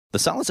The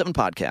Solid 7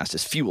 podcast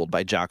is fueled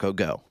by Jocko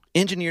Go.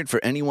 Engineered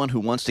for anyone who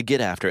wants to get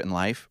after it in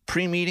life,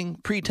 pre-meeting,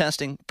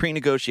 pre-testing,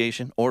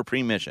 pre-negotiation, or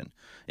pre-mission.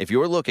 If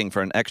you're looking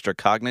for an extra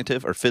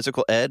cognitive or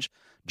physical edge,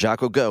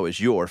 Jocko Go is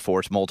your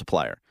force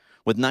multiplier.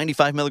 With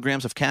 95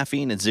 milligrams of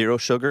caffeine and zero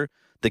sugar,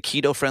 the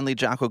keto-friendly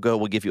Jocko Go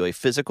will give you a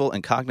physical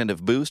and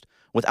cognitive boost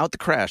without the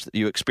crash that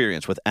you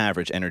experience with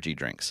average energy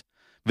drinks.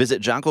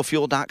 Visit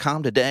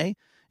JockoFuel.com today,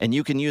 and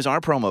you can use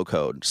our promo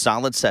code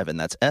SOLID7,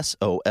 that's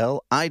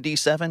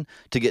SOLID7,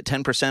 to get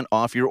 10%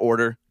 off your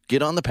order.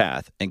 Get on the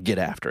path and get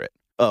after it.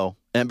 Oh,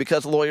 and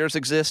because lawyers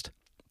exist,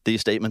 these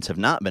statements have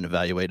not been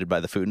evaluated by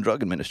the Food and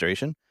Drug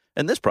Administration,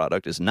 and this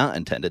product is not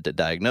intended to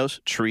diagnose,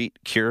 treat,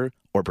 cure,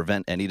 or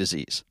prevent any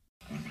disease.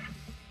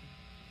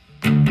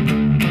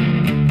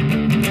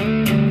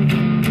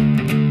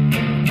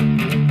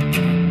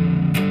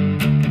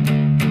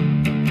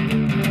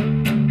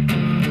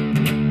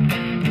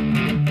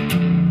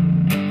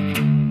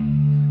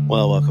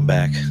 Well, welcome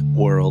back,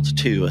 world,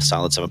 to a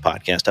Solid 7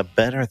 podcast, a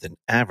better than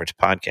average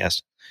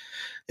podcast,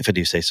 if I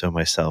do say so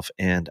myself,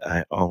 and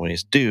I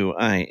always do.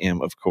 I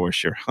am, of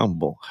course, your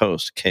humble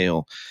host,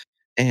 Kale,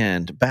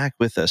 and back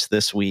with us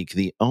this week,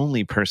 the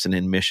only person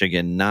in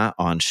Michigan not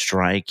on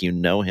strike. You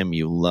know him,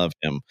 you love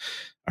him,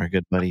 our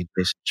good buddy,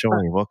 Jason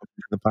Shory. Welcome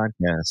to the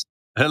podcast.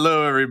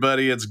 Hello,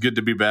 everybody. It's good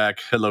to be back.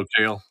 Hello,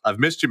 Kale. I've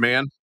missed you,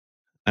 man.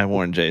 I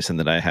warned Jason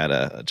that I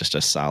had just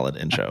a solid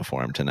intro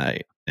for him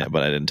tonight,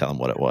 but I didn't tell him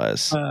what it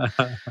was.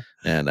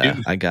 And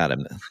I got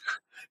him.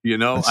 You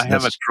know, I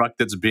have a truck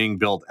that's being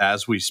built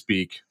as we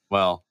speak.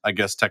 Well, I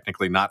guess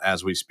technically not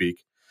as we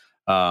speak,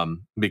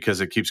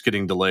 because it keeps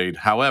getting delayed.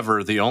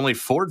 However, the only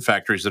Ford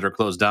factories that are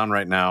closed down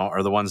right now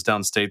are the ones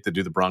downstate that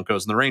do the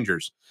Broncos and the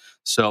Rangers.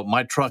 So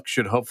my truck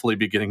should hopefully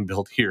be getting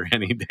built here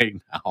any day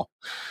now,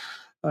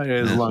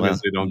 as long as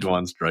they don't go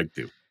on strike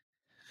too.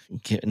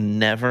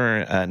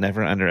 Never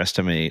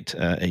underestimate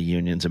a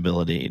union's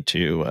ability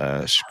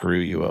to screw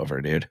you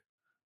over, dude.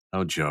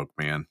 No joke,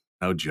 man.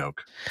 No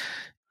joke.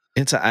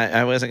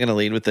 I wasn't going to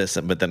lead with this,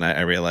 but then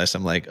I realized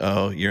I'm like,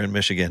 oh, you're in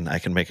Michigan. I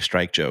can make a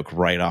strike joke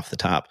right off the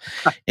top.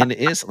 And it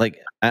is like,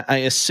 I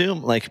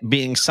assume like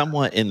being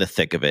somewhat in the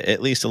thick of it,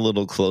 at least a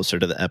little closer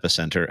to the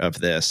epicenter of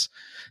this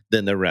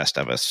than the rest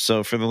of us.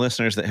 So for the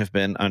listeners that have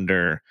been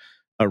under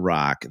a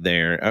rock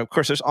there, of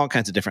course, there's all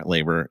kinds of different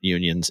labor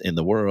unions in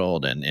the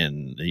world and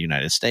in the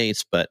United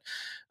States, but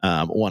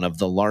one of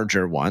the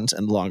larger ones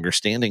and longer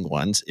standing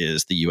ones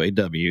is the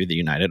UAW, the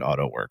United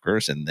Auto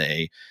Workers, and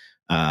they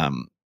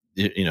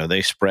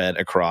they spread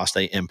across,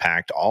 they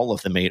impact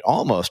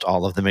almost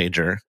all of the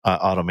major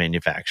auto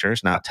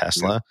manufacturers, not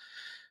Tesla,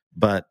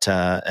 but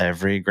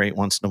every great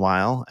once in a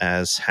while,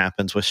 as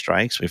happens with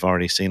strikes, we've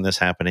already seen this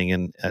happening,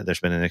 and there's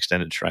been an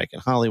extended strike in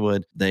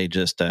Hollywood. They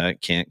just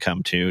can't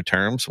come to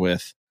terms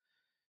with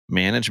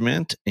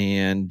management,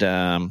 and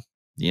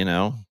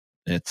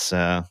it's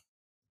a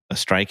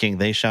striking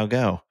they shall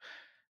go.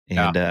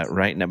 And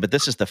right now, but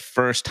this is the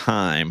first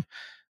time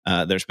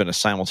there's been a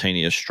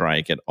simultaneous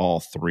strike at all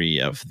three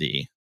of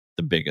the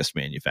biggest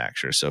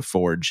manufacturers. So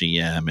Ford,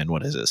 GM, and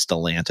what is it,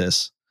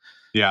 Stellantis?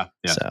 Yeah.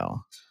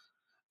 So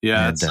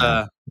yeah,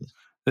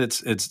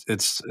 it's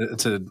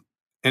an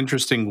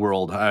interesting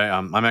world.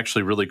 I'm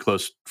actually really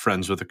close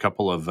friends with a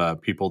couple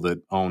of people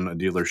that own a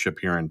dealership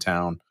here in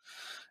town,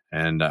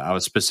 and I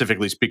was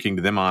specifically speaking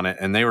to them on it.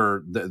 And they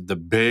were the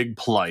big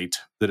plight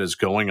that is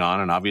going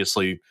on, and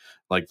obviously,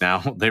 like now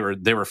they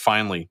were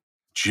finally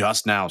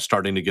just now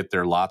starting to get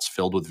their lots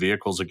filled with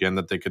vehicles again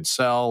that they could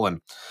sell,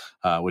 and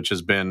which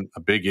has been a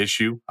big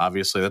issue.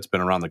 Obviously, that's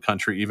been around the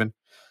country even,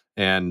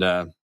 and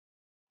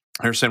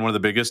they're saying one of the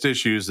biggest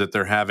issues that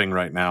they're having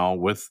right now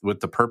with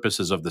the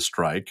purposes of the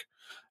strike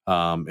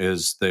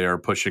is they are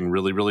pushing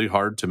really, really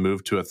hard to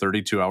move to a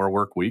 32-hour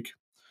work week,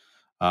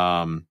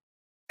 and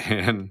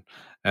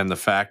the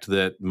fact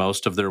that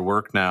most of their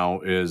work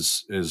now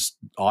is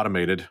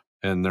automated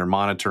and their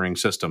monitoring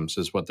systems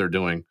is what they're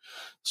doing.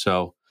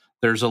 So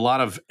there's a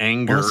lot of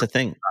anger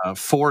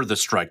for the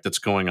strike that's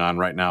going on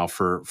right now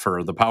for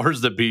the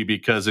powers that be,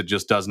 because it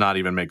just does not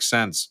even make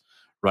sense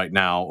right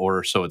now,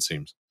 or so it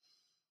seems.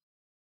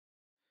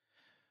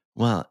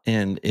 Well,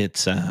 and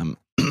it's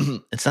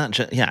it's not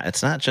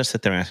just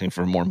that they're asking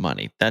for more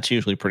money. That's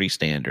usually pretty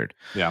standard.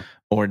 Yeah.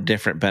 Or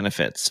different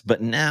benefits.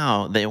 But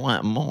now they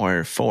want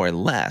more for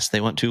less.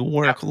 They want to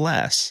work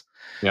less.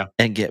 Yeah.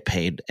 And get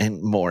paid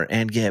and more,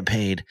 and get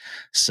paid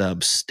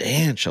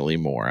substantially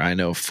more. I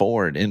know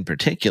Ford in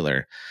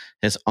particular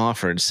has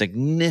offered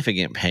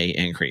significant pay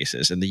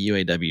increases, and the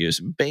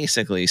UAWs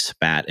basically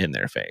spat in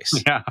their face.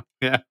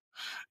 Yeah.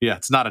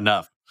 It's not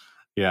enough.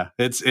 Yeah,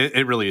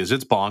 it really is.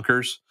 It's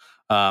bonkers.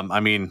 I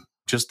mean,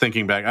 just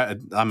thinking back,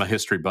 I'm a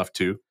history buff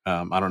too.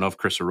 I don't know if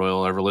Chris Arroyo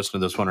will ever listen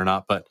to this one or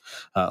not, but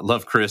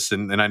love Chris,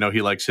 and I know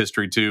he likes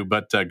history too.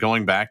 But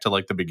going back to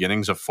like the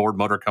beginnings of Ford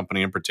Motor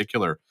Company in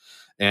particular,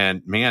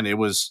 and man, he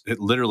was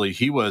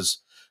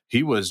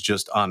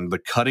just on the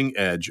cutting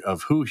edge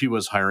of who he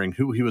was hiring,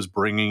 who he was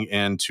bringing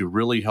in to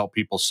really help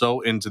people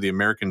so into the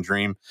American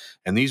dream.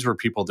 And these were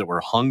people that were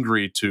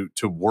hungry to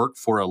work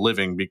for a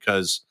living,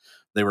 because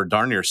they were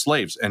darn near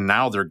slaves, and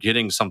now they're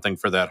getting something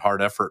for that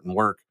hard effort and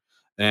work.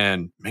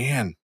 And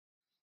man,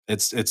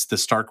 it's the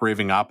stark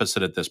raving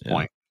opposite at this Yeah.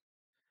 point.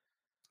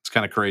 It's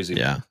kind of crazy.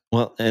 Yeah.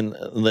 Well, and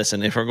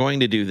listen, if we're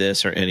going to do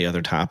this or any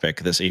other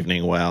topic this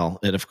evening, well,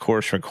 it of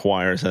course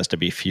requires us to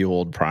be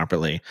fueled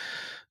properly.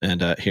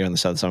 And here on the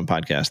South Summit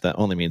Podcast, that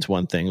only means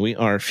one thing: we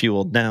are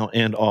fueled now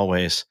and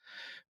always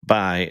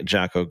by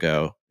Jocko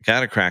Go.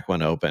 Got to crack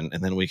one open,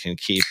 and then we can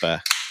keep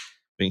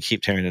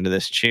tearing into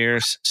this.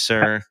 Cheers,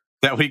 sir.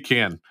 That we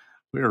can.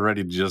 We are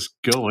ready to just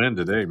go in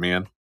today,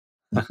 man.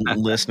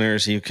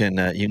 Listeners, you can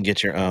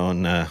get your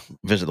own.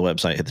 Visit the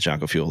website, hit the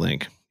Jocko Fuel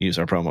link, use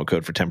our promo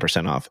code for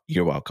 10% off.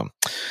 You're welcome.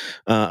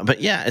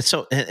 But yeah,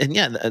 so and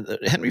yeah,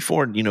 Henry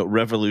Ford,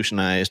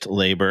 revolutionized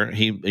labor.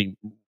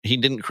 He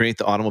didn't create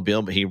the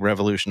automobile, but he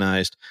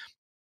revolutionized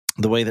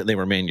the way that they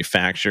were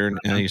manufactured.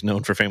 And he's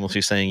known for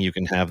famously saying you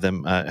can have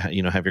them,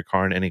 have your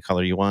car in any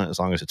color you want as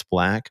long as it's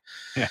black.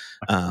 Yeah.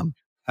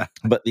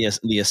 But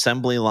the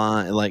assembly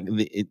line,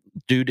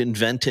 dude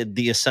invented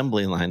the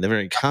assembly line, the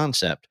very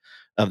concept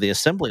of the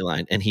assembly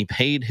line, and he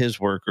paid his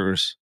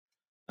workers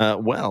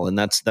well, and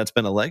that's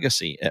been a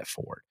legacy at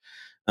Ford.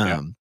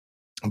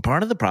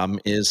 Part of the problem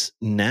is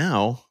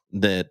now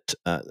that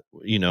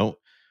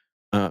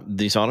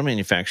these auto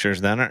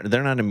manufacturers,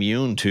 they're not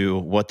immune to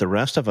what the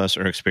rest of us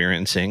are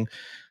experiencing.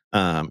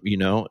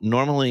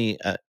 Normally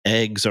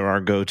eggs are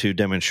our go-to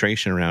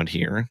demonstration around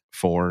here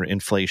for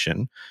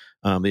inflation.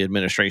 The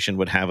administration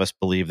would have us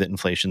believe that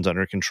inflation's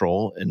under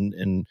control,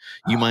 and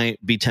you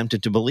might be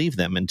tempted to believe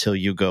them until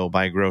you go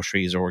buy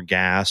groceries or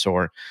gas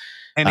or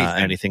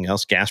anything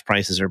else. Gas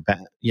prices are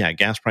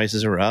gas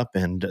prices are up,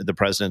 and the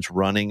president's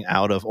running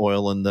out of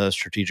oil in the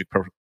strategic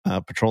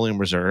petroleum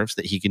reserves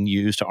that he can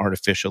use to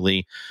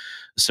artificially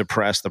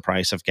suppress the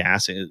price of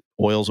gas.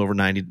 Oil's over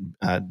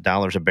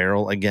 $90 a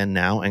barrel again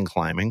now and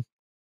climbing.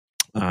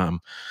 But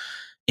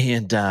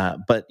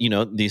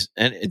these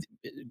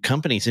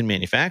companies in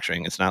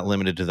manufacturing, it's not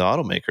limited to the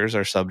automakers,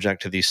 are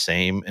subject to these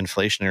same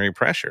inflationary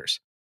pressures.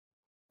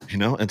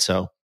 And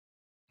so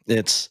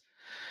it's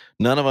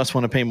none of us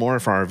want to pay more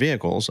for our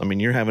vehicles. I mean,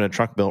 you're having a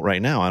truck built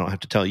right now. I don't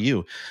have to tell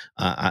you.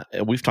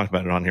 We've talked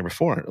about it on here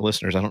before,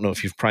 listeners. I don't know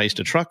if you've priced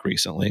a truck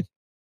recently,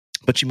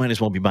 but you might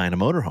as well be buying a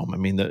motorhome. I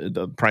mean,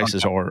 the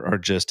prices are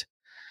just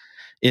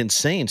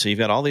insane. So you've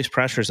got all these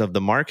pressures of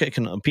the market.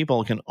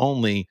 People can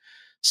only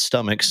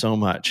stomach so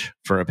much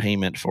for a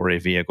payment for a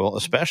vehicle,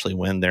 especially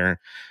when their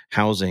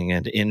housing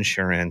and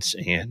insurance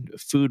and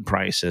food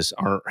prices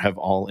have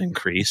all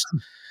increased.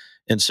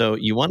 And so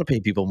you want to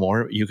pay people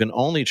more. You can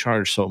only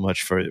charge so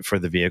much for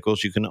the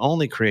vehicles. You can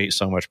only create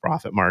so much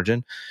profit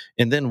margin.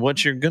 And then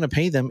what you're going to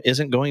pay them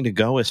isn't going to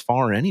go as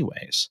far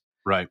anyways.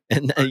 Right.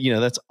 And,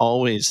 that's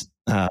always,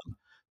 kind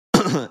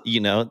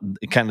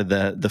of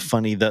the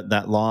funny,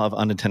 that law of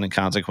unintended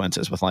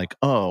consequences with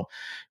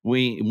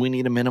we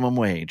need a minimum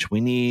wage.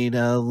 We need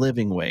a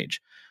living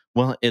wage.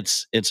 Well,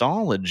 it's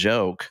all a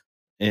joke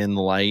in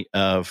light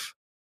of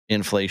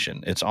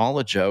inflation. It's all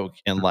a joke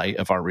in light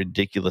of our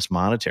ridiculous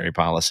monetary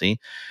policy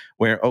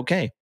where,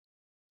 okay,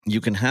 you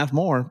can have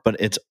more,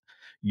 but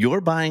your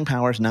buying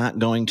power is not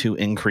going to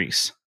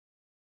increase.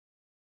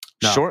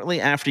 No. Shortly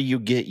after you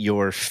get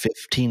your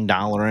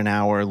 $15 an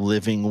hour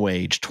living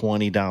wage,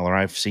 $20,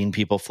 I've seen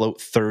people float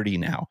 $30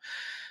 now.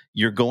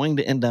 You're going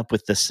to end up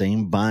with the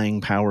same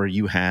buying power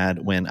you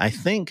had when I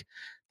think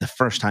the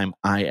first time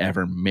I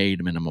ever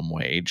made minimum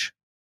wage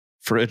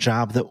for a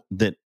job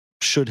that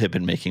should have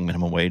been making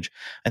minimum wage.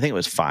 I think it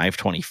was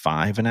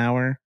 $5.25 an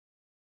hour.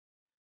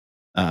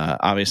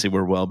 Obviously,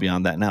 we're well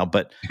beyond that now,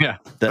 but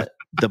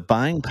the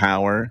buying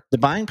power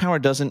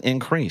doesn't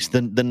increase.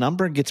 The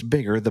number gets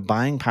bigger. The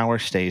buying power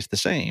stays the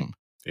same.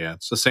 Yeah,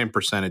 it's the same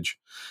percentage.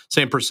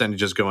 Same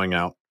percentage is going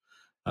out,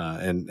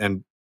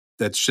 and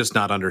that's just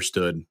not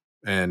understood.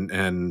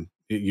 And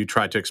you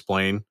try to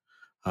explain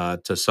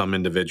to some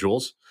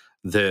individuals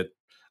that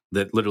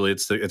literally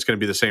it's going to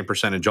be the same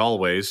percentage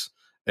always.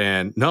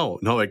 And no,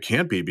 it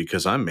can't be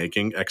because I'm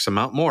making X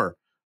amount more.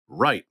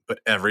 Right. But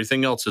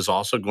everything else is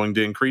also going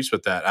to increase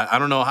with that. I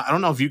don't know. I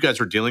don't know if you guys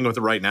are dealing with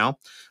it right now.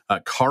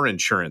 Car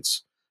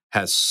insurance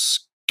has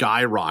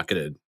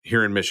skyrocketed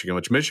here in Michigan,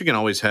 which Michigan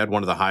always had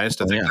one of the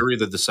highest. I think they're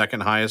either the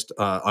second highest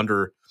I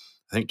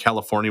think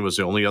California was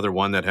the only other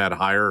one that had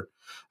higher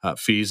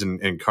fees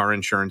and car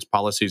insurance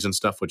policies and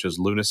stuff, which is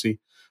lunacy.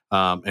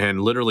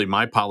 And literally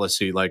my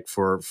policy, like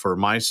for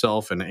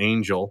myself and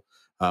Angel,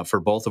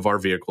 for both of our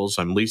vehicles.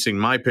 I'm leasing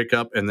my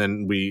pickup, and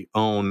then we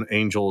own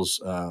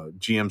Angel's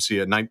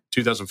GMC,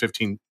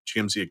 2015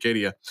 GMC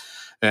Acadia.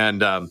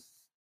 And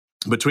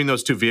between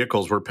those two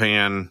vehicles, we were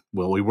paying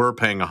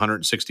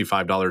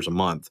 $165 a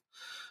month,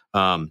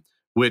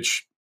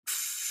 which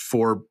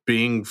for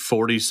being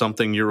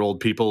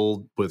 40-something-year-old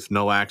people with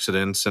no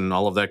accidents and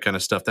all of that kind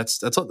of stuff, that's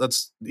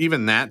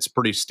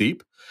pretty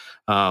steep.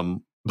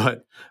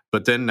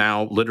 But then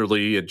now,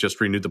 literally, it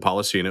just renewed the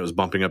policy, and it was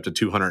bumping up to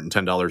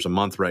 $210 a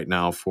month right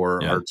now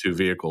for our two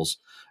vehicles.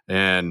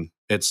 And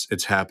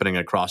It's happening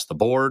across the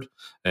board,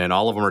 and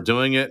all of them are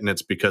doing it, and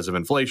it's because of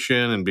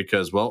inflation and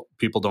because, well,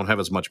 people don't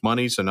have as much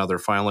money, so now they're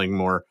filing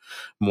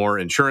more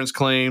insurance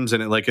claims,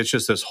 and it's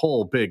just this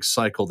whole big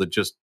cycle that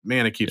just,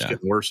 man, it keeps Yeah.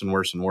 getting worse and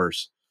worse and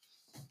worse.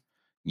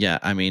 Yeah,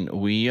 I mean,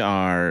 we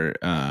are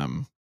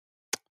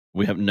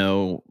we have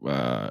no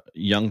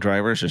young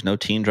drivers. There's no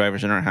teen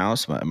drivers in our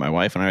house. My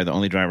wife and I are the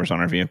only drivers on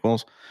our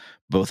vehicles.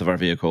 Both of our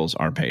vehicles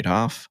are paid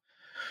off.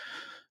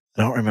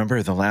 I don't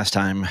remember the last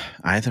time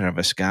either of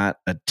us got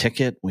a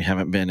ticket. We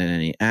haven't been in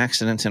any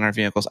accidents in our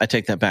vehicles. I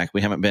take that back. We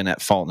haven't been at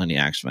fault in any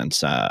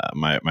accidents.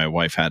 My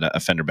wife had a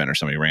fender bender.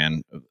 Somebody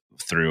ran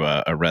through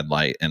a red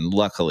light, and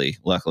luckily,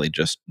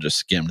 just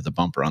skimmed the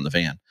bumper on the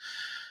van.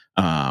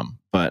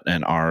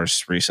 And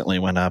ours recently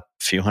went up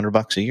a few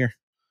 $100 a year.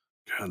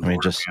 Good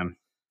Lord, man.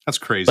 That's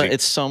crazy. But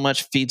it's so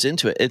much feeds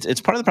into it.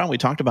 It's part of the problem. We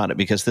talked about it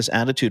because this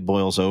attitude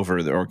boils over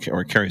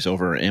or carries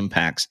over, or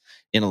impacts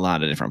in a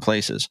lot of different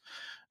places.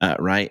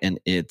 Right. And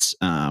it's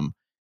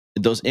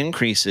those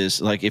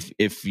increases, like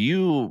if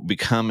you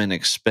become an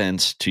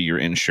expense to your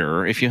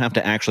insurer, if you have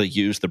to actually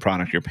use the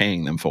product you're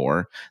paying them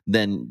for,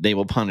 then they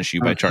will punish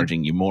you by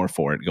charging you more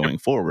for it going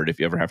forward if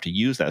you ever have to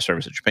use that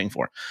service that you're paying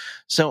for.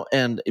 So,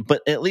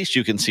 but at least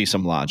you can see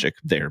some logic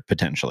there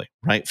potentially,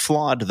 right?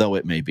 Flawed though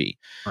it may be.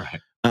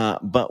 Right.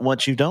 But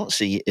what you don't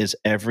see is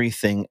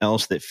everything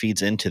else that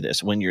feeds into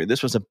this.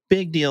 This was a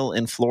big deal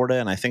in Florida,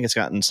 and I think it's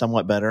gotten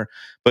somewhat better,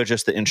 but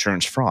just the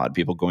insurance fraud,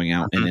 people going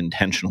out and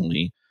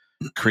intentionally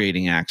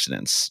creating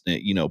accidents,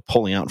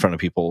 pulling out in front of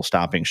people,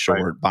 stopping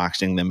short,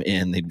 boxing them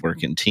in. They'd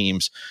work in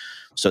teams.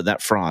 So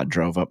that fraud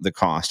drove up the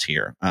cost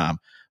here.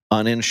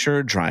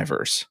 Uninsured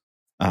drivers,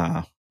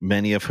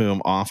 many of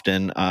whom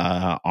often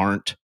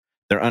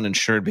they're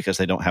uninsured because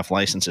they don't have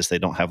licenses. They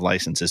don't have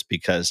licenses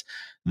because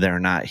they're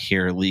not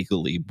here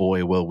legally.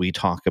 Boy, will we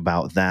talk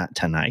about that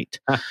tonight.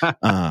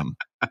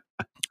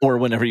 Or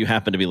whenever you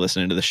happen to be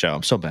listening to the show.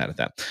 I'm so bad at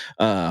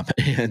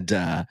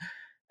that.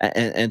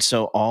 And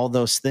so all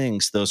those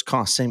things, those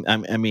costs,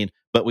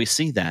 but we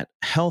see that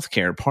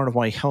healthcare, part of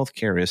why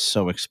healthcare is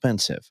so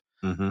expensive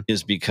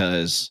is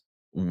because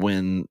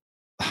when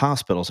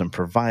hospitals and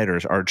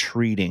providers are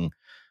treating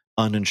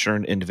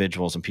uninsured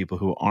individuals and people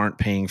who aren't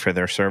paying for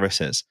their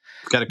services,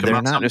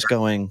 they're not just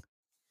going,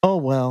 oh,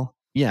 well,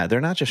 yeah, they're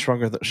not just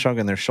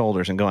shrugging their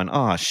shoulders and going,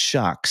 oh,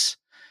 shucks.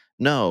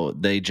 No,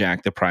 they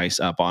jack the price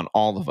up on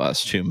all of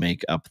us to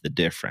make up the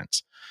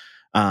difference.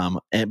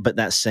 But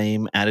that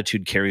same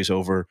attitude carries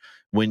over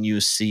when you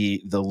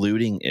see the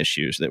looting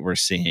issues that we're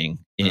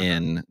seeing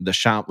in the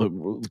shop.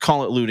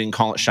 Call it looting,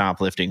 call it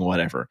shoplifting,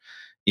 whatever.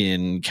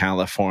 In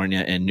California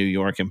and New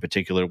York in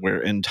particular,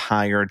 where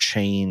entire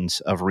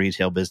chains of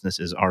retail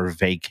businesses are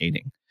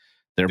vacating.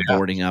 They're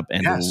boarding up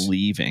and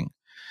leaving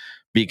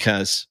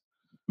because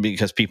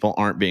people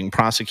aren't being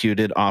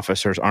prosecuted,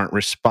 officers aren't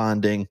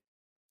responding.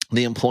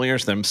 The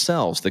employers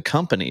themselves, the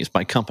companies,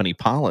 by company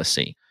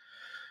policy,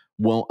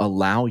 won't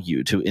allow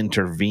you to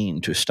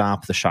intervene to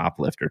stop the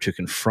shoplifter, to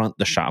confront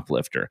the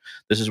shoplifter.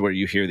 This is where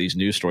you hear these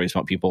news stories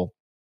about people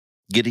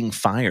getting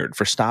fired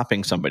for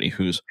stopping somebody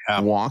who's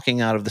walking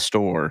out of the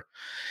store.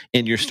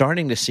 And you're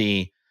starting to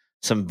see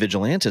some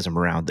vigilantism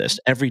around this.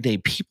 Everyday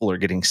people are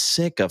getting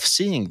sick of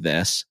seeing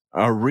this,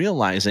 are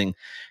realizing,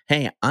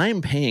 hey,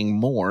 I'm paying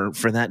more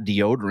for that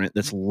deodorant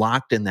that's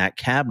locked in that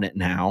cabinet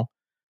now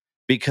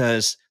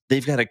because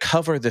they've got to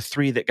cover the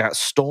 3 that got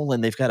stolen.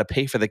 They've got to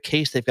pay for the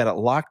case they've got it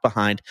locked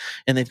behind,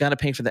 and they've got to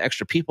pay for the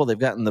extra people they've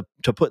gotten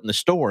to put in the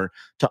store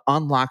to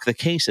unlock the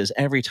cases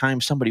every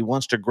time somebody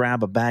wants to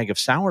grab a bag of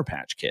Sour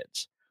Patch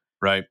Kids.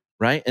 Right.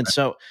 And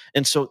so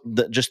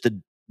the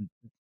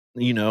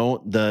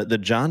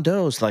John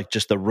Does, like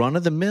just the run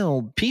of the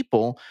mill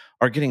people,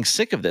 are getting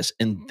sick of this,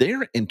 and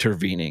they're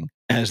intervening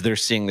as they're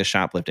seeing the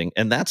shoplifting,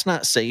 and that's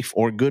not safe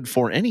or good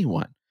for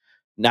anyone.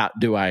 Now,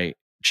 do I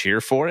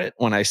cheer for it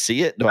when I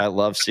see it? Do I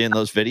love seeing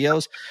those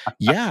videos?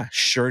 Yeah,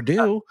 sure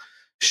do.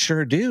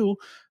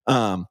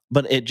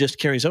 But it just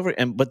carries over.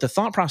 But the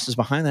thought process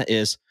behind that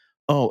is,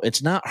 oh,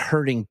 it's not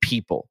hurting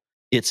people.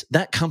 It's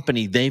that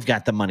company, they've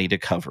got the money to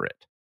cover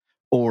it.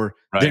 Or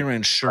they're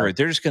insured.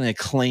 They're just going to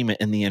claim it,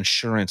 and the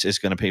insurance is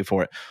going to pay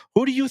for it.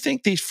 Who do you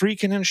think these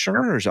freaking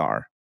insurers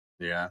are?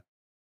 Yeah.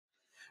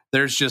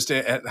 There's just,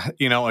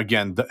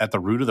 again, at the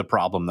root of the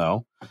problem,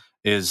 though,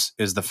 is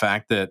the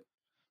fact that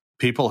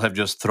people have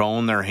just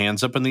thrown their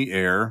hands up in the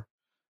air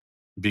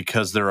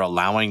because they're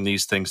allowing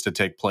these things to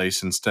take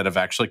place instead of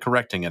actually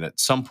correcting it. At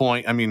some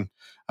point,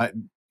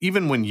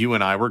 even when you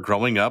and I were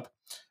growing up,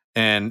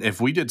 and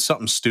if we did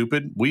something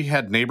stupid, we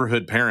had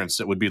neighborhood parents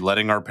that would be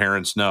letting our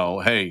parents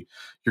know, hey,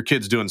 your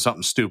kid's doing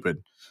something stupid.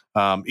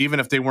 Even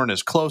if they weren't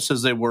as close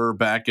as they were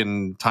back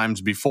in times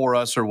before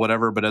us or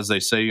whatever. But as they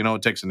say,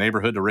 it takes a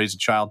neighborhood to raise a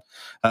child,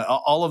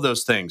 all of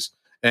those things.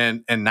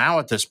 And now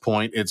at this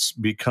point, it's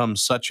become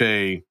such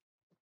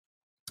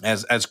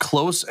as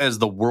close as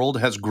the world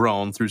has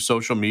grown through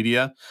social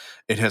media,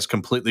 it has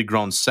completely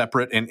grown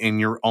separate and in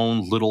your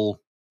own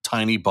little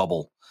tiny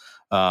bubble.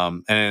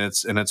 And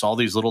it's all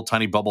these little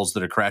tiny bubbles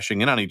that are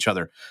crashing in on each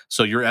other.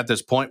 So you're at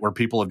this point where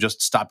people have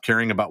just stopped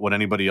caring about what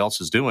anybody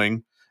else is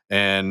doing,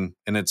 and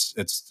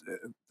it's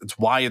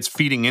why it's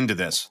feeding into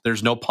this.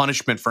 There's no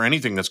punishment for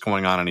anything that's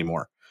going on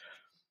anymore.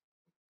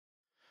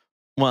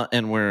 Well,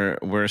 and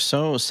we're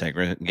so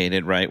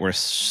segregated, right? We're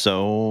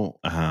so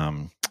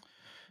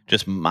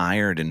just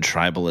mired in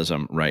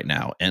tribalism right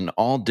now, and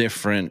all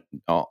different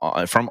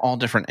from all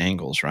different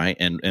angles, right?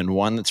 And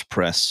one that's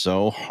pressed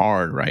so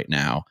hard right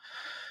now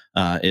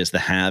is the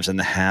haves and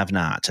the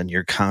have-nots, and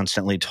you're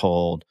constantly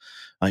told,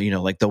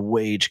 like the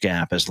wage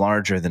gap is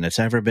larger than it's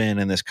ever been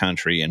in this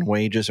country, and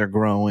wages are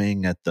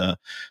growing at the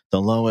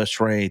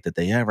lowest rate that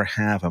they ever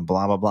have, and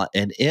blah blah blah.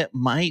 And it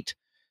might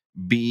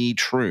be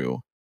true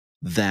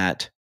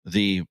that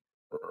the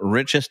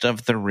richest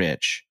of the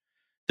rich,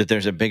 that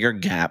there's a bigger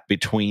gap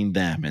between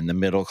them and the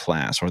middle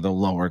class or the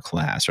lower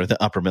class or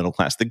the upper middle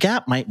class. The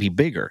gap might be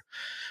bigger,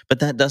 but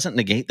that doesn't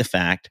negate the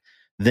fact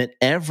that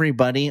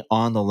everybody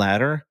on the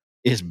ladder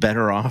is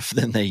better off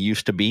than they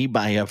used to be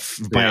by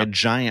a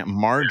giant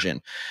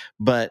margin.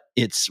 But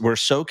we're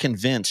so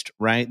convinced,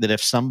 right, that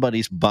if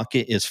somebody's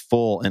bucket is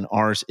full and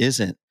ours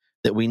isn't,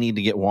 that we need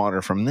to get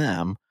water from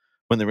them,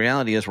 when the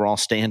reality is we're all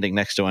standing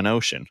next to an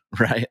ocean,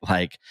 right?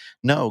 Like,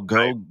 no,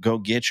 go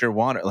get your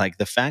water. Like,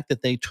 the fact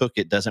that they took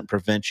it doesn't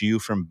prevent you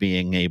from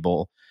being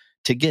able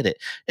to get it.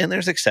 And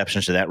there's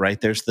exceptions to that, right?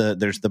 There's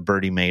the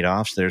Bertie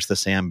Madoffs, there's the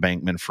Sam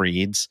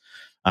Bankman-Frieds.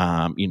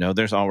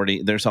 There's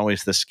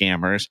always the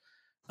scammers.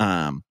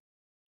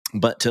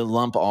 But to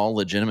lump all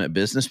legitimate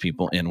business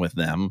people in with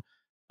them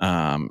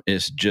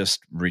is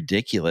just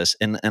ridiculous.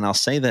 And I'll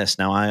say this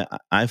now: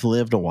 I've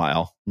lived a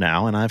while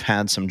now, and I've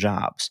had some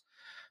jobs.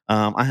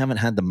 I haven't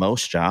had the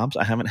most jobs.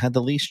 I haven't had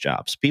the least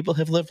jobs. People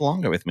have lived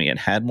longer with me and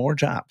had more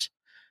jobs.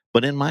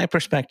 But in my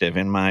perspective,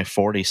 in my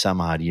 40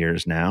 some odd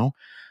years now,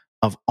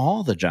 of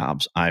all the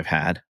jobs I've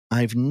had,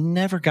 I've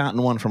never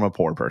gotten one from a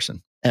poor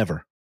person,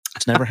 ever.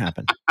 It's never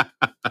happened.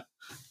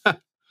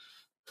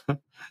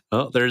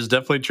 Well, there's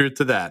definitely truth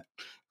to that.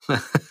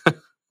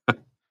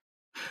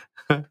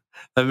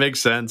 That makes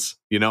sense,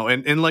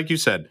 and like you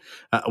said,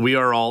 we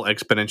are all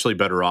exponentially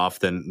better off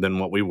than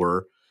what we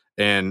were.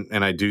 And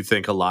I do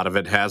think a lot of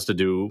it has to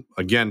do,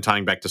 again,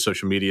 tying back to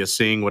social media,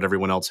 seeing what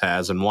everyone else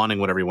has and wanting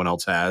what everyone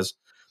else has.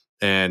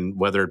 And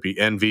whether it be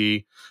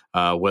envy,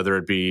 whether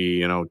it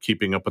be,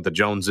 keeping up with the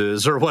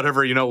Joneses or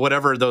whatever,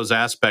 whatever those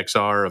aspects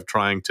are of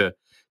trying to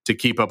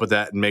keep up with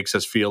that, and makes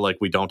us feel like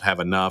we don't have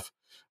enough.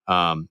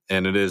 And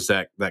it is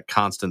that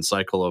constant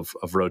cycle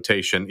of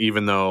rotation,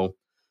 even though,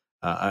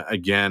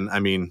 again,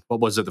 I mean, what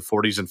was it, the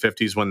 40s and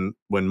 50s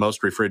when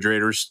most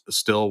refrigerators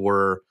still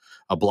were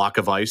a block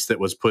of ice that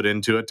was put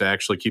into it to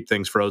actually keep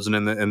things frozen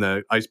in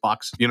the ice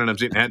box. You know what I'm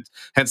saying?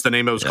 Hence the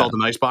name, it was called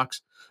an ice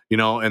box.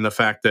 And the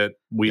fact that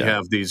we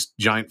have these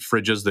giant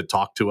fridges that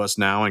talk to us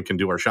now and can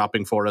do our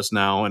shopping for us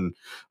now, and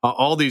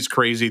all these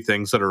crazy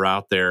things that are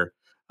out there.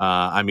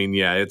 I mean,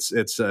 it's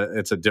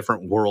a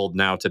different world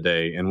now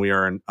today, and we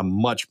are in a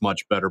much,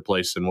 much better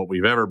place than what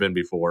we've ever been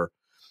before.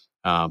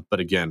 But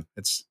again,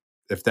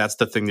 if that's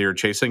the thing that you're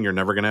chasing, you're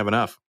never going to have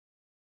enough.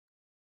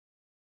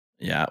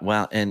 Yeah,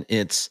 well, and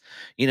it's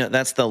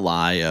that's the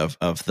lie of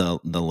the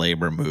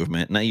labor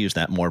movement, and I use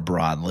that more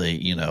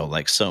broadly.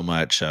 Like so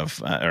much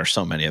of or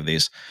so many of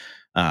these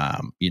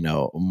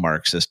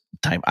Marxist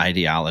type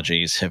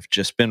ideologies have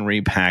just been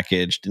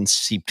repackaged and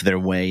seeped their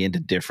way into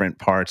different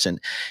parts. And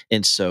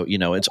so,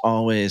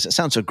 it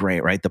sounds so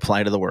great, right? The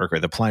plight of the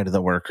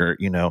worker,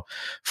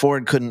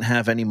 Ford couldn't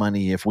have any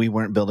money if we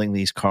weren't building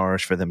these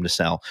cars for them to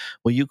sell.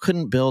 Well, you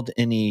couldn't build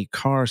any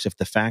cars if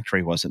the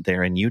factory wasn't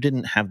there, and you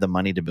didn't have the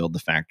money to build the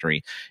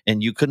factory.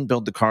 And you couldn't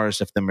build the cars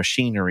if the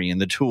machinery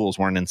and the tools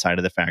weren't inside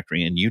of the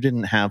factory, and you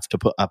didn't have to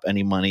put up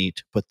any money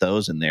to put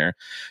those in there.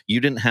 You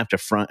didn't have to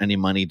front any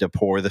money to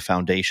pour the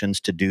foundations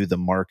to do the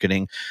marketing.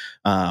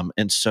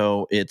 And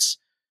so it's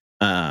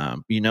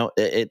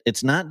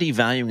it's not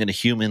devaluing at a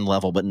human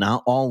level, but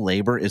not all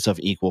labor is of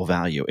equal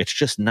value. It's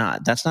just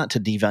not. That's not to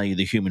devalue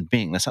the human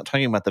being. That's not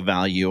talking about the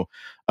value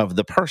of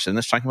the person.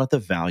 That's talking about the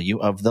value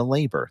of the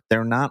labor.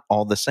 They're not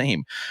all the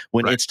same.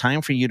 When it's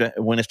time for you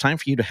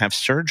to have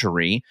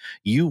surgery,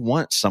 you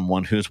want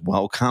someone who's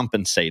well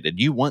compensated.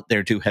 You want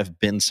there to have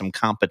been some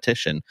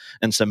competition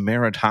and some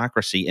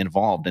meritocracy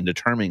involved in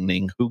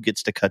determining who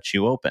gets to cut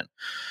you open.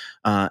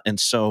 And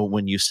so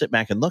when you sit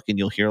back and look, and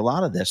you'll hear a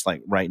lot of this,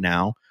 like right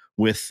now,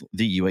 with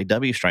the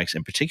UAW strikes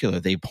in particular,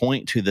 they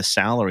point to the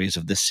salaries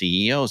of the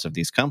CEOs of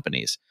these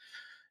companies.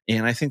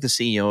 And I think the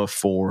CEO of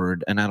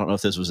Ford, and I don't know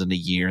if this was in a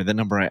year, the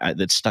number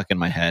that's stuck in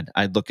my head,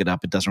 I'd look it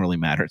up. It doesn't really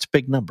matter. It's a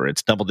big number.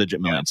 It's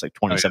double-digit millions, like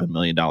 $27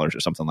 million or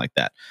something like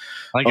that.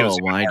 I think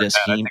I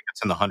think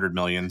it's in the 100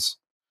 millions,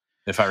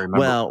 if I remember.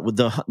 Well,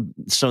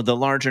 the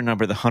larger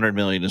number, the 100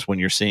 million, is when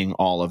you're seeing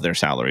all of their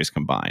salaries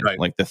combined,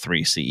 like the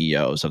three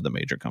CEOs of the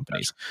major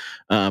companies.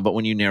 But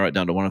when you narrow it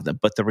down to one of them,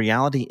 but the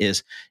reality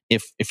is,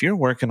 if you're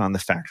working on the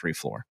factory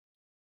floor,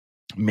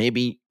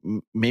 maybe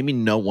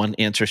no one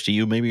answers to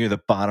you. Maybe you're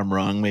the bottom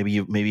rung. Maybe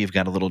you've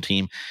got a little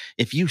team.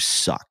 If you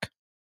suck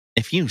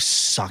at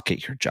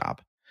your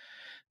job,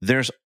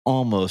 there's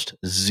almost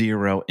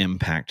zero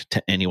impact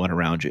to anyone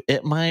around you.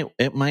 It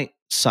might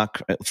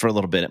suck for a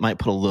little bit. It might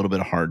put a little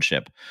bit of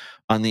hardship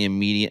on the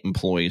immediate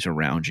employees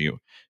around you.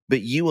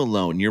 But you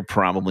alone, you're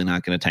probably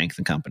not going to tank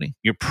the company.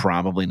 You're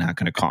probably not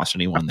going to cost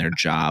anyone their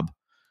job,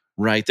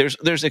 right?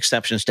 There's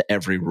exceptions to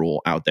every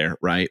rule out there,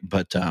 right?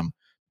 But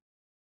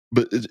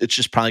it's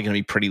just probably going to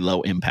be pretty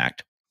low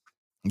impact.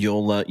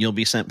 You'll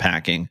be sent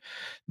packing.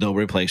 They'll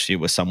replace you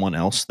with someone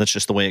else. That's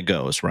just the way it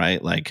goes,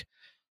 right? Like,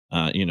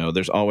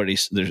 there's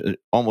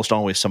almost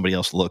always somebody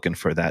else looking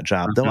for that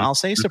job. Though I'll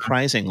say,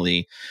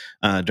 surprisingly,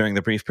 during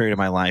the brief period of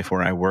my life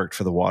where I worked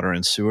for the water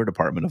and sewer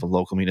department of a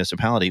local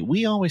municipality,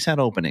 we always had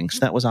openings.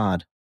 That was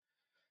odd.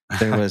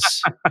 There was,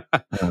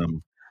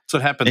 so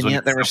it happens. And when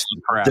yet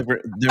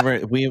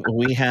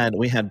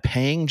we had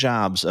paying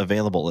jobs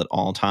available at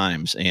all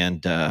times,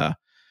 and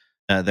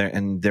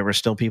there were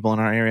still people in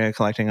our area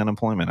collecting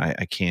unemployment. I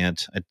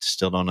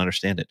still don't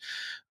understand it.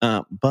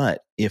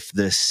 But if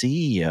the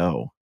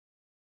CEO,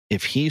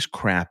 if he's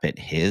crap at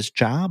his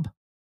job,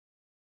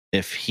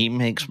 if he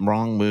makes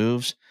wrong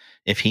moves,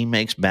 if he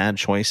makes bad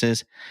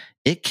choices,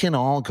 it can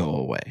all go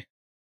away.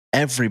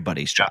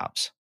 Everybody's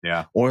jobs,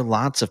 or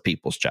lots of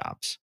people's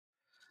jobs.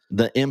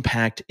 The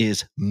impact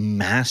is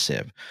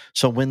massive.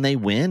 So when they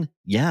win,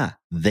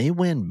 they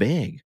win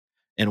big.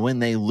 And when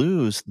they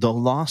lose, the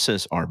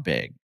losses are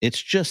big.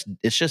 It's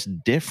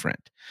just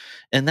different.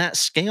 And that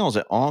scales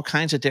at all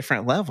kinds of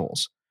different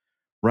levels,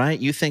 right?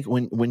 You think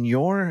when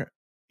you're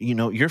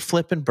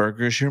flipping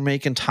burgers, you're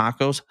making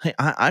tacos. Hey,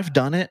 I've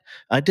done it.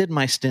 I did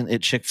my stint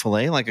at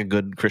Chick-fil-A like a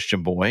good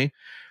Christian boy,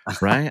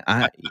 right?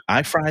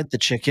 I fried the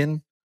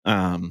chicken.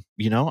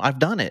 I've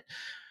done it.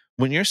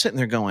 When you're sitting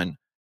there going,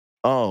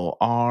 oh,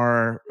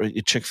 our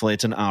Chick-fil-A,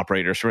 it's an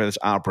operator, so this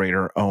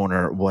operator,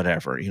 owner,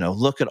 whatever,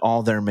 look at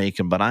all they're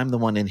making, but I'm the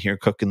one in here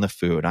cooking the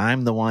food.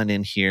 I'm the one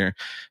in here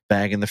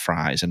bagging the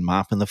fries and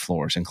mopping the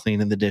floors and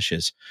cleaning the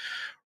dishes.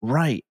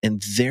 Right.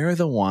 And they're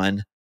the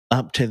one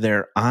up to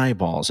their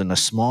eyeballs in a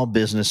small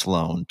business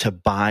loan to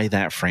buy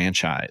that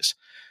franchise,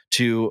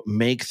 to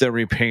make the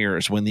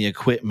repairs when the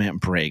equipment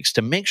breaks,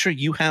 to make sure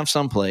you have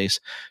someplace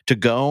to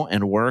go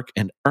and work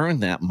and earn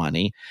that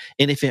money.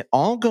 And if it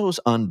all goes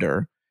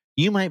under,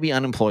 you might be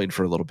unemployed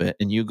for a little bit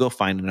and you go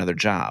find another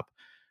job.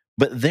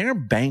 But they're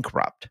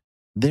bankrupt.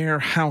 Their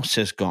house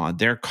is gone.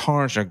 Their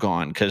cars are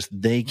gone because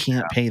they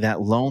can't pay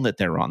that loan that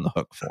they're on the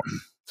hook for.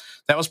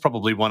 That was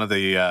probably one of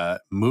the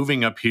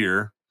moving up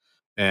here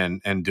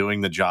and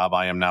doing the job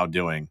I am now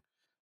doing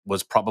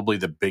was probably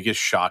the biggest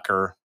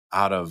shocker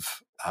out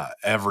of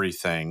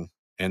everything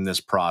in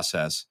this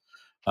process.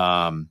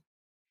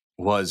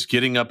 Was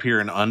getting up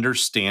here and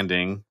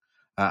understanding.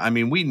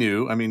 We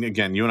knew.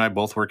 Again, you and I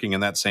both working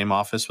in that same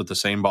office with the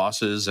same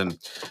bosses, and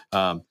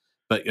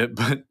but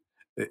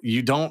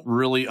you don't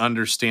really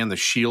understand the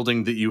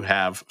shielding that you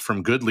have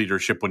from good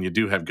leadership when you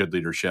do have good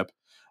leadership.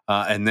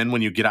 And then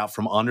when you get out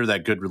from under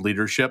that good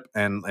leadership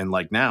and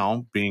like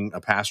now being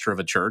a pastor of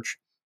a church,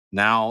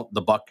 now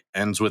the buck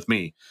ends with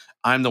me.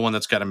 I'm the one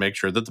that's got to make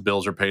sure that the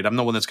bills are paid. I'm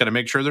the one that's got to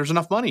make sure there's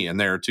enough money in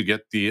there to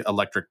get the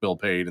electric bill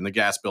paid and the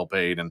gas bill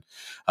paid and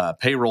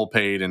payroll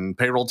paid and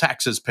payroll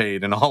taxes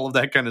paid and all of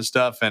that kind of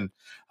stuff. And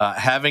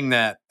having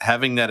that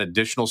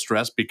additional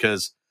stress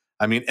because,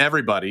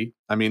 everybody,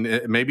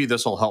 maybe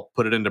this will help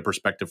put it into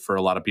perspective for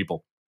a lot of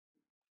people.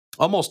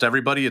 Almost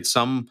everybody at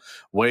some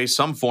way,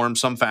 some form,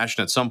 some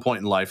fashion at some point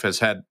in life has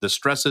had the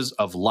stresses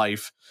of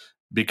life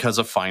because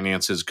of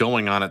finances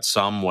going on at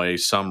some way,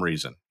 some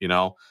reason.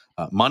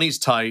 Money's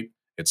tight.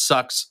 It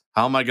sucks.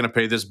 How am I going to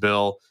pay this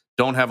bill?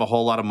 Don't have a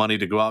whole lot of money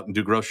to go out and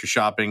do grocery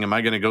shopping. Am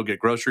I going to go get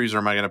groceries or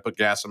am I going to put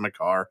gas in my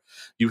car?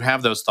 You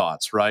have those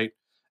thoughts, right?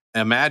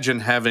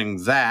 Imagine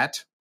having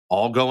that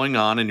all going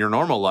on in your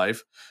normal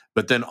life,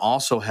 but then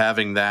also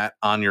having that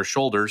on your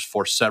shoulders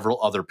for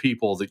several other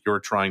people that you're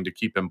trying to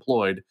keep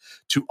employed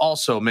to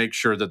also make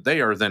sure that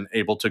they are then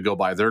able to go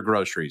buy their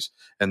groceries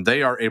and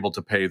they are able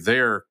to pay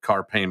their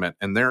car payment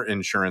and their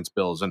insurance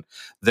bills. And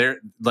they're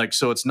like,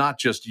 so it's not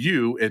just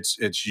you,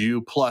 it's you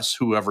plus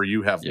whoever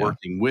you have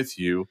working with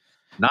you.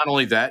 Not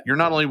only that, you're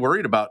not only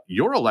worried about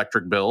your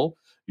electric bill,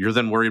 you're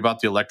then worried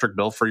about the electric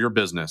bill for your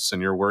business,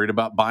 and you're worried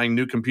about buying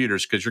new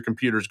computers because your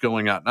computer's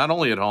going out, not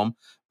only at home,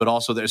 but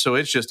also there. So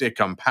it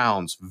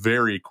compounds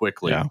very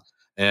quickly. Yeah.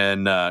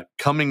 And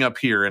coming up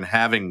here and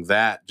having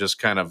that just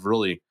kind of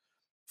really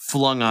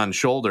flung on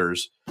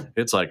shoulders,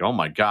 it's like, oh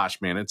my gosh,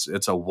 man,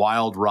 it's a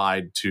wild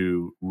ride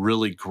to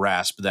really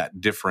grasp that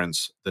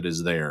difference that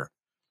is there.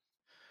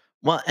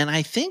 Well, and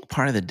I think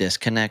part of the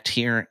disconnect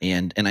here,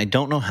 and I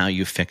don't know how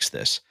you fix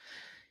this,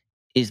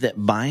 is that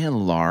by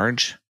and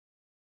large,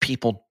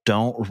 people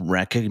don't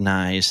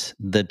recognize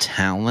the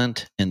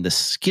talent and the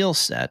skill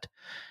set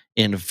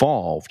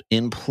involved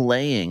in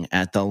playing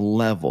at the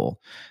level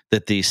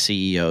that these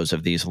CEOs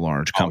of these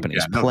large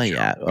companies play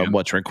at,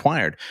 what's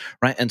required,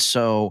 right? And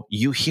so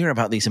you hear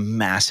about these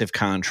massive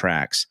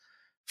contracts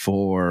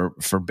for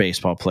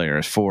baseball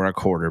players, for a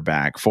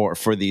quarterback,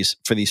 for these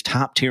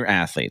top tier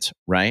athletes,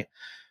 right?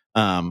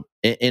 And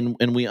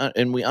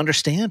we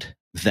understand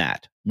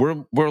that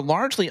we're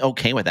largely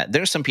okay with that.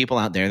 There's some people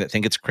out there that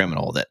think it's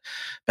criminal that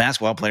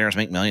basketball players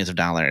make millions of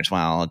dollars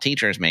while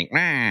teachers make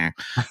right.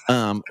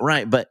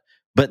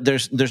 but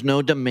there's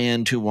no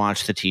demand to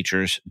watch the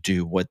teachers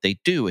do what they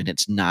do, and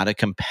it's not a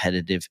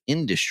competitive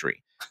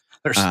industry.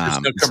 There's no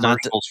It's not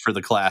commercials for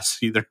the class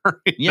either.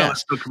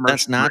 Yes, There's no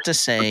that's commercials for not to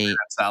say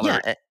salary.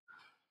 yeah,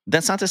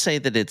 that's not to say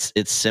that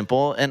it's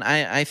simple. And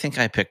I think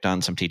I picked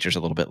on some teachers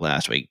a little bit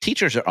last week.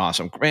 Teachers are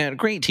awesome.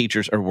 Great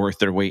teachers are worth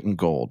their weight in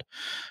gold.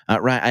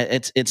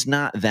 Right? It's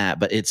not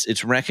that, but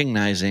it's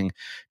recognizing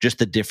just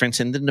the difference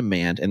in the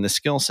demand and the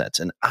skill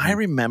sets. And I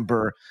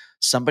remember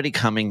somebody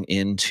coming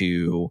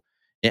into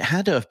it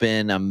had to have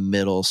been a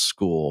middle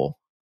school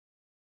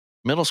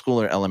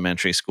or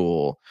elementary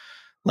school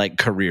like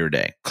career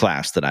day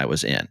class that I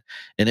was in.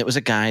 And it was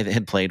a guy that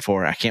had played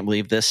for, I can't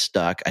believe this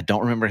stuck. I don't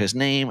remember his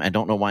name. I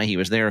don't know why he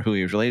was there, who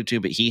he was related to,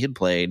 but he had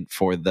played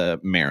for the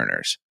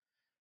Mariners.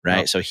 Oh,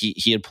 Right. So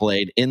he had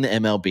played in the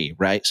MLB,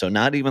 right? So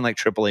not even like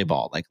AAA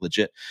ball, like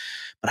legit.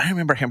 But I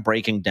remember him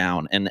breaking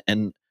down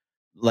and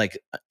like,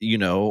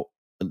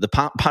 the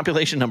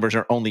population numbers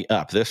are only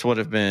up. This would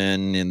have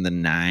been in the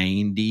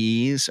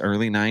 90s,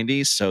 early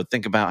 90s. So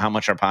think about how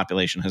much our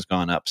population has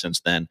gone up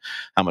since then,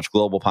 how much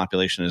global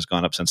population has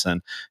gone up since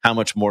then, how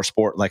much more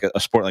sport, like a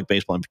sport like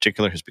baseball in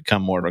particular, has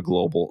become more of a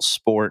global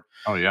sport.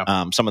 oh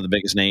yeah. Some of the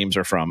biggest names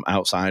are from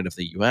outside of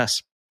the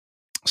U.S.,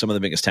 some of the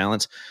biggest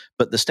talents.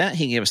 But the stat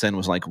he gave us then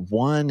was like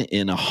 1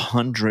 in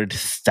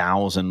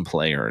 100,000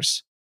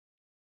 players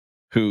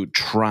who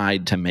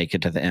tried to make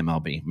it to the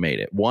MLB made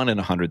it. 1 in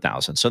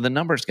 100,000. So the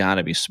number's got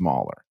to be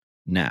smaller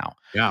now,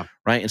 Yeah.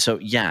 right? And so,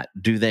 yeah,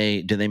 do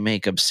they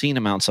make obscene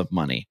amounts of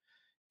money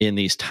in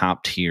these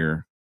top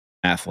tier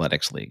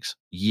athletics leagues?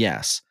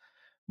 Yes,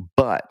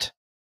 but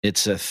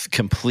it's a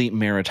complete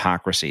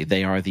meritocracy.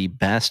 They are the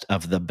best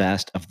of the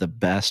best of the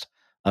best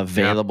Yeah.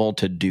 available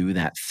to do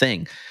that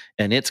thing.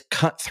 And it's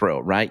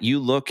cutthroat, right? You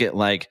look at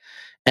like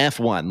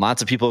F1,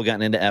 lots of people have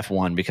gotten into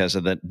F1 because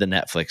of the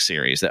Netflix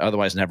series that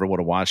otherwise never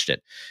would have watched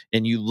it.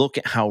 And you look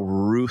at how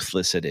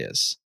ruthless it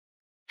is,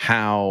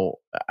 how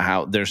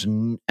there's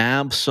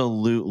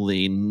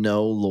absolutely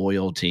no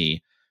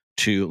loyalty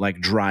to like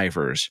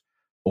drivers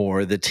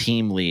or the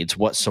team leads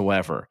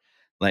whatsoever.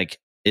 Like,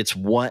 it's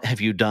what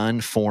have you done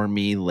for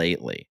me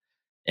lately?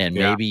 And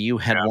Yeah. maybe you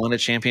had Yeah. won a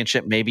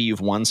championship, maybe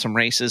you've won some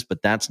races,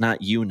 but that's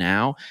not you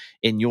now.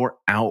 And you're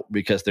out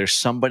because there's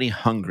somebody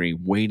hungry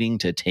waiting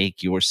to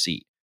take your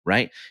seat,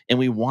 right? And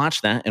we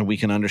watch that and we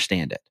can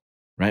understand it,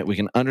 right? We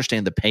can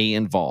understand the pay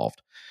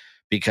involved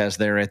because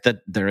they're at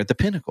the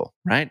pinnacle,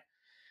 right?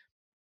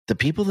 The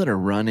people that are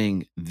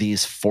running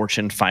these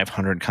Fortune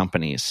 500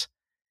 companies,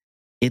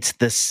 it's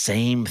the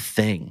same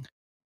thing.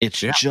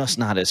 It's Yeah. just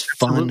not as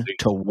fun Absolutely.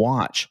 to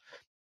watch,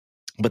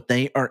 but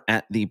they are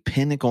at the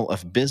pinnacle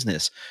of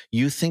business.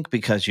 You think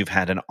because you've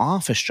had an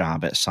office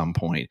job at some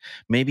point,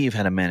 maybe you've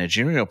had a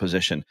managerial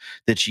position,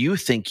 that you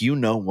think you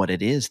know what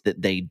it is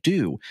that they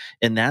do.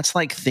 And that's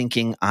like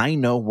thinking I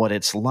know what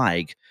it's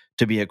like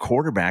to be a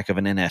quarterback of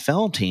an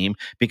NFL team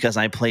because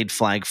I played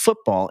flag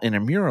football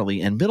intramurally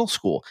in middle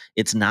school.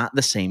 It's not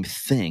the same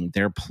thing.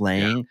 They're Yeah.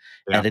 playing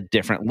Yeah. at a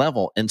different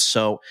level. And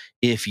so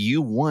if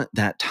you want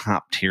that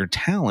top tier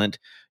talent,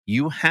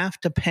 you have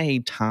to pay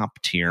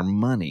top tier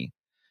money. Yeah.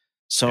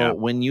 So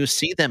when you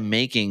see them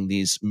making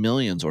these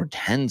millions or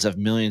tens of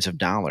millions of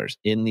dollars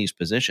in these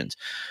positions,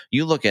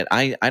 you look at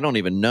I don't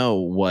even know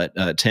what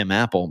Tim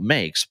Apple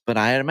makes, but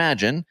I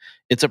imagine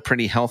it's a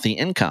pretty healthy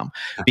income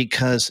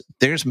because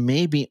there's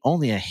maybe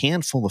only a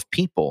handful of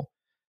people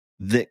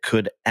that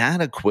could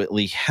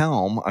adequately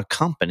helm a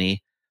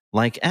company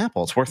like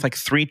Apple. It's worth like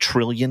 $3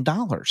 trillion.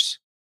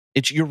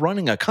 It's you're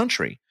running a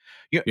country.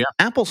 Yeah.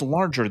 Apple's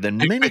larger than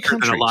many Bigger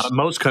than countries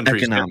most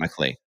countries. Yeah.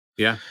 economically.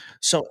 Yeah.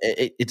 So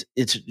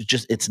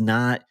it's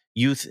not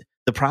youth.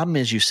 The problem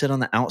is you sit on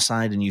the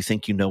outside and you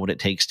think you know what it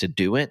takes to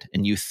do it,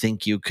 and you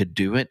think you could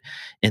do it,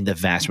 and the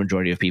vast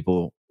majority of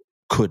people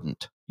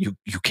couldn't. You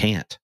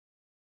can't.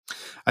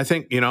 I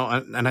think,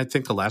 and I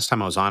think the last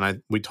time I was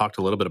on, we talked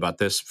a little bit about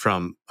this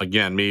from,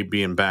 again, me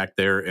being back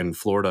there in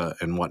Florida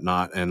and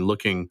whatnot and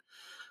looking,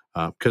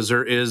 because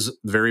there is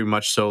very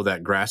much so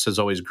that grass is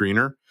always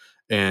greener.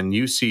 And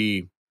you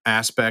see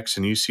aspects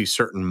and you see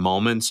certain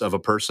moments of a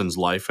person's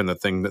life and the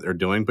thing that they're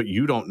doing, but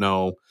you don't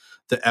know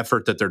the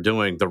effort that they're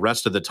doing the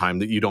rest of the time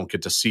that you don't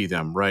get to see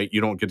them, right?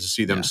 You don't get to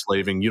see them Yeah.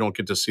 slaving. You don't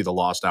get to see the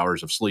lost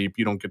hours of sleep.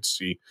 You don't get to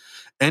see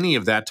any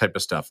of that type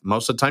of stuff.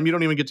 Most of the time, you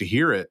don't even get to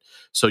hear it.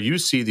 So you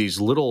see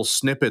these little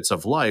snippets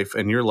of life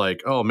and you're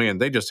like, oh man,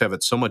 they just have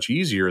it so much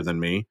easier than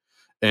me.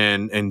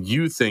 And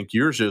you think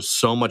you're just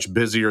so much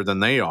busier than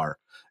they are.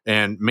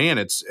 And man,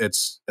 it's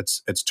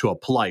to a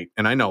plight.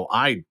 And I know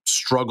I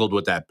struggled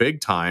with that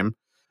big time.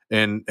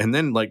 And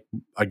then like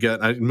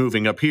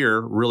moving up here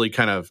really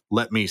kind of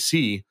let me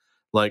see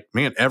like,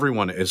 man,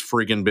 everyone is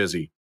friggin'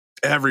 busy.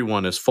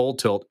 Everyone is full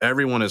tilt.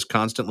 Everyone is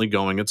constantly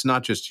going. It's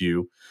not just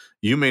you.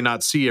 You may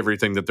not see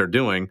everything that they're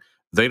doing.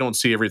 They don't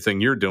see everything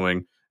you're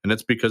doing. And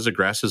it's because the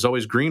grass is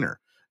always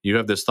greener. You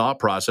have this thought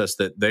process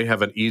that they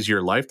have an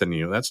easier life than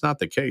you. That's not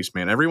the case,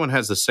 man. Everyone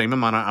has the same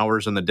amount of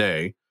hours in the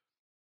day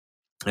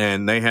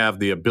and they have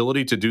the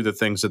ability to do the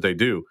things that they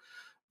do.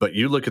 But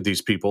you look at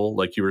these people,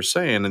 like you were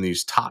saying, in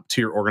these top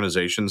tier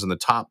organizations and the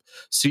top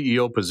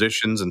CEO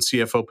positions and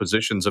CFO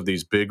positions of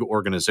these big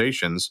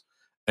organizations,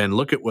 and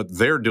look at what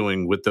they're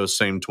doing with those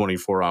same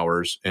 24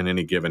 hours in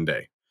any given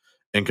day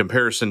in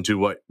comparison to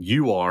what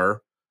you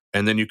are.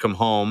 And then you come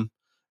home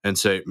and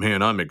say,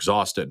 man, I'm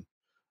exhausted.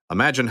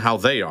 Imagine how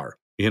they are,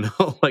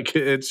 like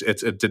it's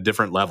a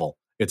different level.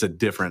 It's a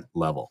different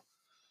level.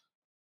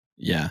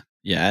 Yeah.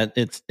 Yeah,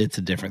 it's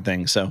a different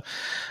thing. So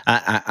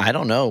I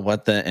don't know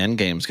what the end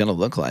game is going to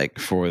look like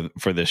for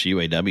this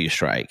UAW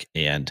strike.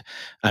 And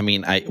I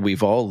mean,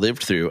 we've all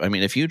lived through. I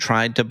mean, if you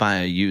tried to buy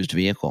a used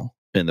vehicle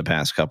in the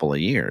past couple of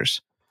years,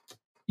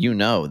 you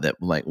know that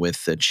like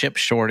with the chip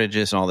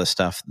shortages and all this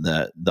stuff,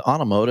 the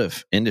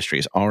automotive industry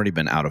has already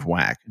been out of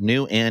whack.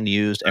 New and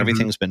used,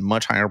 everything's been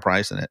much higher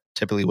price than it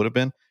typically would have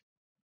been,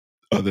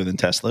 other than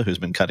Tesla, who's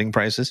been cutting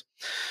prices.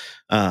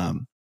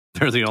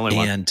 They're the only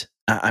one. And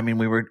I mean,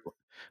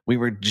 we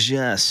were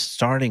just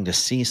starting to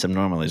see some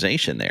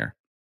normalization there.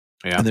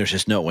 Yeah. And there's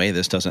just no way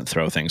this doesn't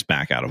throw things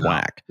back out of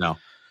whack. No.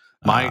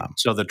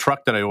 So the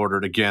truck that I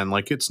ordered, again,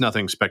 like it's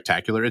nothing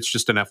spectacular. It's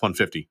just an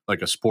F-150,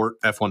 like a sport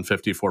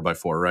F-150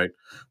 4x4, right?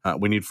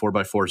 We need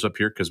 4x4s up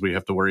here because we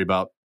have to worry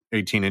about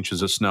 18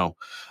 inches of snow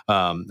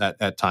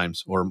at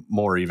times or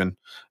more even.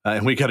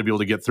 And we got to be able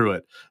to get through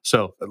it.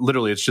 So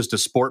literally it's just a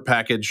sport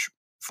package,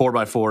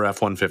 4x4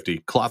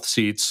 F-150, cloth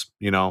seats,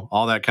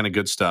 all that kind of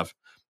good stuff.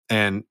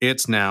 And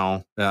it's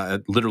now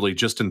literally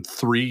just in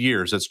 3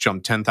 years, it's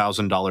jumped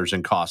 $10,000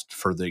 in cost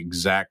for the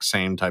exact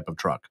same type of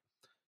truck.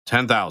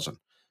 10,000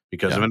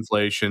 because of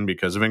inflation,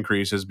 because of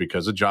increases,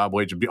 because of job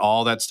wage,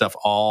 all that stuff,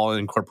 all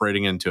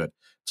incorporating into it.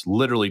 It's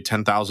literally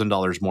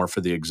 $10,000 more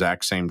for the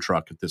exact same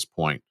truck at this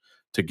point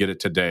to get it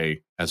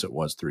today as it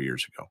was 3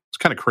 years ago. It's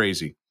kind of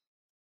crazy.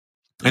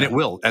 And it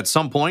will. At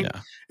some point,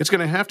 it's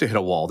going to have to hit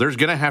a wall. There's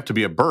going to have to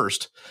be a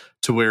burst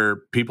to where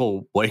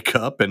people wake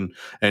up and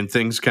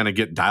things kind of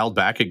get dialed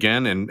back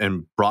again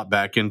and brought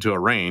back into a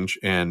range.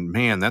 And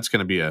man, that's going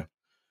to be a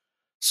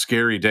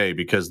scary day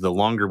because the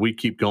longer we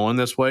keep going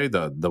this way,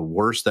 the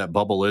worse that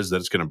bubble is that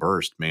it's going to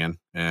burst, man.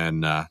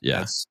 And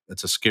it's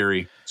a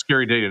scary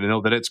day to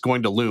know that it's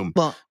going to loom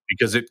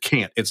because it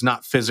can't. It's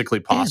not physically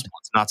possible.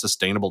 It's not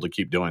sustainable to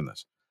keep doing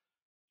this.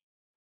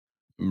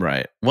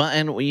 Right. Well,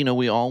 and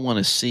we all want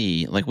to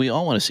see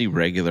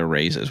regular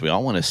raises. We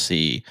all want to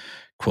see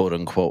quote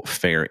unquote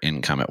fair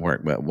income at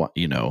work. But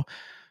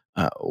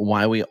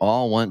why we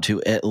all want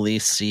to at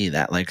least see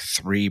that like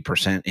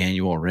 3%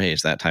 annual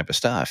raise, that type of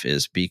stuff,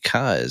 is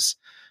because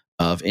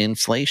of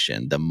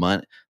inflation. The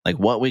money, like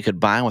what we could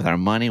buy with our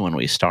money when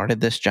we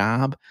started this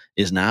job,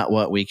 is not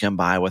what we can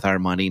buy with our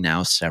money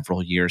now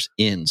several years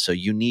in. So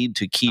you need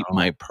to keep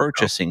my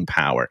purchasing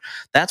power.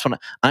 That's when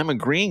I'm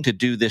agreeing to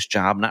do this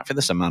job, not for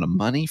this amount of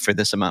money, for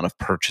this amount of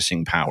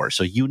purchasing power.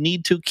 So you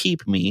need to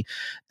keep me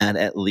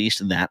at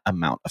least that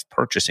amount of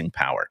purchasing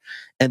power.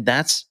 And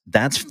that's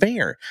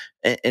fair.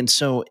 And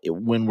so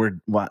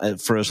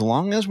for as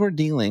long as we're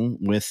dealing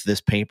with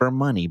this paper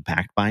money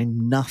backed by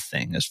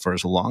nothing, for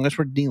as long as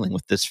we're dealing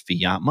with this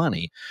fiat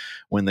money,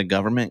 when the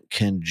government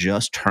can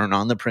just turn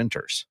on the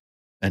printers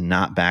and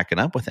not back it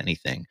up with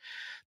anything,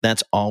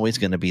 that's always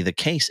going to be the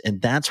case.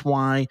 And that's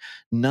why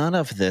none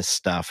of this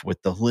stuff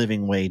with the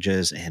living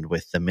wages and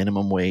with the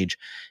minimum wage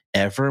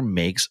ever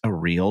makes a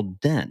real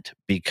dent,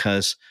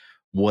 because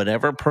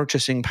whatever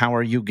purchasing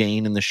power you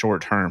gain in the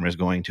short term is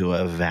going to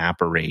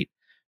evaporate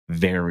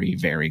very,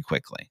 very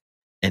quickly.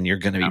 And you're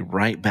going to be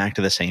right back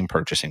to the same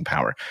purchasing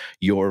power.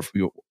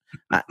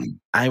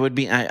 I'd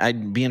be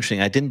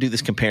interesting. I didn't do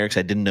this compare because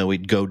I didn't know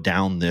we'd go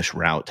down this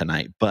route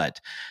tonight.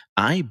 But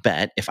I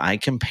bet if I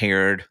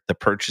compared the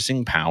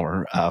purchasing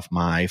power of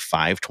my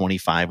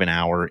 $5.25 an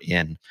hour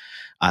in,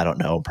 I don't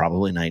know,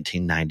 probably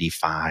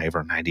 1995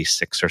 or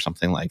 96 or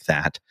something like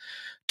that,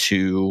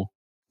 to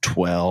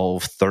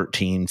 $12,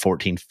 $13,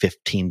 $14,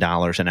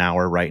 $15 an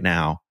hour right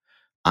now,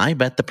 I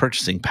bet the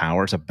purchasing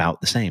power is about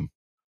the same.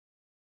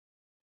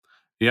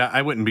 Yeah,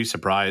 I wouldn't be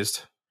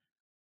surprised.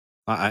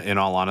 In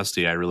all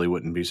honesty, I really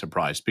wouldn't be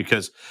surprised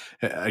because,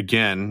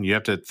 again, you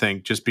have to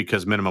think just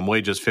because minimum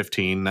wage is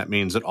 15, that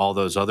means that all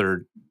those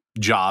other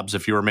jobs,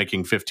 if you were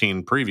making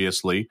 15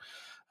 previously,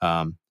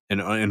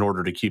 in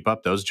order to keep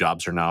up, those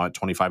jobs are now at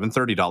 $25 and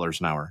 $30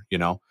 an hour,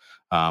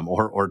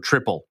 or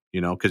triple,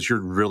 because you're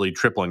really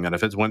tripling that.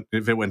 If it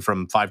went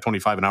from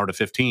 $5.25 an hour to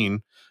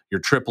 15,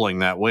 you're tripling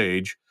that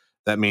wage.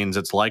 That means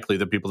it's likely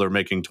that people that are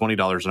making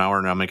 $20 an hour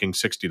are now making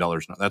 $60 an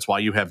hour. That's why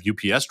you have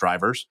UPS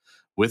drivers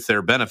with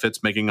their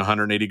benefits making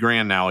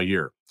 $180,000 now a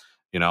year.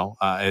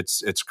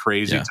 It's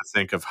crazy to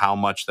think of how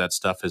much that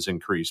stuff has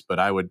increased. But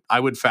I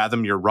would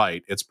fathom you're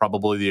right. It's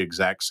probably the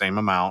exact same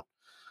amount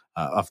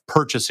of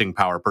purchasing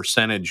power,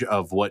 percentage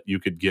of what you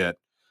could get.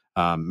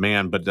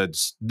 But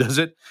does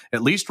it,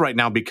 at least right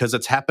now, because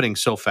it's happening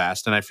so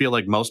fast, and I feel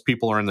like most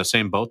people are in the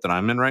same boat that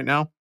I'm in right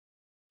now.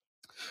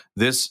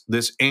 This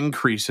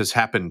increase has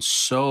happened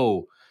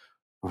so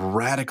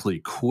radically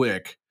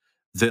quick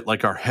that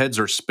like our heads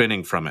are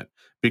spinning from it,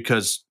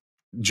 because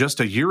just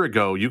a year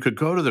ago you could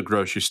go to the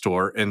grocery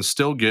store and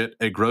still get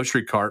a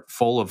grocery cart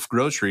full of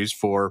groceries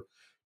for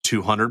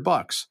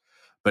 $200.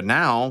 But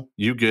now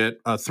you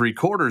get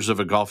 3/4 of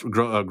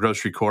a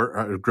grocery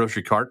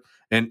cart,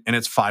 and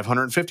it's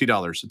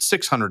 $550. It's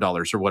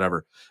 $600 or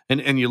whatever.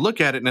 And you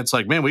look at it and it's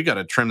like, man, we got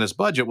to trim this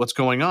budget. What's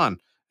going on?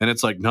 And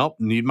it's like, nope,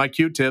 need my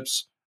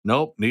Q-tips.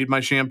 Nope, need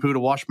my shampoo to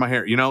wash my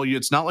hair.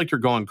 It's not like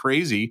you're going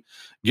crazy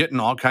getting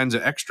all kinds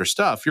of extra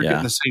stuff. You're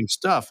getting the same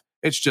stuff.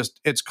 It's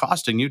just it's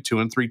costing you 2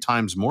 and 3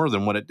 times more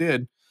than what it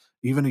did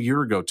even a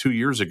year ago, 2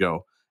 years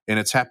ago. And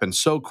it's happened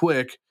so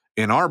quick.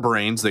 In our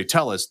brains, they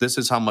tell us this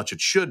is how much it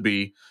should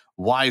be.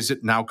 Why is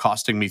it now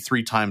costing me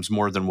 3 times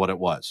more than what it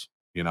was?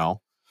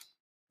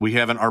 We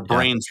haven't, our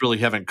brains really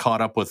haven't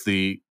caught up with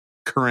the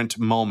current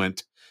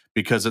moment,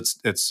 because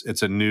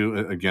it's a new,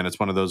 again, it's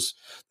one of those,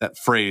 that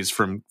phrase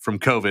from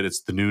COVID,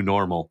 it's the new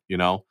normal.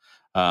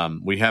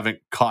 We haven't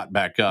caught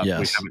back up. Yes.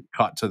 We haven't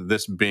caught to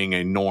this being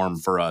a norm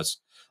for us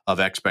of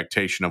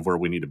expectation of where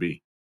we need to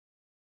be.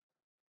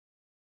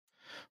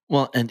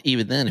 Well, and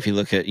even then, if you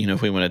look at,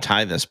 if we want to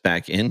tie this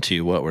back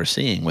into what we're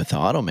seeing with the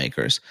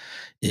automakers,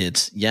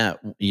 it's,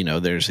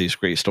 there's these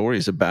great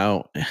stories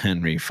about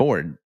Henry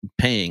Ford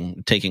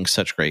taking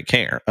such great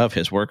care of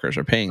his workers,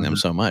 or paying them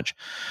so much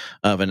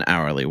of an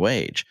hourly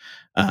wage.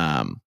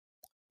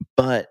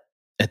 But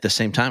at the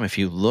same time, if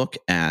you look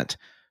at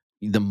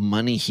the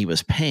money he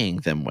was paying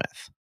them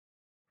with,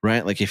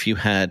 right? Like if you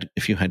had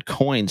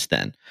coins,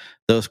 then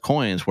those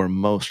coins were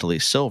mostly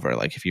silver.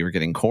 Like if you were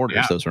getting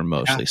quarters, those were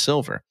mostly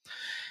silver.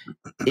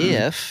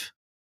 If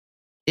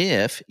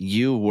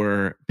you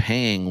were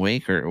paying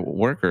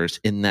workers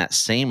in that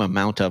same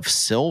amount of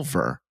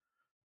silver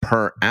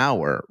per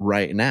hour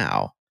right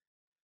now,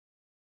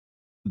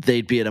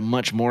 they'd be at a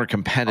much more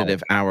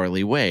competitive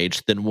hourly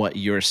wage than what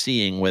you're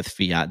seeing with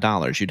fiat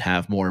dollars. You'd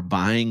have more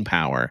buying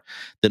power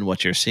than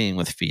what you're seeing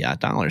with fiat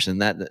dollars. And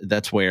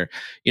that's where,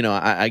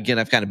 I've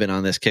kind of been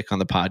on this kick on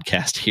the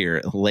podcast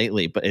here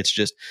lately, but it's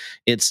just,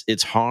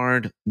 it's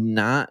hard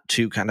not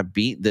to kind of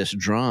beat this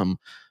drum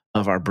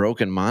of our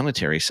broken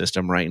monetary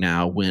system right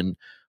now, when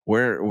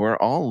we're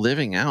all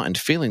living out and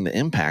feeling the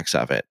impacts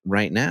of it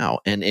right now.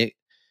 And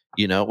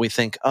we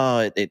think,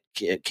 it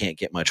can't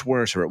get much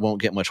worse, or it won't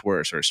get much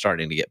worse, or it's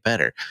starting to get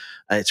better.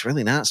 It's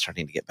really not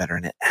starting to get better,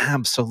 and it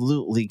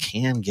absolutely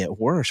can get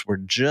worse. We're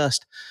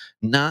just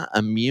not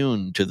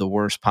immune to the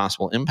worst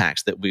possible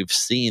impacts that we've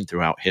seen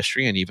throughout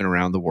history and even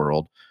around the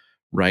world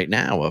right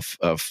now of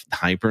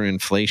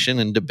hyperinflation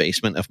and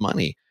debasement of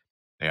money.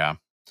 Yeah.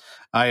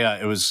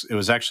 It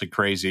was actually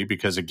crazy,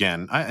 because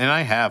again,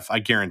 I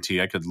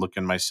guarantee I could look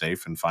in my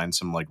safe and find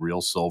some like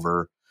real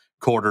silver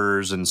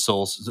quarters and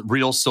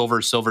real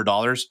silver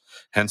dollars,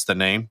 hence the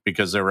name,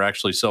 because they were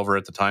actually silver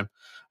at the time.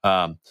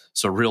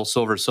 So real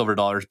silver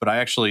dollars. But I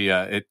actually,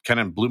 it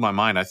kind of blew my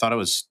mind. I thought it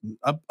was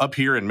up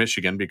here in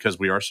Michigan, because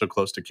we are so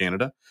close to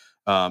Canada.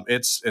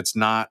 It's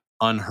not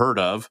unheard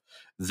of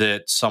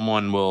that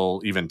someone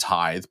will even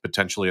tithe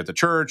potentially at the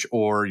church,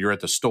 or you're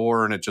at the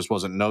store and it just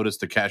wasn't noticed.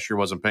 The cashier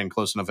wasn't paying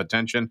close enough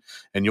attention,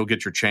 and you'll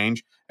get your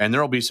change. And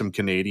there'll be some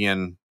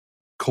Canadian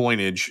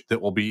coinage that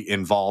will be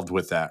involved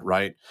with that,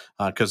 right?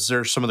 Because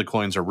there's some of the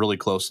coins are really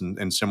close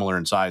and similar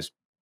in size.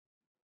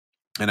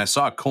 And I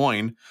saw a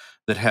coin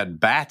that had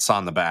bats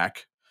on the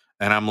back,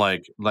 and I'm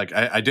like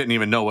I didn't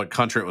even know what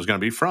country it was going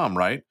to be from,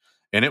 right?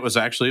 And it was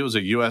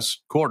a U.S.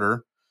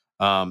 quarter,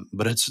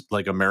 but it's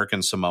like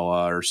American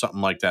Samoa or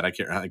something like that. I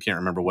can't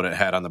remember what it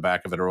had on the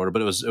back of it or whatever,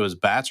 but it was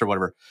bats or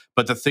whatever.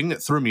 But the thing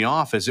that threw me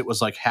off is it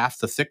was like half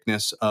the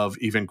thickness of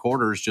even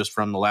quarters just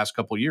from the last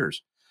couple of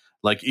years.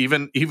 Like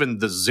even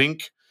the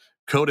zinc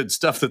coated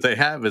stuff that they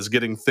have is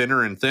getting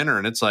thinner and thinner.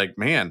 And it's like,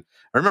 man,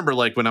 I remember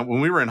like when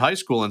we were in high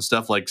school and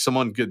stuff, like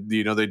someone could,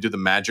 they do the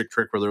magic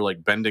trick where they're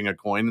like bending a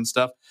coin and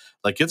stuff.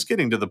 Like it's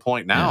getting to the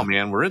point now,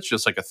 man, where it's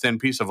just like a thin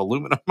piece of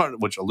aluminum,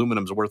 which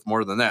aluminum's worth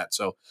more than that.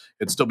 So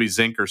it'd still be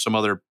zinc or some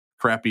other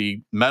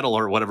crappy metal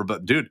or whatever.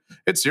 But dude,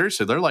 it's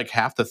seriously, they're like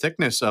half the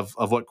thickness of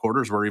what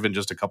quarters were even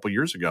just a couple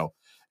years ago.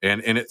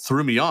 And it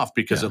threw me off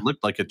because it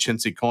looked like a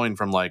chintzy coin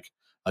from like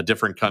a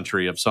different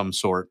country of some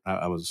sort.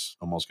 I was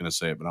almost going to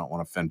say it, but I don't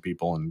want to offend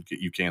people and get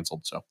you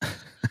canceled. So,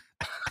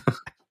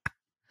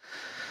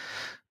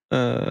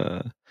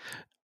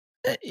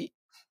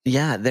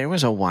 yeah, there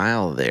was a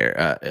while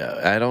there.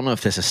 I don't know if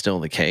this is still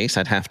the case.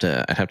 I'd have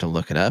to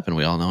look it up, and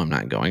we all know I'm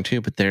not going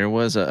to. But there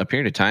was a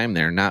period of time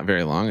there, not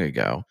very long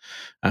ago,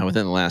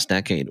 within the last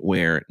decade,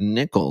 where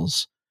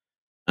nickels.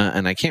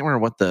 And I can't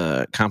remember what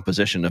the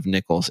composition of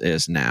nickels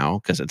is now,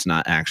 because it's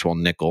not actual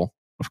nickel,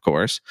 of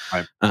course.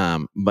 Right.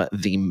 But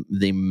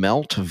the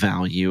melt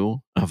value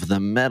of the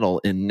metal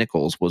in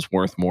nickels was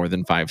worth more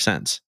than 5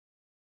 cents.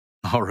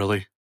 Oh,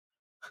 really?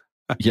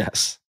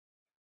 Yes.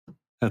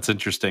 That's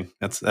interesting.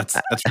 That's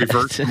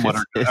reversed from what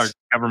our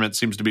government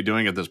seems to be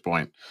doing at this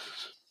point.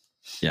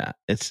 Yeah,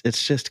 it's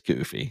just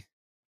goofy.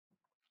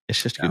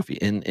 It's just goofy.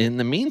 In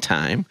the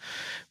meantime,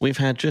 we've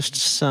had just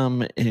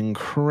some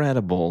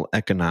incredible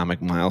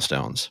economic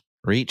milestones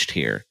reached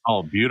here.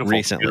 Oh, beautiful!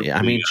 Recently,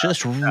 I mean,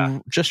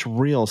 just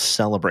real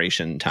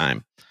celebration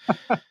time.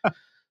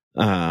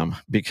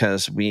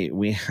 Because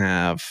we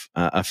have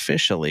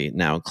officially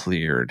now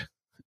cleared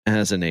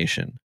as a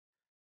nation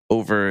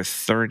over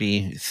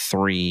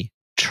 33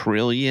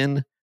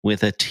 trillion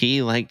with a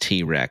T like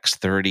T-Rex,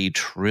 $30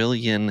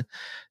 trillion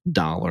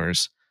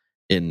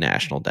in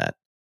national debt.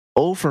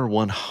 Over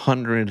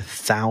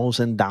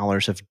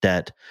 $100,000 of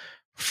debt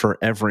for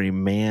every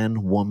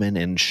man, woman,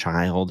 and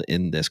child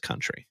in this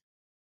country.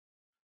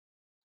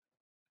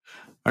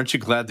 Aren't you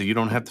glad that you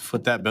don't have to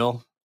foot that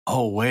bill?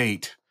 Oh,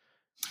 wait.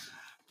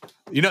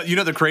 You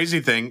know the crazy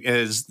thing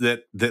is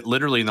that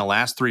literally in the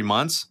last 3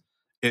 months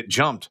it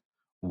jumped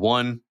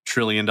 $1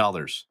 trillion.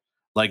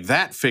 Like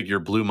that figure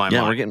blew my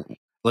Yeah, mind. we're getting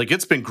Like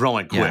it's been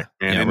growing quick,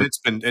 man, yeah,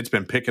 and it's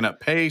been picking up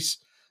pace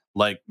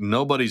like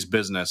nobody's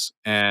business.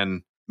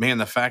 And man,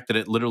 the fact that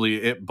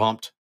it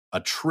bumped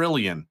 $1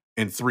 trillion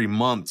in 3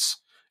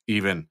 months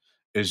even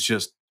is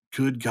just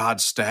good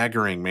God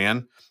staggering,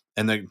 man.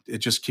 And it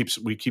just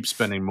we keep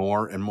spending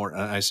more and more.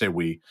 I say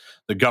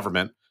the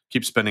government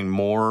keeps spending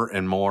more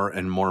and more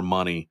and more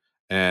money,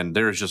 and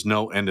there is just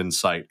no end in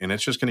sight. And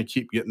it's just going to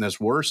keep getting this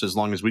worse as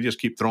long as we just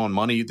keep throwing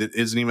money that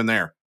isn't even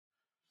there.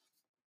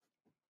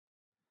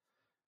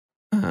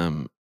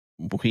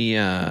 We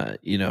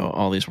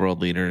all these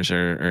world leaders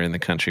are in the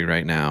country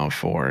right now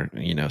for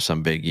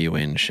some big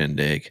UN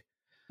shindig.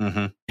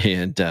 Mm-hmm.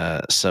 And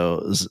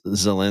so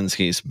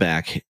Zelensky's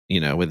back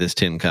with his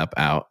tin cup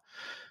out.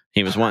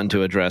 He was wanting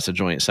to address a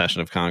joint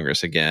session of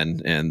Congress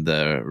again, and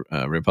the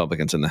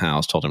Republicans in the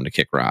House told him to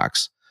kick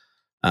rocks.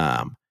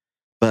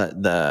 But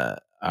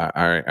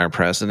our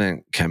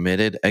president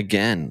committed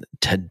again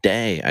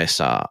today. I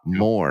saw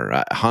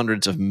more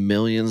hundreds of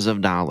millions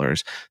of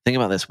dollars. Think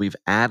about this: we've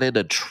added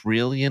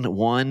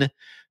 $1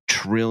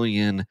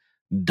 trillion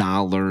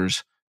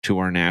to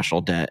our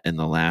national debt in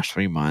the last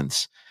 3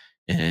 months,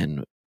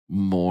 and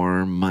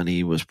more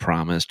money was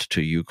promised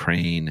to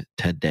Ukraine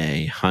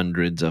today.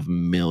 Hundreds of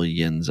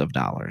millions of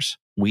dollars.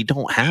 We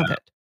don't have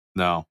it.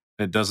 No,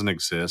 it doesn't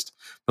exist.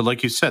 But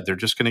like you said, they're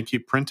just going to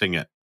keep printing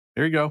it.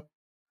 There you go.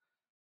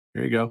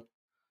 There you go.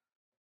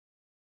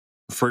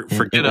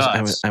 Forget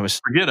us.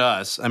 Forget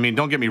us. I mean,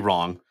 don't get me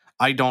wrong.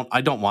 I don't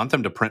want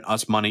them to print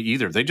us money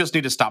either. They just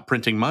need to stop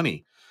printing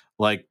money.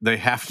 Like they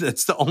have to.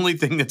 It's the only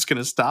thing that's going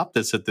to stop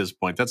this at this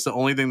point. That's the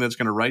only thing that's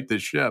going to right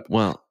this ship.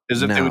 Well,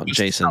 is if now, they would just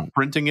Jason, stop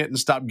printing it and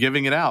stop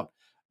giving it out.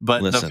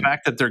 But the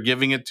fact that they're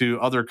giving it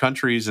to other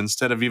countries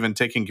instead of even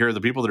taking care of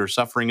the people that are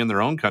suffering in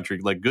their own country,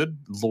 like good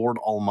Lord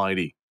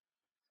Almighty.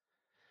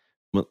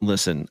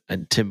 Listen,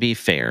 to be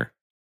fair,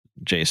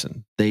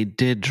 Jason, they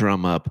did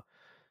drum up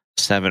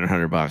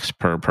 $700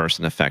 per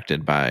person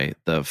affected by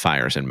the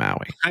fires in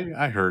Maui.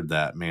 I heard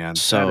that, man.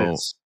 So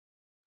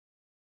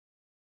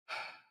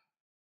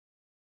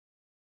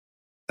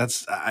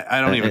that's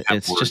I don't even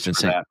have words just for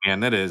insane. that,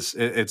 man. That is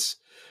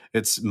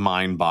it's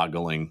mind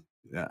boggling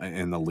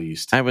in the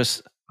least. I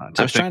was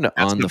trying to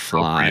on the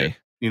fly.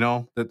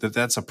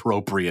 That's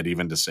appropriate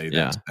even to say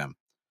that to them.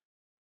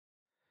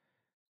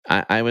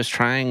 I was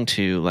trying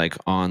to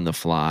on the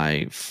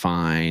fly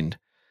find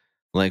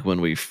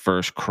when we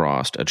first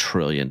crossed $1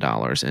 trillion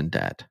in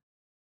debt.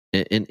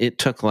 It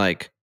took I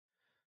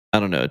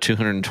don't know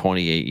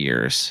 228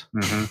 years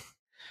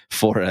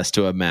for us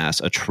to amass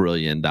 $1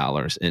 trillion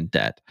in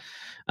debt.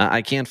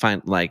 I can't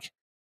find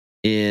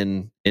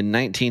in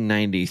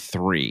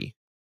 1993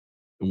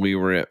 we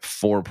were at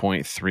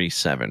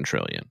 4.37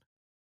 trillion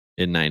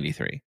in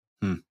 93.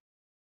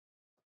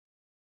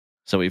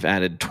 So we've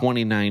added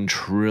 $29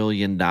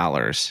 trillion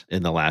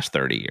in the last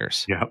 30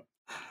 years. Yep.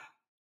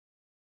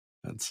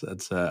 That's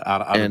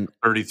out of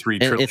 33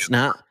 trillion it's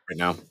not right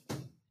now.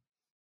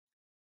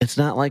 It's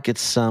not like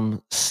it's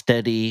some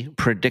steady,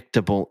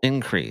 predictable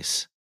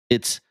increase.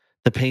 It's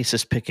the pace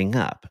is picking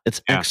up.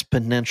 It's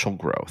exponential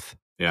growth.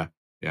 Yeah.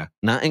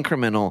 Not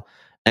incremental,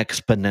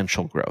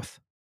 exponential growth.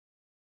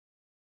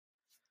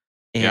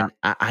 And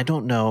I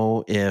don't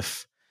know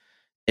if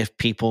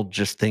people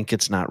just think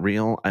it's not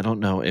real. I don't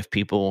know if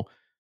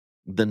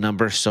the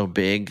number's so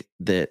big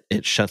that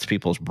it shuts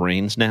people's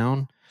brains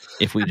down.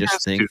 If we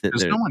just think that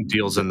no one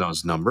deals in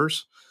those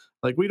numbers.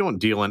 Like we don't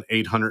deal in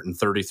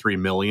 833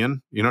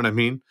 million. You know what I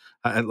mean?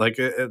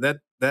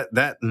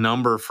 That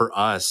number for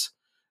us,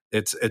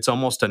 it's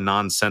almost a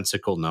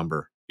nonsensical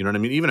number. You know what I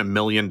mean? Even $1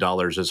 million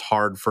is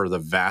hard for the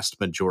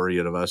vast majority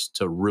of us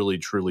to really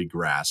truly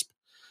grasp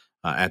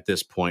at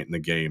this point in the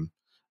game.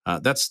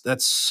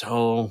 That's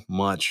so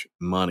much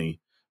money.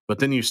 But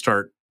then you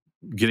start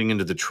getting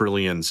into the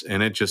trillions,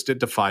 and it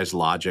defies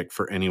logic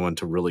for anyone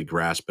to really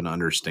grasp and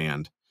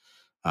understand.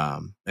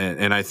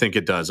 And I think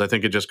it does. I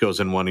think it just goes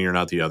in one ear,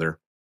 not the other,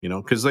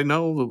 because they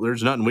know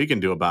there's nothing we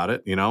can do about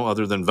it,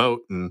 other than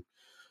vote. And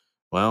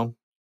well,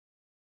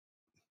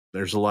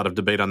 there's a lot of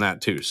debate on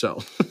that too.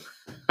 So,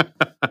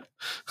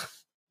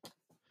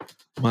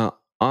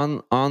 well,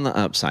 on the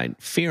upside,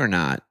 fear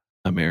not,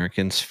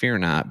 Americans, fear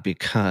not,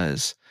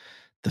 because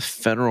the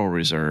Federal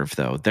Reserve,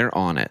 though, they're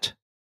on it.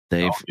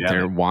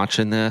 They're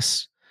watching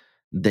this.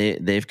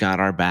 They've got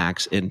our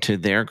backs, and to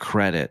their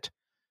credit,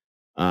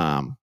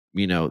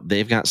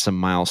 they've got some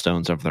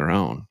milestones of their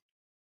own.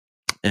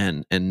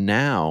 And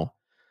now,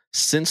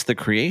 since the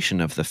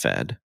creation of the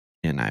Fed,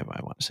 and I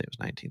want to say it was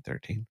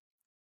 1913,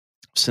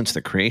 since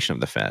the creation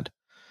of the Fed,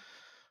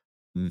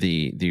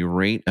 the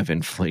rate of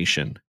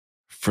inflation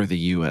for the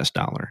US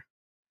dollar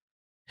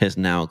has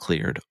now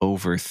cleared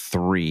over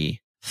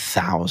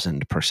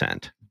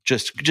 3,000%.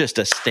 Just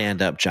a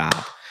stand-up job.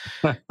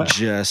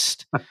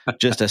 just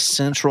a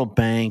central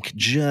bank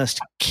just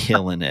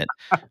killing it.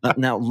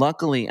 Now,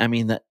 luckily, I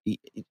mean that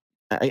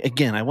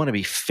again, I want to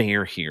be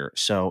fair here.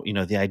 So,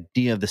 the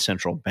idea of the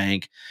central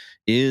bank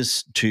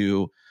is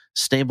to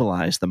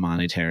stabilize the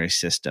monetary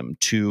system,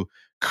 to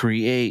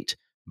create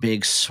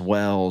big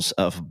swells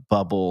of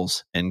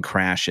bubbles and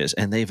crashes,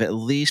 and they've at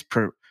least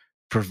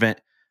prevent.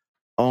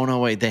 Oh no,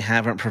 wait, they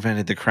haven't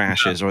prevented the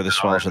crashes or the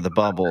swells or the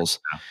bubbles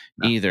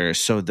No. either.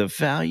 So the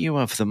value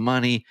of the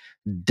money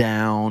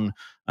down,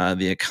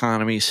 the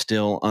economy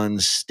still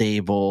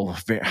unstable,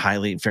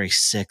 very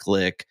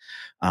cyclic.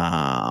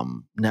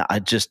 No,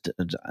 I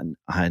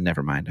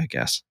never mind. I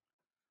guess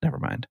never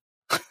mind.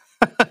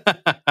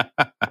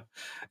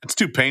 It's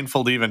too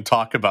painful to even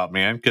talk about,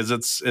 man, because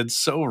it's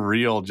so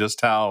real. Just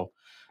how,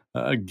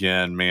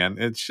 again, man,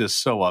 it's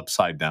just so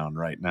upside down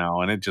right now,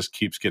 and it just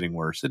keeps getting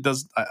worse. It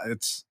does.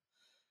 It's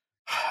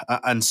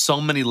on so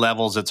many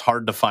levels. It's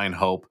hard to find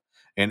hope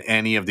in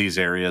any of these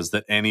areas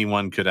that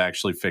anyone could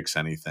actually fix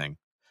anything.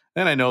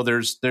 And I know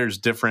there's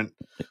different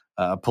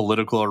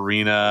political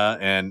arena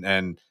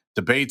and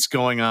debates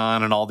going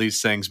on and all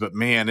these things, but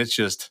man, it's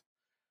just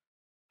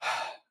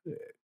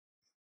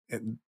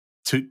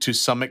to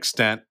some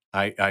extent,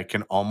 I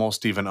can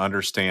almost even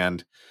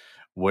understand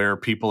where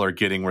people are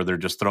getting where they're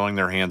just throwing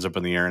their hands up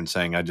in the air and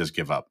saying, "I just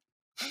give up."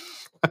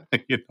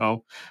 Yeah.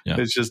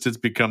 It's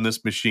become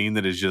this machine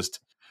that is just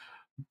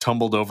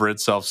tumbled over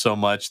itself so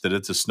much that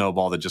it's a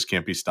snowball that just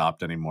can't be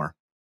stopped anymore.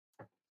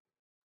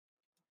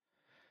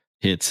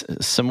 It's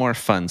some more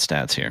fun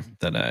stats here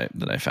that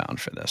I found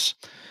for this.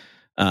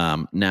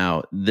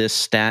 Now, this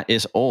stat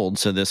is old,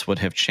 so this would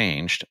have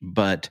changed,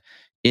 but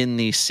in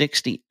the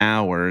 60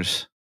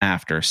 hours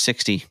after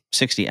 60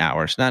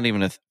 hours, not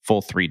even a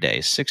full 3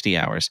 days, 60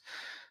 hours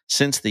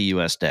since the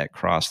US debt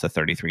crossed the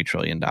 $33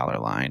 trillion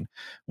line,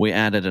 we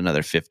added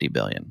another 50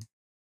 billion.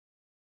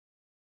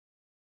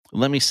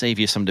 Let me save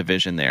you some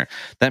division there.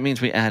 That means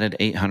we added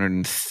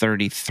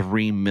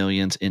 833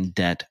 millions in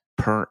debt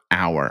per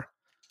hour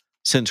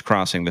since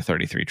crossing the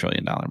 $33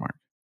 trillion mark.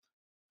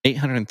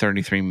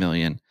 833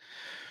 million.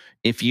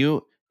 If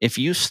you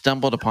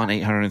stumbled upon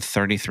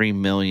 $833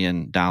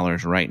 million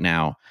right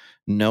now,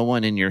 no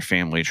one in your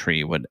family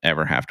tree would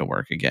ever have to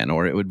work again,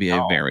 or it would be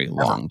a very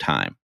long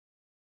time.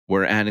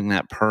 We're adding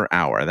that per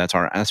hour. That's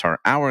our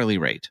hourly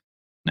rate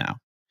now.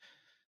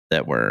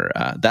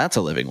 That's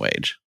a living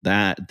wage.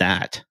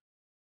 That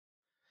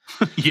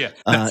Yeah,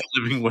 that's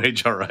a living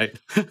wage. All right.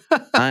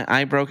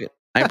 I broke it.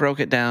 I broke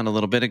it down a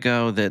little bit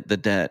ago that the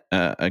debt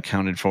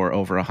accounted for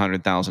over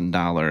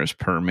 $100,000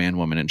 per man,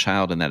 woman, and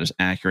child, and that is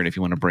accurate. If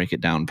you want to break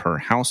it down per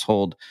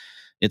household,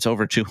 it's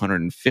over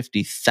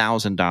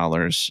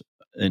 $250,000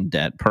 in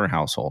debt per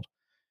household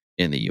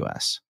in the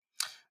U.S.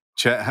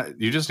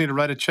 You just need to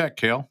write a check,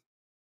 Kale.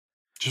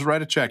 Just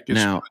write a check. Just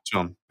Now, give it to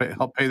them.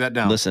 Help pay that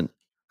down. Listen,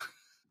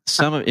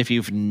 if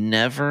you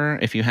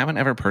haven't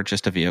ever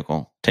purchased a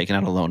vehicle, taken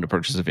out a loan to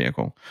purchase a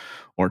vehicle,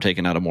 or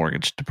taken out a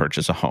mortgage to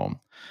purchase a home,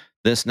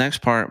 this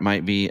next part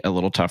might be a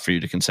little tough for you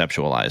to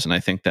conceptualize, and I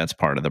think that's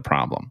part of the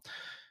problem.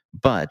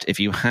 But if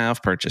you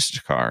have purchased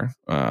a car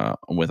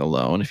with a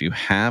loan, if you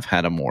have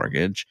had a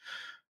mortgage,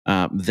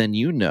 then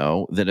you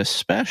know that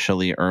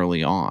especially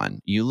early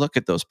on, you look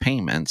at those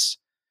payments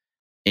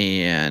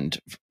and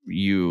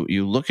you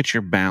look at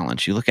your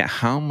balance, you look at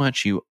how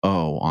much you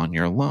owe on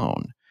your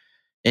loan,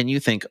 and you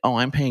think, oh,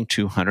 I'm paying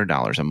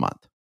 $200 a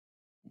month.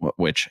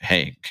 Which,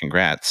 hey,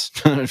 congrats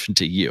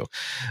to you.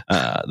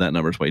 That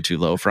number's way too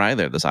low for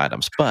either of those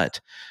items. But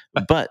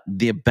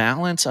the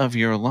balance of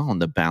your loan,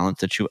 the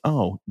balance that you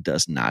owe,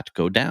 does not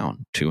go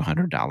down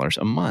 $200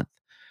 a month,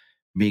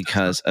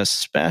 because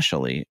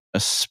especially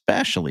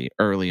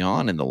early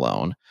on in the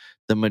loan,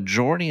 the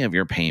majority of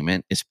your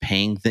payment is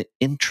paying the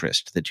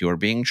interest that you are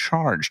being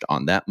charged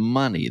on that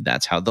money.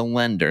 That's how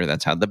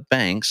the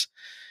banks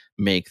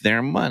make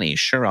their money.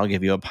 Sure, I'll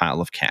give you a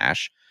pile of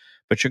cash,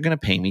 but you're going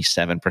to pay me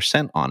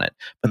 7% on it.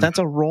 But that's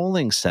a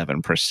rolling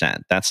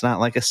 7%. That's not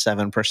like a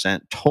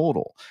 7%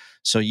 total.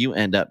 So you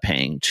end up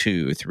paying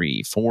 2,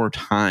 3, 4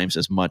 times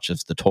as much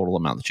as the total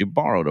amount that you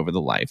borrowed over the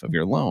life of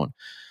your loan.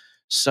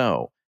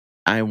 So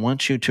I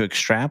want you to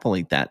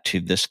extrapolate that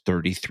to this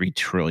 $33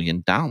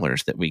 trillion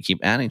that we keep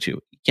adding to.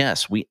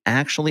 Yes, we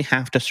actually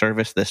have to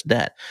service this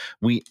debt.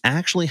 We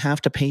actually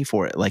have to pay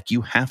for it. Like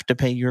you have to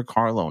pay your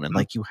car loan and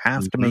like you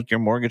have to make your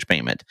mortgage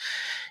payment.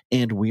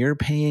 And we're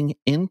paying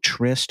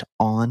interest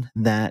on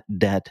that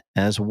debt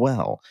as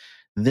well.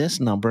 This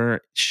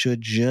number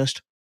should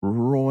just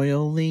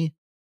royally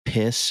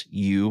piss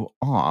you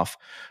off.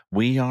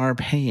 We are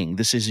paying.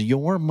 This is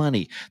your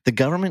money. The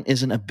government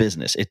isn't a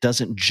business. It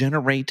doesn't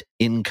generate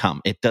income.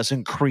 It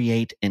doesn't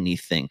create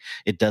anything.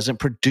 It doesn't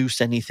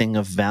produce anything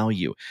of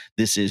value.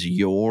 This is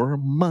your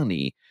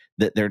money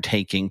that they're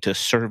taking to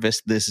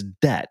service this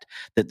debt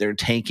that they're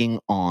taking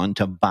on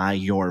to buy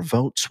your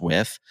votes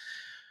with.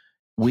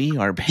 We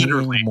are paying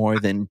Literally. more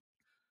than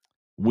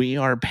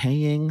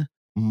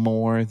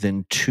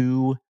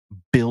 $2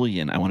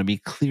 billion. I want to be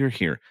clear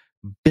here.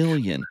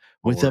 Billion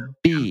with a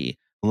B,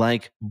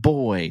 like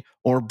boy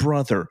or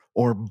brother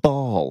or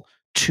ball.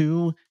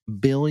 $2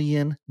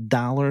 billion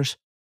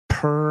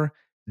per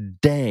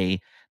day,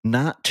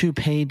 not to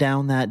pay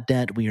down that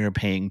debt. We are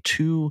paying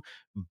 $2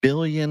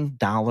 billion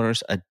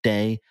a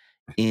day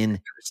in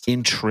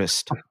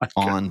interest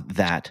on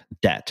that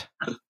debt.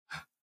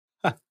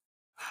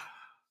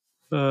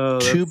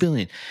 $2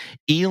 billion.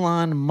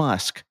 Elon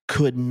Musk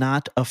could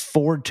not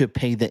afford to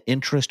pay the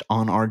interest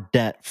on our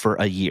debt for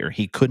a year.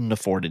 He couldn't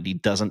afford it. He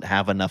doesn't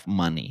have enough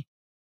money.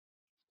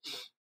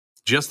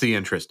 Just the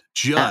interest.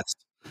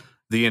 Just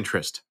the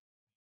interest.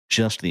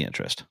 Just the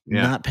interest.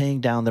 Yeah. Not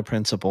paying down the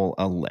principal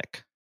a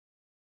lick.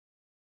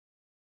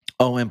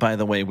 Oh, and by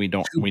the way, we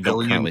don't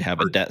currently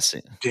have a debt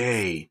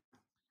day.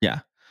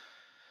 Yeah.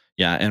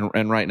 Yeah,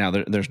 and right now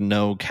there's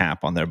no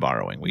cap on their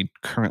borrowing. We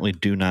currently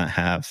do not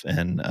have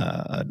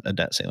a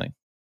debt ceiling.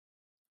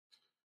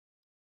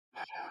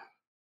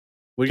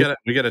 We got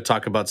to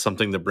talk about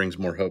something that brings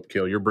more hope.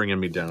 Kill, you're bringing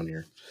me down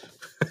here.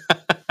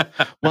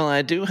 Well,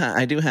 I do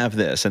have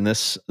this, and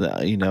this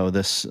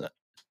this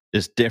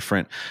is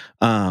different.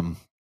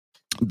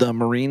 The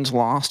Marines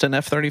lost an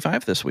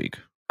F-35 this week.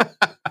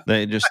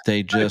 They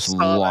just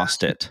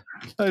lost it.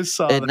 I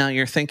saw and that. Now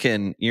you're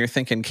thinking,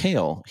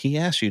 Kale, he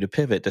asked you to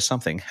pivot to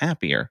something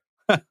happier.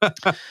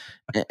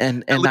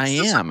 and I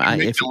am.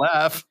 If you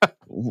laugh.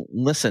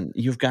 Listen,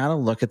 you've got to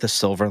look at the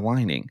silver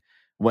lining.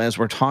 As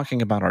we're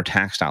talking about our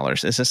tax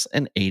dollars, is this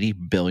an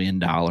 $80 billion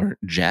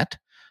jet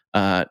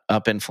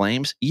up in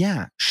flames?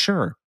 Yeah,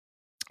 sure.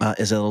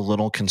 Is it a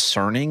little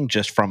concerning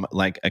just from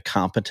like a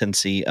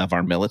competency of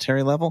our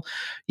military level?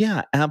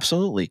 Yeah,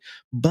 absolutely.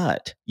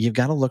 But you've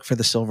got to look for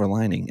the silver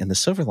lining. And the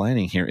silver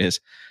lining here is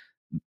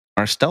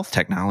our stealth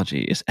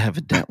technology is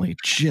evidently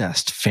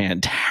just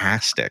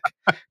fantastic.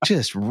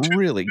 Just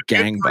really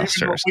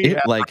gangbusters. It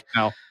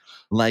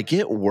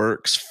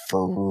works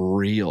for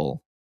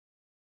real.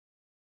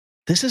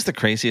 This is the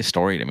craziest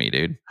story to me,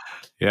 dude.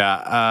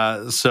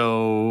 Yeah.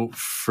 So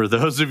for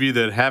those of you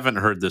that haven't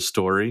heard this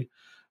story,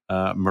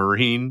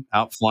 Marine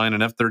out flying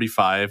an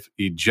F-35,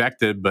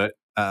 ejected, but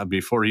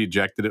before he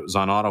ejected, it was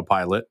on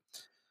autopilot.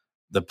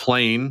 The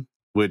plane,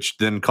 which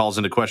then calls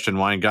into question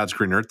why in God's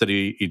green earth did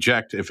he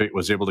eject if it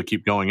was able to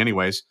keep going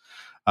anyways,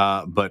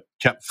 but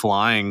kept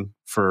flying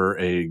for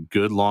a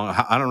good long,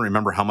 I don't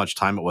remember how much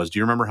time it was. Do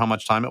you remember how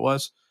much time it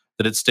was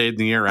that it stayed in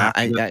the air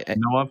after you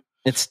know of?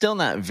 It's still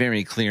not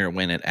very clear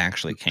when it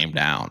actually came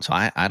down, so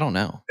I don't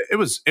know. It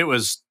was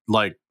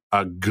like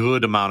a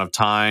good amount of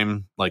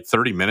time, like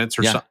 30 minutes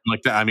or something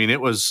like that. I mean,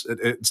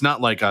 it's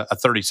not like a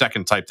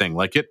 30-second type thing.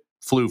 Like it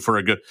flew for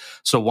a good.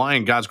 So why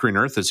in God's green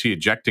earth is he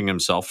ejecting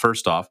himself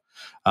first off?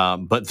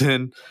 But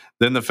then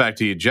the fact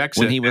he ejects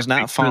when he was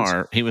not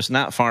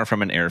far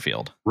from an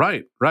airfield.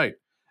 Right.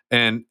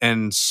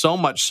 And so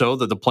much so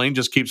that the plane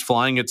just keeps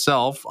flying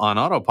itself on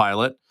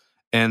autopilot.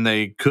 And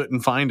they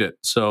couldn't find it.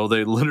 So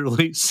they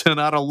literally sent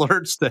out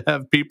alerts to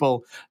have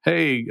people,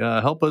 hey,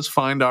 help us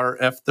find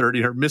our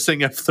F-30 or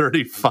missing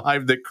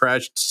F-35 that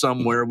crashed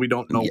somewhere. We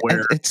don't know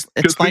where. It's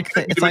like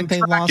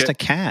they lost a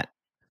cat.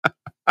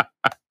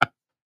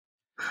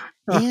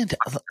 And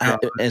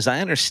as I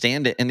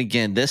understand it, and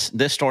again, this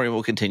story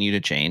will continue to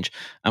change.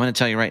 I'm going to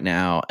tell you right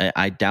now,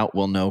 I doubt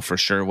we'll know for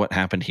sure what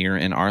happened here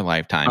in our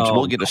lifetimes.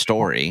 We'll get a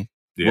story.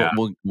 Yeah.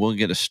 We'll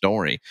get a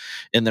story,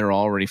 and they're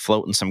already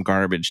floating some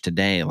garbage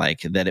today,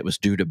 like that it was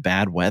due to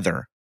bad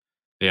weather.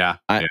 Yeah.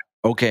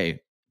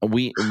 Okay.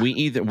 We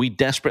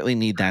desperately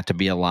need that to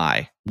be a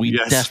lie. We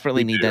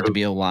desperately need that to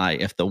be a lie.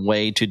 If the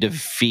way to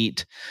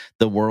defeat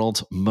the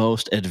world's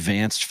most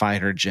advanced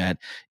fighter jet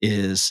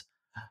is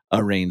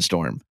a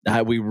rainstorm,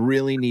 we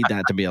really need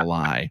that to be a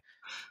lie.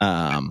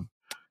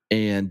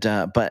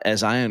 But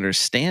as I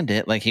understand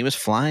it, like he was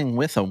flying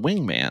with a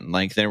wingman,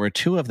 like there were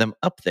two of them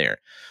up there.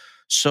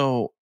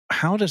 So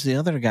how does the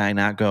other guy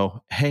not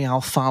go, hey, I'll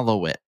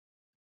follow it.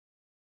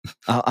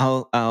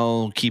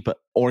 I'll keep it,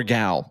 or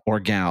gal,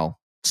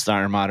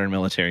 star modern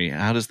military.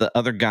 How does the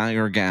other guy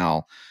or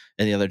gal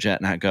in the other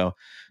jet not go,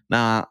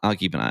 nah, I'll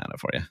keep an eye on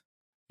it for you?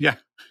 Yeah.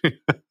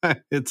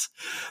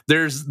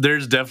 There's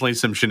definitely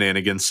some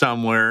shenanigans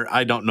somewhere.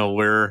 I don't know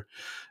where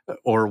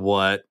or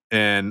what.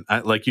 And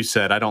like you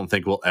said, I don't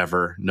think we'll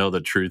ever know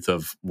the truth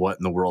of what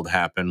in the world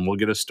happened. We'll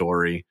get a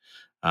story,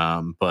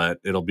 but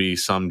it'll be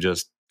something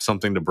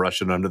to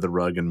brush it under the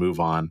rug and move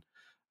on.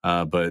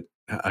 But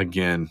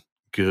again,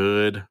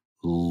 good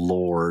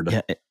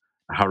Lord,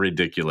 how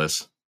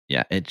ridiculous.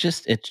 Yeah,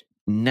 it's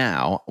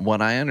now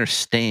what I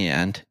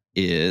understand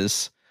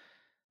is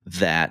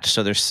that,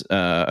 so there's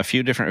a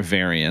few different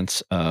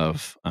variants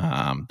of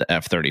the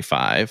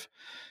F-35,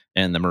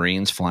 and the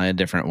Marines fly a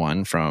different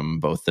one from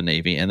both the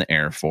Navy and the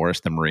Air Force.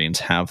 The Marines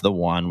have the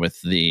one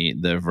with the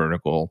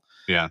vertical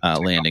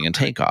landing and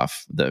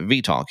takeoff, the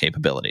VTOL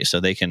capability, so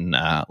they can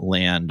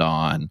land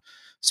on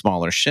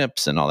smaller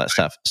ships and all that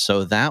stuff.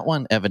 So that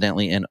one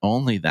evidently, and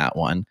only that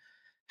one,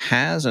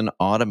 has an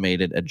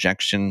automated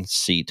ejection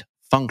seat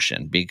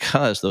function,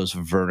 because those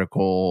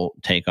vertical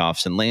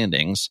takeoffs and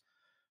landings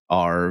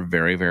are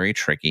very, very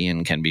tricky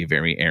and can be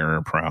very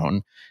error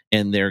prone.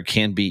 And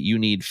you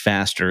need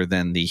faster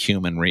than the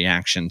human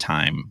reaction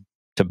time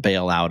to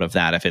bail out of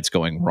that if it's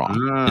going wrong,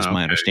 is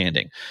my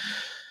understanding.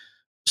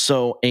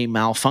 So a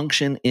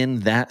malfunction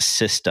in that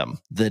system,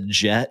 the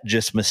jet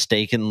just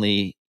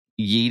mistakenly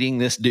yeeting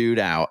this dude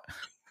out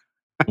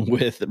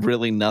with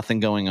really nothing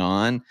going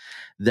on,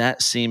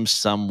 that seems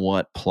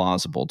somewhat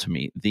plausible to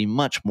me. The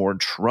much more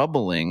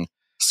troubling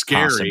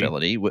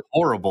possibility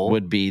horrible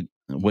would be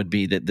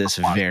that this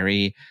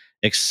very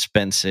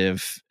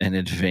expensive and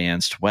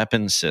advanced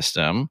weapon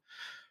system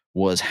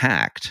was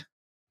hacked.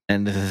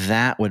 And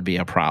that would be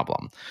a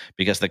problem,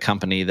 because the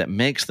company that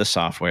makes the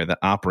software that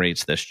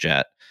operates this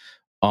jet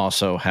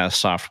also has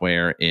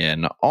software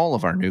in all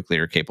of our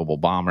nuclear capable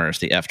bombers,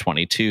 the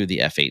F-22,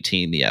 the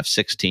F-18, the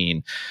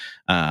F-16,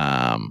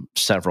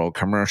 several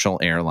commercial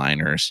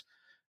airliners.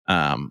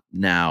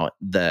 Now,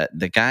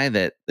 the guy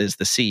that is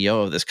the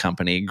CEO of this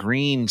company,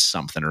 Green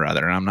something or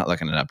other, and I'm not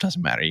looking it up,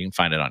 doesn't matter, you can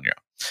find it on your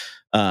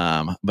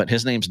own. But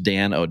his name's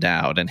Dan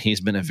O'Dowd, and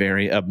he's been a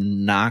very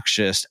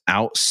obnoxious,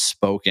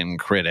 outspoken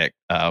critic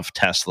of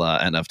Tesla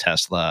and of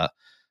Tesla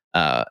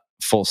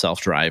full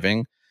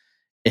self-driving.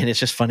 And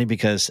it's just funny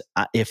because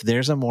if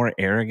there's a more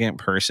arrogant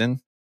person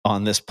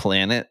on this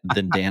planet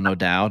than Dan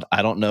O'Dowd,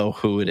 I don't know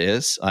who it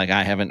is. Like,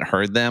 I haven't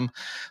heard them.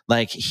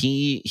 Like,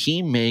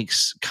 he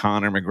makes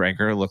Conor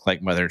McGregor look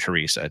like Mother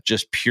Teresa,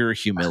 just pure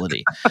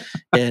humility.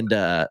 And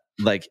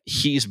like,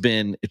 he's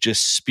been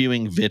just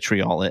spewing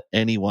vitriol at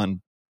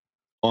anyone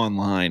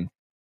online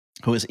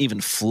who has even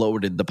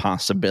floated the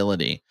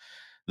possibility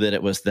that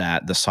it was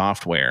that the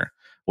software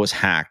was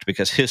hacked,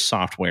 because his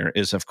software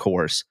is, of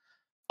course,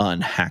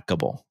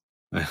 unhackable.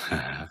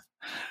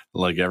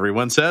 Like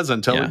everyone says,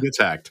 until it gets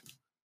hacked.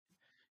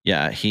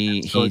 Yeah,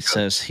 he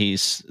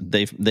says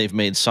they've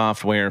made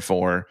software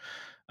for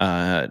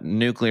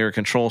nuclear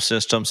control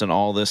systems and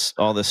all this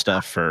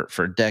stuff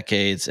for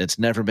decades. It's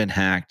never been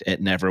hacked.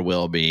 It never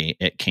will be.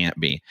 It can't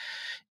be.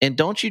 And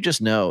don't you just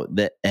know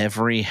that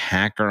every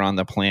hacker on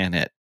the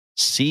planet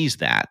sees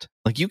that?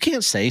 Like, you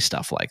can't say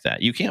stuff like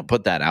that. You can't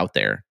put that out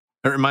there.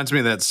 It reminds me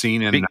of that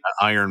scene in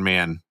Iron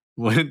Man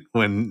when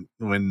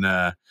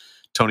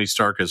Tony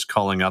Stark is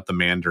calling out the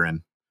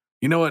Mandarin.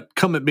 You know what?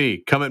 Come at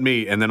me.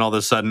 And then all of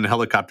a sudden,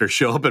 helicopters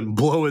show up and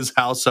blow his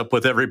house up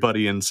with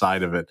everybody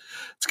inside of it.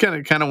 It's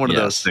kind of one of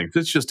those things.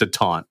 It's just a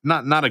taunt,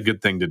 not a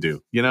good thing to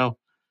do, you know?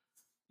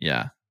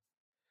 Yeah.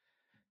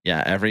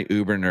 Yeah. Every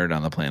uber nerd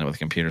on the planet with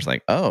computers,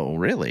 like, oh,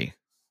 really?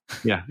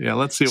 Yeah.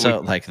 Let's see.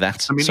 So, like,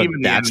 that's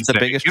the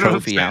biggest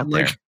trophy out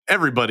there. Like,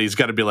 everybody's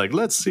got to be like,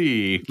 let's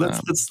see,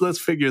 let's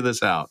figure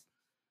this out.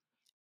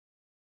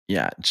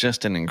 Yeah,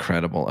 just an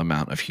incredible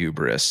amount of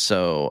hubris.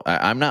 So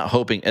I'm not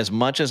hoping, as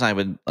much as I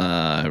would,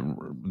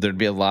 there'd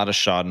be a lot of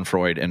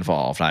Schadenfreude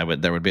involved.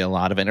 There would be a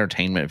lot of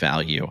entertainment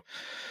value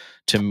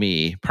to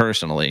me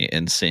personally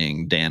in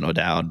seeing Dan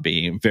O'Dowd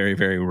be very,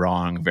 very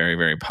wrong, very,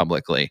 very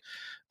publicly.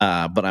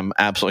 But I'm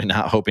absolutely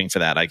not hoping for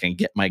that. I can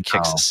get my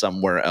kicks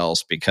somewhere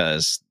else,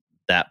 because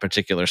that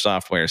particular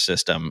software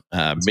system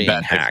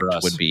being hacked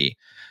would be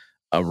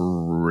a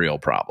real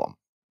problem.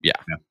 Yeah.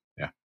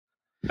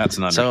 That's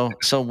not so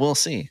we'll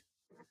see.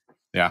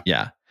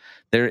 Yeah.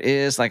 There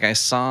is, like, I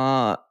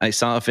saw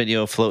a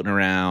video floating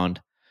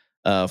around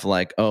of,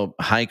 like,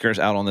 hikers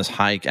out on this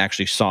hike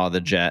actually saw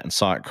the jet and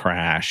saw it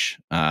crash,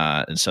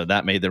 and so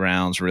that made the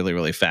rounds really,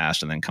 really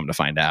fast, and then come to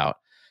find out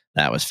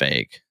that was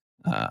fake.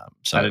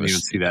 So I didn't even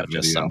see that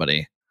just video.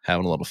 Somebody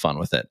having a little fun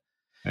with it.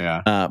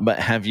 Yeah. But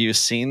have you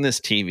seen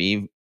this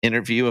TV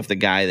interview of the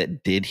guy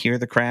that did hear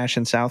the crash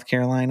in South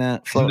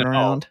Carolina floating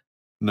around?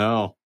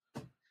 No.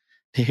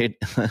 Dude,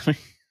 let me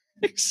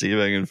see if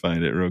I can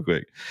find it real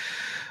quick.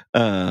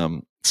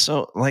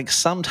 So, like,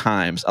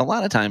 a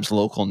lot of times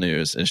local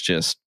news is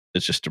just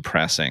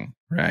depressing,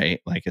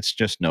 right? Like, it's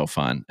just no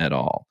fun at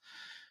all.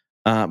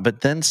 But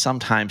then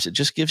sometimes it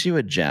just gives you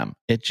a gem.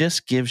 It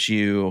just gives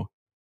you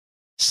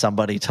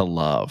somebody to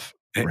love,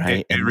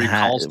 right? It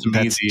recalls to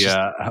me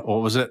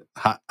what was it?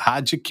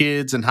 Hide your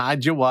kids and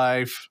hide your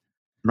wife.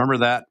 Remember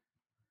that?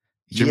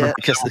 Yeah,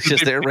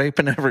 because they're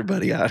raping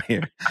everybody out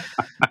here.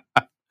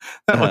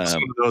 That was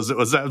one of those. It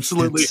was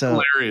absolutely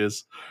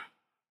hilarious.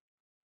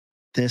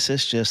 This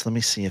is just, let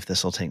me see if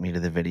this will take me to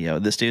the video.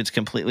 This dude's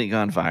completely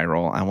gone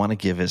viral. I want to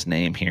give his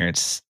name here.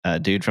 It's a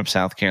dude from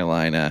South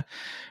Carolina,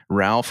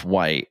 Ralph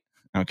White.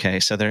 Okay,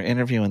 so they're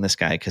interviewing this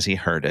guy because he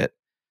heard it.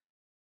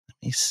 Let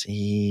me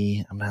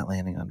see. I'm not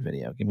landing on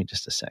video. Give me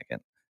just a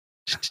second.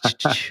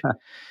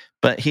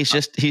 But he's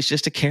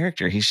just a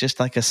character. He's just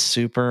like a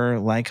super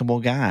likable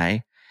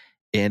guy.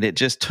 And it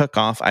just took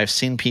off. I've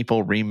seen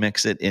people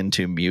remix it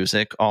into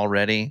music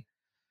already.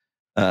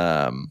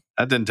 That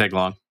didn't take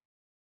long.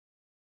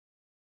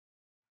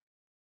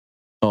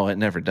 Oh, it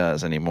never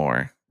does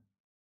anymore.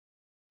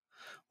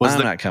 I'm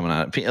not coming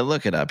on it.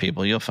 Look it up,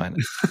 people. You'll find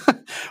it.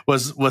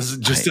 was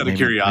just out of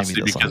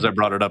curiosity, because I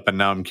brought it up and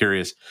now I'm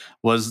curious.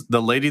 Was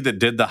the lady that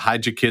did the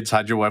hide your kids,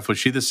 hide your wife, was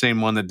she the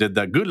same one that did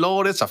the good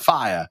Lord, it's a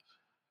fire?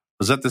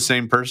 Was that the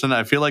same person?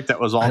 I feel like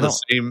that was all the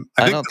same.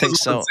 I think don't that think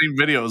was all so. the same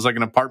video. It was like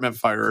an apartment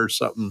fire or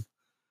something.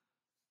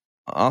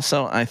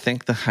 Also, I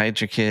think the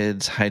hide your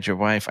kids, hide your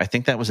wife. I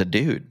think that was a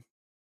dude.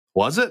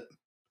 Was it?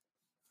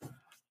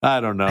 I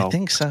don't know. I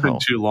think so. It's been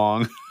too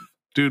long.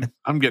 Dude,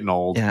 I'm getting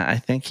old. Yeah, I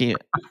think he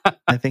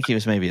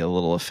was maybe a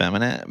little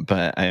effeminate,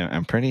 but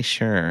I'm pretty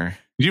sure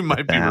you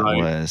might be right.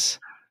 Was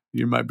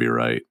you might be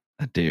right.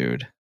 A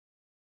dude.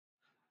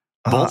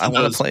 Both I of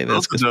want to play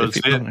this because those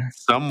hit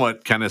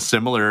somewhat kind of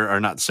similar,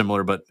 or not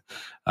similar, but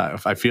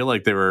I feel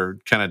like they were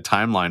kind of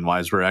timeline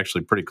wise, we're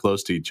actually pretty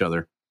close to each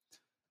other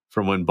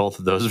from when both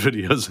of those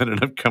videos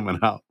ended up coming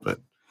out. But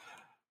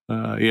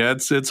yeah,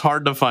 it's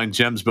hard to find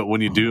gems, but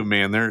when you do,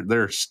 man,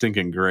 they're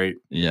stinking great.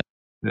 Yeah,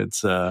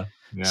 it's yeah.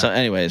 So,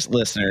 anyways,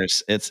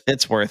 listeners,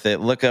 it's worth it.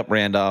 Look up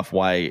Randolph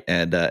White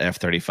and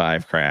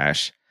F-35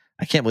 crash.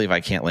 I can't believe I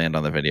can't land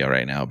on the video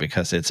right now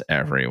because it's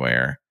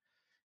everywhere.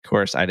 Of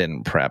course, I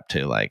didn't prep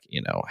to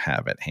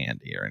have it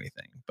handy or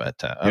anything.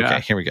 But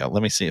okay, here we go.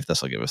 Let me see if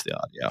this will give us the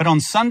audio. But on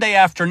Sunday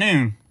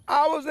afternoon,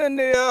 I was in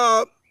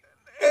the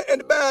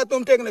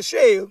bathroom taking a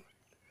shave,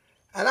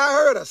 and I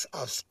heard a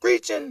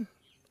screeching.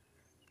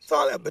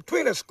 Saw that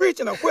between a screech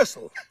and a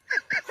whistle.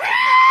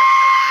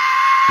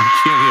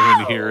 I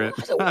can't even hear it.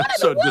 I'm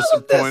so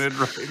disappointed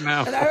right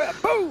now. And I heard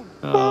a boom,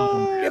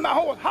 boom, and my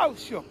whole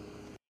house shook.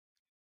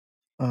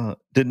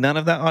 Did none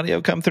of that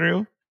audio come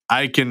through?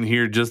 I can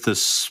hear just the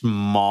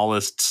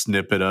smallest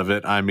snippet of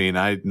it. I mean,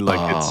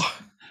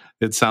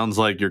 it sounds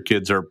like your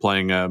kids are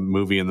playing a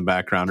movie in the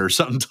background or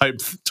something type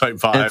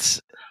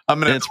vibe.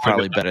 It's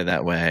probably better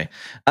that way.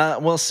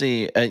 We'll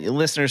see.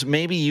 Listeners,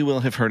 maybe you will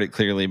have heard it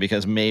clearly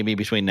because maybe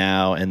between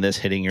now and this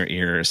hitting your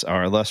ears,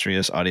 our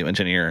illustrious audio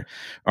engineer,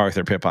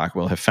 Arthur Pippock,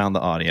 will have found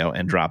the audio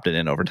and dropped it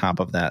in over top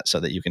of that so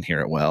that you can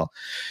hear it well.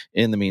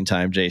 In the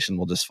meantime, Jason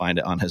will just find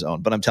it on his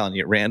own. But I'm telling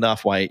you,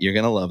 Randolph White, you're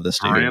going to love this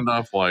dude.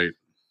 Randolph White.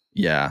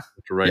 Yeah.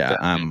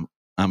 I'm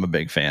a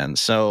big fan.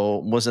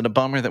 So was it a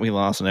bummer that we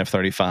lost an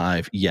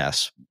F-35?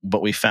 Yes.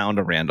 But we found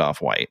a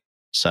Randolph White.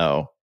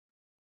 So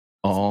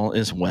all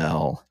is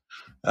well.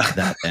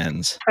 That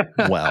ends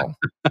well.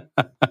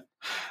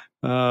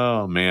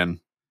 Oh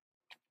man!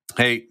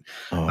 Hey,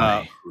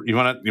 you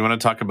want to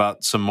talk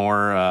about some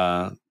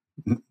more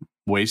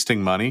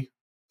wasting money?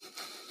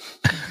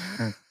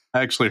 I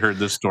actually heard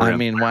this story. I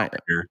mean,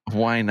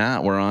 why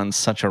not? We're on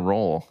such a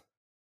roll.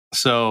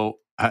 So,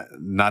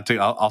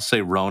 I'll say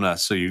Rona.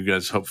 So you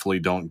guys hopefully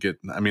don't get.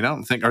 I mean, I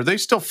don't think. Are they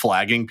still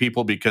flagging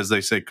people because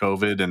they say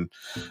COVID and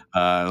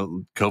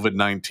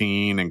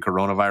COVID-19 and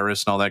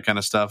coronavirus and all that kind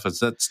of stuff? Is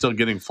that still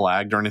getting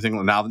flagged or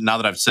anything? Now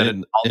that I've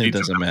said it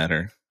doesn't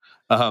matter.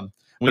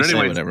 We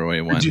say whatever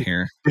we want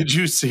here. Did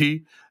you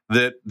see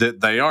that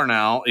they are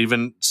now,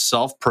 even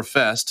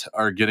self-professed,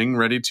 are getting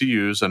ready to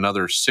use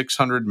another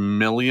 $600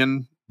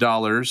 million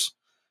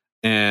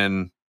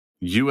in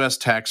U.S.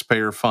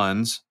 taxpayer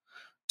funds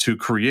to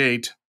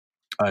create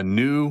a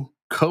new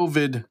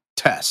COVID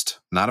test,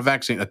 not a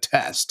vaccine, a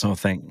test. Oh,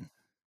 thank you.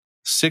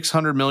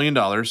 $600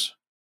 million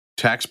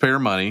taxpayer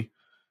money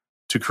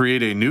to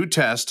create a new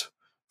test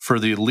for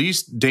the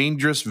least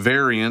dangerous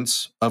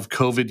variants of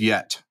COVID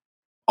yet.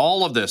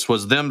 All of this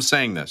was them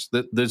saying this.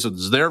 This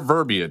is their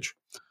verbiage.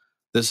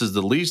 This is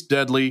the least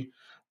deadly,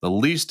 the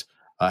least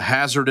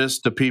hazardous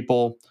to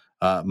people,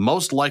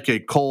 most like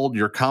a cold,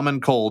 your common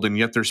cold, and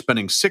yet they're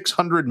spending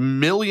 $600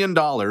 million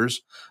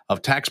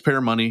of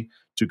taxpayer money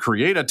to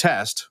create a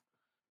test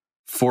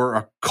for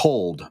a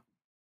cold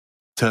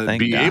to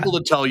able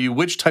to tell you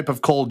which type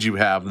of cold you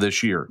have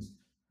this year.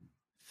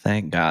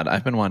 Thank God.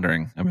 I've been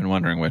wondering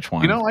which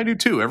one. I do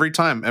too. Every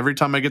time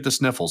I get the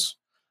sniffles,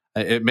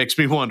 it makes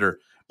me wonder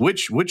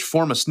which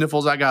form of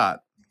sniffles I got.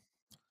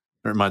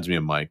 It reminds me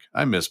of Mike.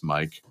 I miss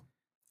Mike.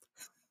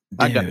 Dude,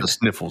 I got the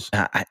sniffles.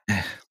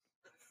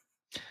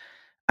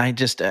 I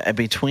just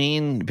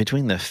between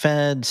the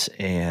feds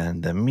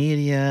and the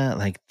media,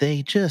 like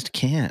they just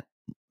can't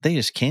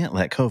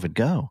let COVID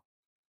go.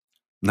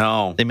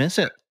 No, they miss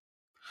it.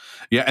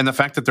 Yeah, and the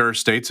fact that there are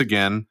states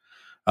again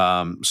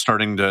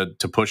starting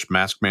to push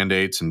mask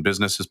mandates and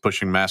businesses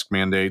pushing mask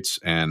mandates,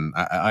 and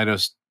I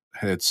just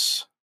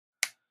it's.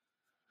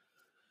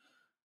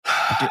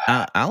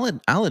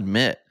 I'll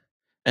admit,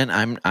 and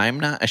I'm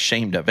not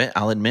ashamed of it.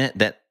 I'll admit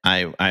that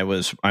I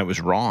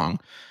was wrong.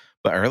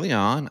 But early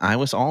on, I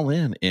was all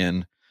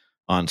in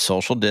on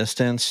social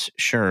distance.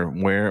 Sure,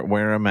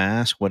 wear a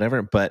mask,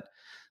 whatever. But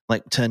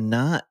like to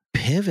not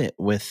pivot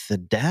with the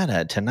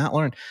data, to not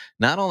learn.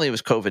 Not only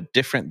was COVID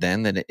different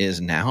then than it is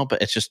now,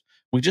 but it's just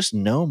we just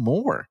know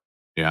more.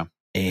 Yeah,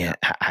 and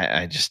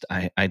I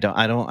don't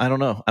know.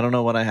 I don't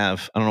know what I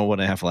have. I don't know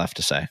what I have left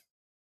to say.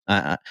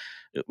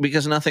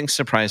 Because nothing's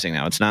surprising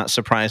now. It's not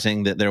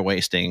surprising that they're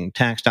wasting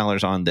tax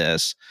dollars on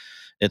this.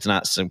 It's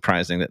not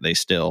surprising that they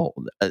still.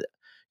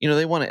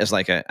 They want it as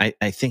like I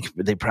think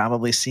they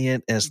probably see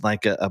it as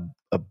like a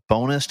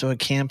bonus to a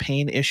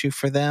campaign issue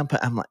for them.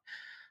 But I'm like,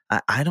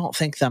 I don't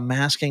think the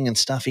masking and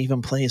stuff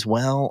even plays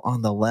well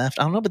on the left.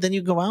 I don't know. But then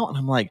you go out and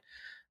I'm like,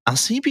 I'll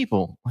see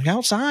people like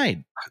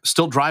outside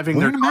still driving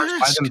their cars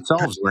by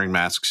themselves wearing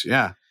masks.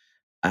 Yeah.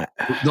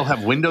 They'll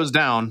have windows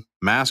down,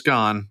 mask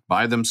on,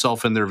 by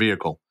themselves in their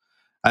vehicle.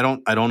 I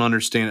don't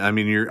understand. I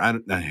mean,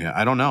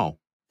 I don't know.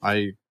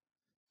 I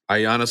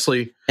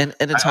honestly, and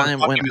at a I was time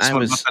when talking to I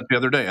someone about was that the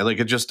other day.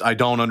 Like, I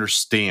don't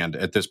understand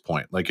at this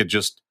point. Like,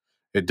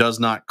 it does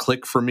not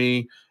click for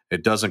me.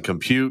 It doesn't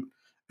compute.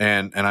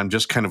 And I'm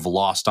just kind of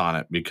lost on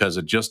it because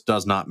it just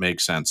does not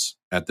make sense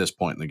at this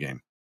point in the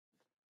game.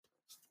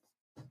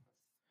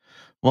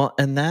 well,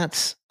 and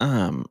that's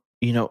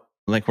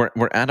like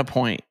we're at a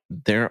point.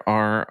 There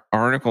are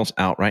articles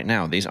out right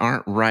now. These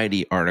aren't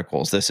righty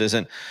articles. This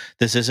isn't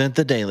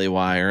the Daily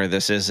Wire.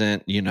 This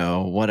isn't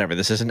whatever.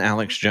 This isn't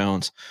Alex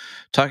Jones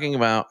talking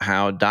about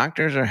how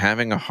doctors are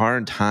having a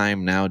hard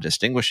time now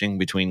distinguishing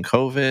between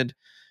COVID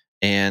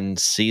and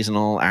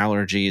seasonal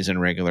allergies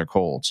and regular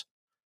colds.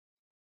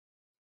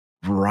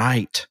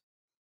 Right.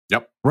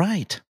 Yep.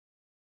 Right.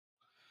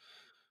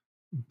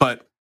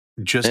 But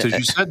just as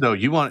you said, though,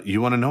 you want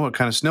to know what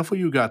kind of sniffle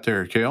you got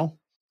there, Kale.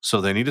 So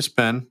they need to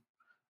spend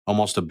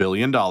almost $1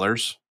 billion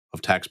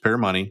of taxpayer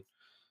money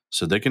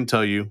so they can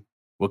tell you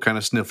what kind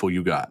of sniffle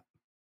you got.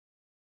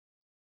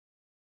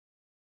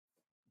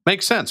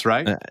 Makes sense,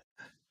 right?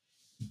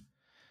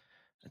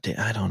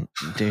 I don't,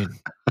 dude.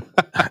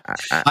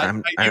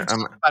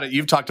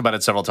 You've talked about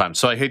it several times,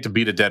 so I hate to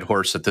beat a dead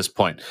horse at this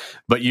point,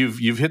 but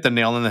you've hit the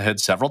nail on the head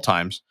several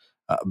times.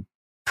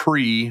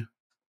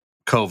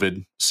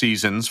 Pre-COVID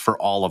seasons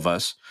for all of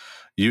us,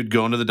 you'd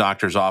go into the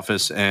doctor's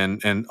office,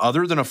 and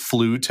other than a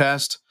flu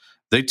test,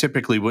 they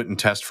typically wouldn't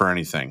test for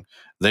anything.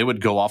 They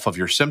would go off of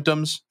your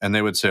symptoms, and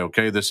they would say,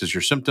 "Okay, this is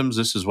your symptoms.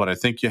 This is what I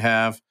think you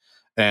have."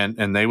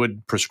 And they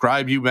would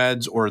prescribe you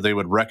meds, or they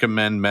would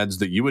recommend meds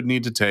that you would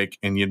need to take,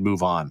 and you'd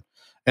move on.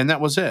 And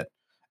that was it.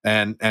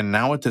 And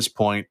now at this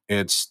point,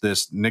 it's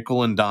this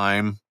nickel and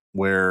dime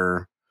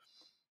where,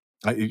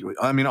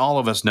 I mean, all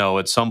of us know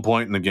at some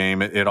point in the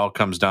game, it all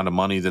comes down to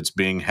money that's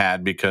being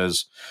had,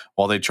 because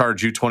while they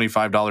charge you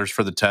 $25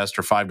 for the test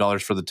or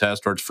 $5 for the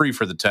test, or it's free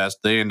for the test,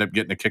 they end up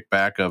getting a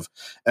kickback of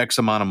X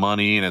amount of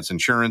money, and it's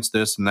insurance,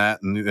 this and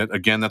that. And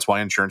again, that's why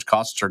insurance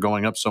costs are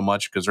going up so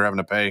much, because they're having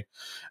to pay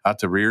out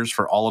the rears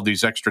for all of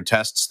these extra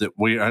tests that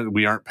we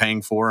aren't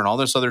paying for, and all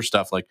this other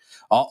stuff. Like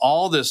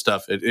all this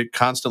stuff, it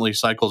constantly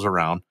cycles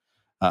around.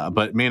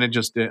 But man,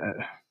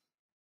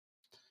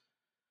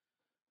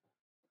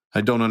 I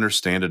don't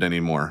understand it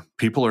anymore.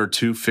 People are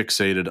too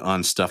fixated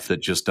on stuff that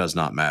just does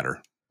not matter.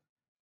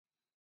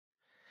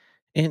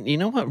 And you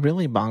know what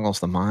really boggles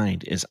the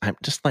mind is, I'm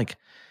just like,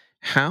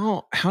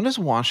 how does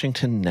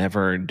Washington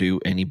never do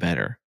any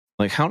better?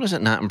 Like, how does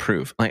it not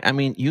improve? Like, I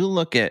mean, you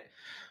look at,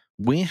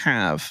 we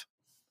have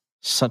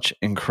such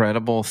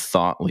incredible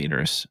thought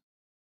leaders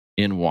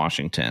in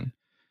Washington,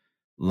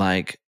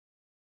 like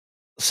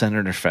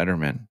Senator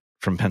Fetterman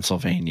from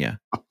Pennsylvania.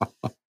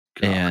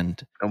 God,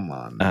 and come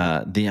on,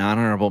 the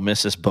Honorable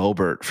Mrs.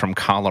 Boebert from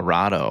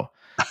Colorado.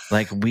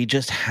 Like, we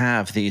just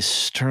have these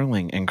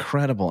sterling,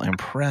 incredible,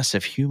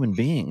 impressive human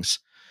beings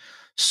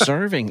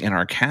serving in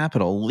our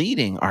capital,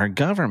 leading our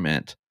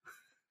government.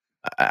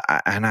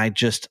 And I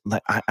just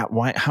like,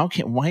 why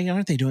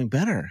aren't they doing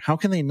better? How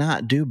can they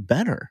not do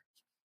better?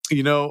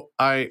 You know,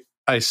 I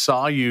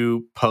saw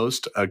you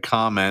post a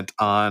comment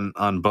on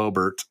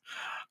Boebert,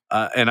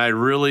 and I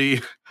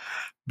really,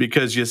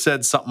 because you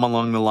said something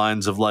along the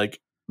lines of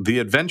like, the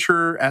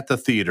adventure at the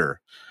theater.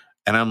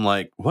 And I'm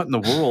like, what in the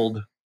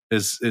world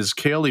is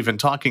Kale even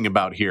talking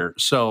about here?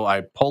 So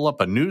I pull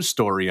up a news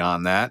story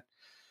on that,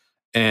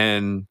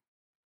 and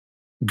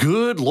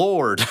good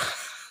Lord,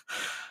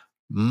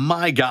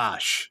 my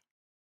gosh,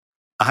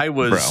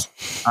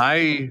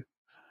 man,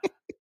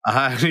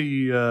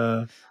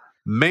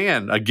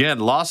 again,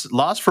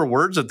 lost for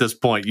words at this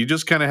point. You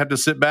just kind of have to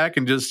sit back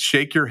and just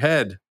shake your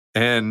head.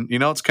 And,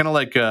 it's kind of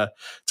like a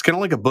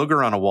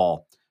booger on a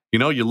wall.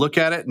 You look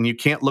at it and you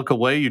can't look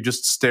away. You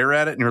just stare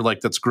at it and you're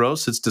like, that's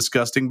gross. It's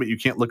disgusting, but you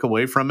can't look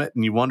away from it.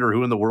 And you wonder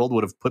who in the world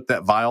would have put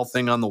that vile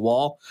thing on the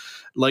wall.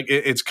 Like,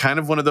 it's kind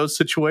of one of those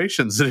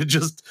situations that you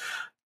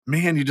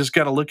just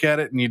got to look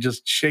at it and you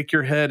just shake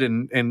your head,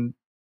 and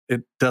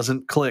it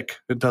doesn't click.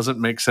 It doesn't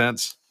make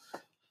sense.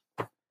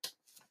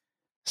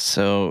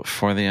 So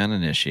for the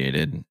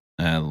uninitiated,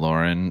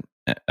 Lauren,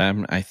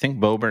 I think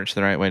Boebert's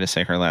the right way to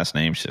say her last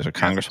name. She's a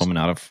congresswoman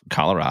out of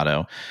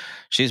Colorado.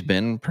 She's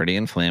been pretty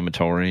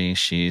inflammatory.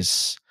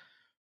 She's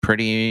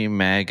pretty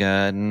MAGA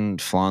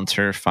and flaunts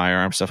her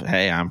firearm stuff.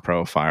 Hey, I'm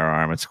pro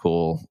firearm. It's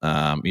cool.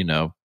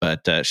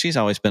 But she's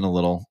always been a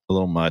little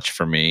much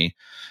for me.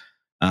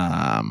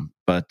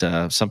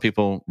 But some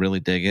people really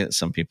dig it.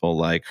 Some people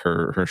like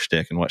her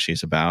shtick and what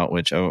she's about,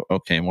 which,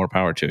 okay, more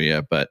power to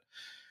you. But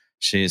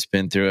she's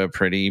been through a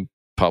pretty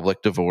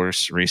public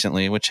divorce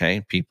recently, which,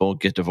 hey, people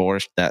get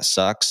divorced. That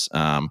sucks.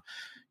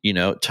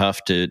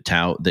 Tough to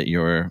tout that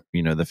you're,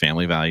 the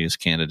family values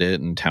candidate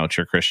and tout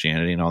your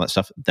Christianity and all that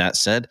stuff. That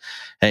said,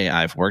 hey,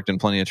 I've worked in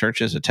plenty of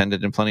churches,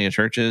 attended in plenty of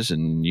churches,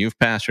 and you've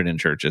pastored in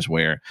churches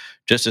where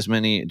just as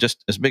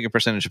big a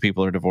percentage of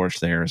people are divorced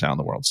there as out in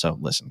the world. So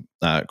listen,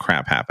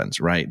 crap happens,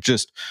 right?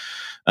 Just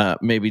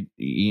maybe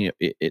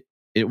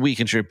it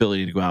weakens your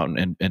ability to go out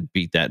and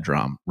beat that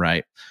drum,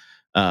 right?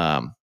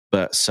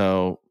 But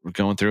so we're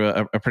going through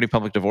a pretty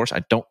public divorce.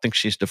 I don't think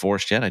she's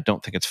divorced yet. I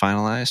don't think it's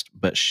finalized,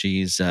 but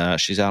she's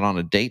out on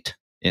a date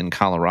in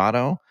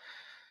Colorado.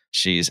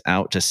 She's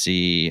out to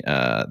see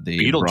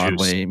the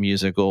Broadway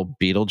musical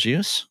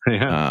Beetlejuice.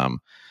 Yeah.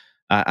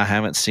 I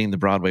haven't seen the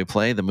Broadway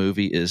play. The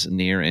movie is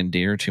near and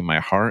dear to my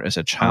heart as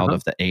a child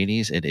of the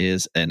 80s. It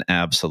is an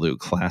absolute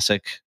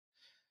classic.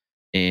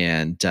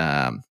 And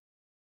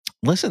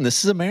listen,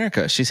 this is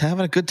America. She's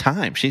having a good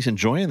time. She's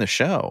enjoying the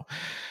show.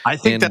 I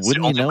think that's the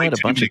only way to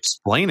even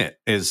explain it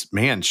is,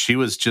 man, she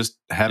was just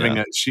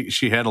having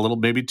she had a little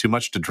maybe too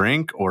much to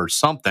drink or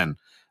something.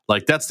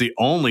 Like that's the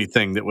only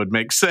thing that would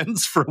make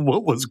sense for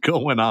what was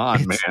going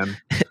on, man.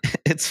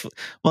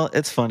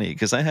 It's funny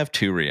because I have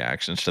two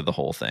reactions to the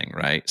whole thing,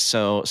 right?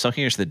 So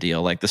here's the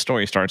deal. Like the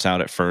story starts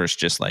out at first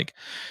just like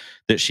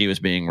that she was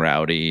being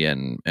rowdy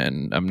and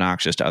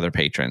obnoxious to other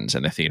patrons,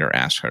 and the theater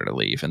asked her to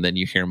leave. And then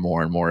you hear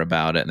more and more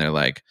about it, and they're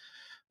like,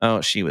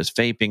 oh, she was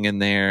vaping in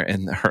there,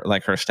 and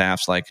her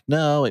staff's like,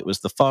 no, it was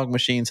the fog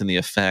machines and the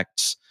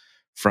effects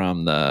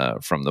from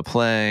the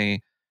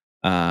play.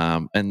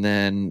 And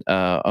then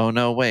oh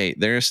no, wait,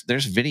 there's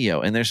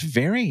video, and there's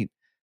very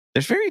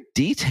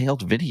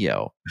detailed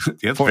video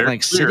for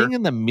like sitting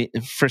in the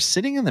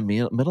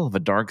middle of a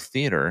dark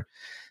theater.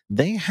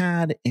 They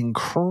had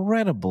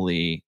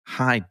incredibly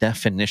high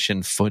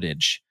definition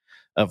footage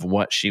of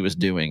what she was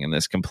doing in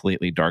this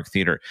completely dark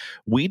theater.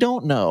 We do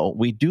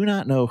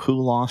not know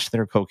who lost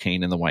their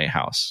cocaine in the White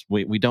House.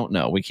 We don't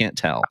know. We can't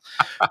tell.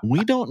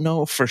 We don't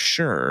know for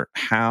sure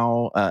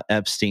how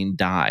Epstein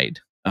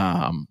died.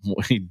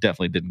 He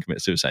definitely didn't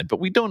commit suicide, but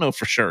we don't know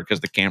for sure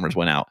because the cameras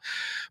went out.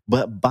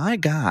 But by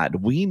God,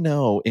 we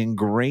know in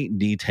great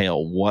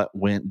detail what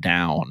went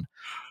down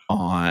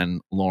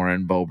on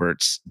Lauren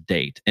Boebert's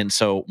date. And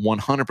so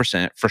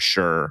 100% for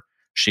sure,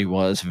 she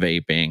was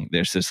vaping.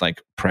 There's this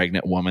like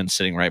pregnant woman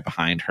sitting right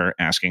behind her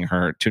asking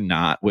her to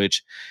not,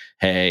 which,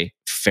 hey,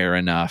 fair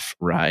enough,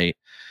 right?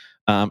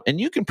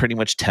 And you can pretty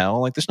much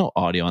tell, like there's no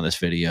audio on this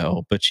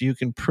video, but you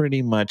can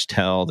pretty much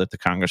tell that the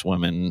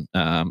congresswoman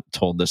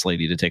told this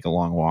lady to take a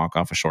long walk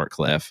off a short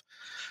cliff.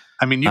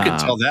 I mean, you could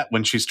tell that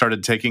when she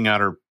started taking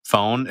out her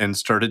phone and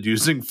started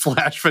using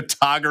flash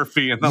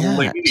photography in the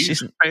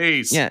lady's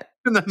face. Yeah,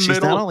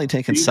 she's not only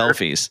taking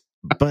selfies,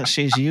 but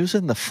she's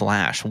using the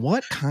flash.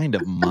 What kind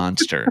of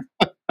monster?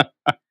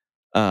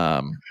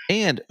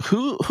 And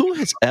who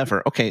has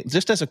ever, okay,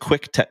 just as a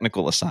quick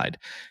technical aside,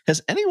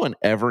 has anyone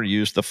ever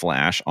used the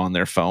flash on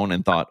their phone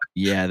and thought,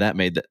 yeah, that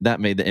made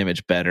the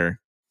image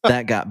better.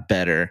 That got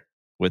better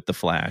with the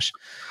flash.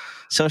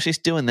 So she's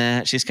doing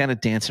that. She's kind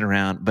of dancing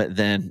around, but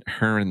then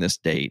her and this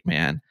date,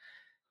 man,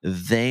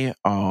 they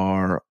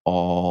are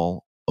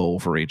all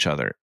over each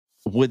other.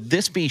 Would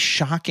this be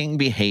shocking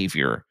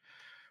behavior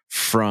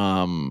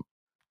from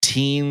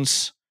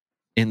teens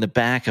in the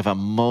back of a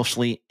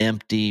mostly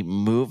empty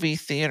movie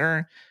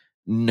theater?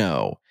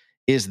 No.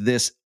 Is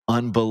this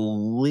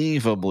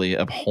unbelievably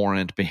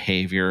abhorrent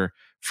behavior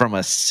from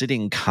a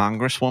sitting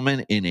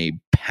congresswoman in a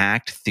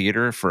packed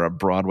theater for a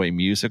Broadway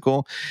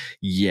musical?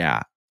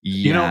 Yeah.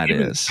 Yeah, it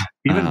is.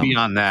 Even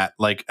beyond that,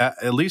 like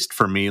at least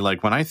for me,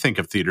 like when I think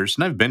of theaters,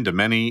 and I've been to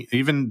many,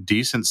 even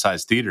decent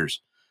sized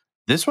theaters,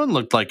 this one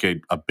looked like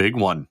a big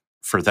one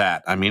for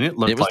that. I mean, it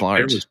looked like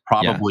large. There was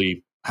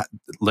probably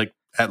like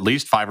at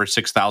least 5,000 or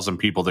 6,000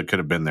 people that could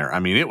have been there. I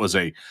mean, it was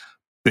a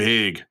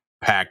big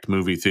packed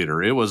movie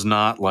theater. It was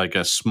not like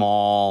a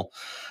small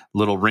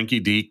little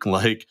rinky-dink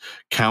like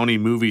county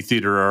movie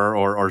theater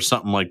or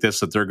something like this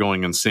that they're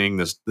going and seeing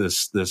this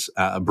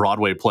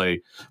Broadway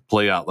play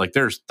out. Like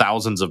there's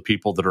thousands of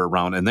people that are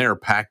around and they're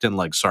packed in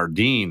like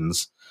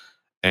sardines,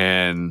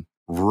 and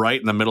right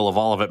in the middle of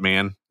all of it,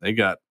 man,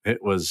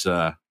 it was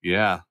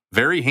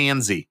very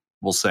handsy,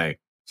 we'll say.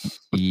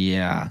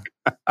 Yeah.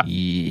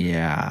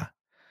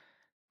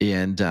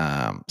 And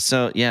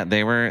so yeah,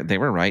 they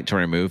were right to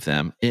remove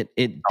them. It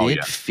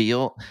did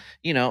feel,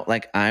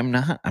 like I'm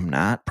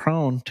not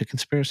prone to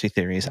conspiracy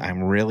theories.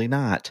 I'm really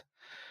not.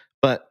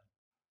 But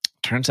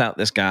turns out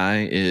this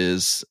guy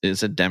is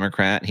a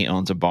Democrat. He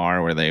owns a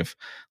bar where they've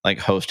like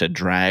hosted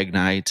drag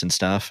nights and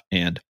stuff.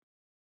 And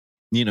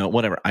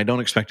whatever. I don't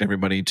expect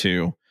everybody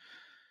to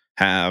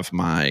have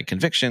my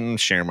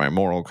convictions, share my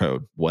moral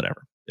code,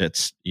 whatever.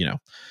 It's,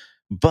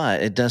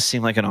 but it does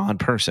seem like an odd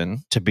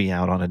person to be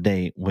out on a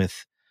date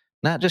with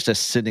not just a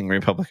sitting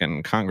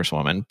Republican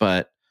congresswoman,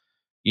 but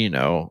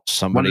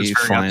somebody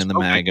flying the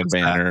MAGA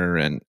banner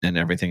and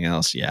everything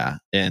else. Yeah.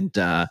 And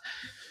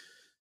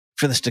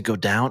for this to go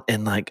down,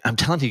 and like I'm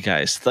telling you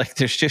guys, like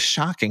there's just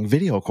shocking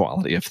video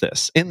quality of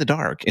this in the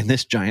dark in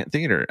this giant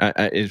theater.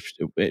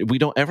 We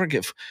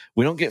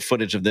don't get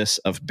footage of this,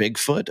 of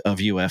Bigfoot, of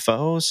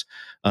UFOs,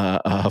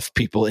 of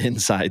people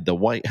inside the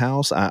White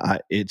House.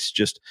 It's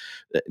just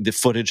the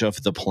footage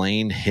of the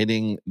plane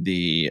hitting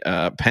the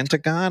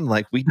Pentagon.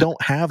 Like we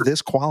don't have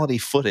this quality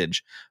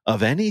footage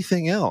of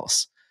anything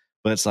else.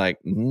 But it's like,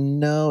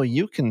 no,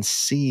 you can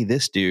see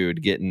this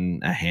dude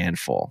getting a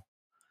handful.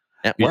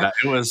 Yeah,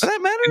 it was. For that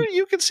matter,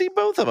 you can see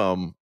both of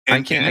them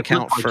I can't and it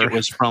account looked like for. it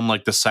was from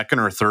like the second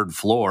or third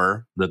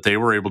floor that they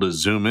were able to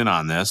zoom in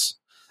on this.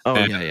 Oh,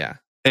 and, yeah.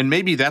 And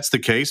maybe that's the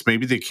case.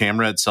 Maybe the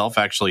camera itself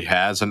actually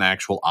has an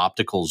actual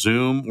optical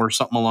zoom or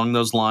something along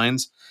those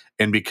lines.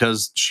 And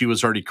because she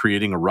was already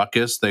creating a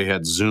ruckus, they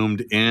had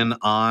zoomed in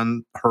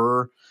on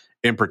her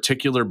in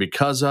particular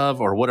because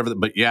of, or whatever.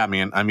 But yeah,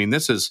 man, I mean,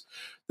 this is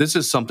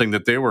something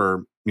that they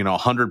were,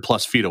 100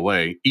 plus feet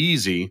away,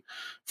 easy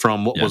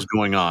from what was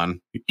going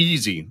on,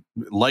 easy,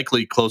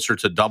 likely closer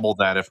to double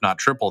that, if not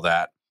triple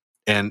that.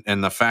 And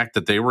the fact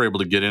that they were able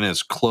to get in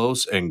as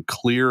close and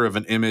clear of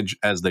an image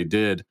as they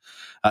did,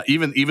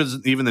 even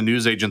the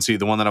news agency,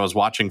 the one that I was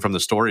watching from the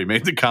story,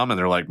 made the comment.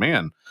 They're like,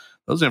 "Man,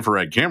 those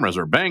infrared cameras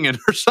are banging,"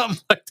 or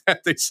something like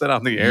that. They said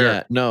on the air.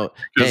 Yeah, no.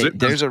 Hey,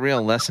 there's a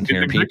real lesson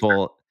here,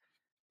 people.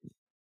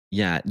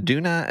 Yeah, do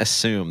not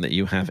assume that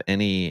you have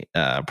any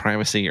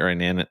privacy or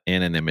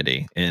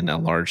anonymity in a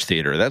large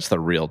theater. That's the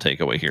real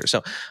takeaway here.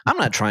 So I'm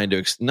not trying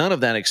to. None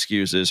of that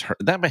excuses her.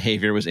 That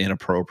behavior was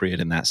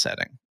inappropriate in that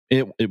setting.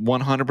 It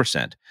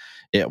 100%.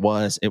 It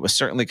was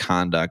certainly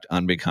conduct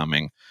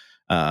unbecoming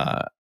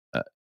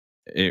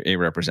a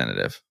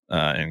representative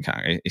in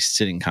Congress, a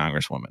sitting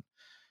congresswoman.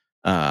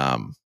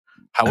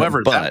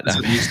 However, but that was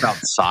at least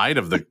outside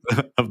of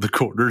the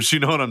quarters. You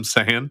know what I'm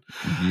saying?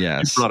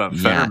 Yes. You brought up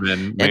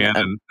Fetterman,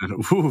 man,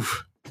 and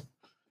oof.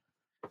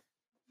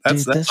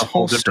 That's this a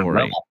whole different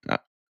level.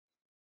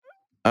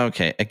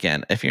 Okay,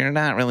 again, if you're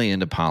not really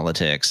into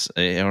politics,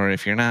 or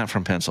if you're not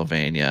from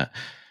Pennsylvania,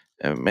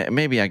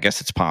 maybe I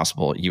guess it's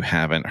possible you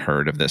haven't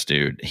heard of this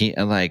dude. He's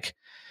like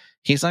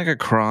a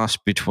cross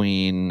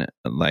between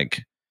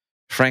like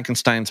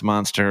Frankenstein's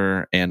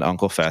monster and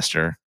Uncle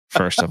Fester,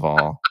 first of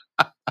all.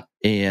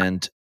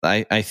 And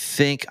I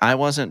think I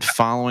wasn't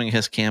following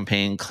his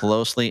campaign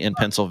closely in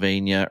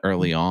Pennsylvania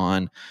early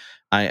on.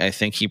 I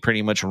think he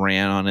pretty much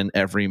ran on an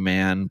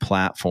everyman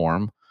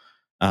platform.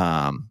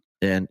 And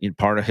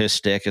part of his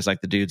stick is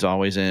like the dude's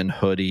always in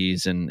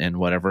hoodies and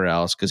whatever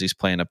else because he's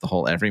playing up the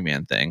whole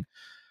everyman thing.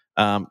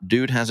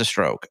 Dude has a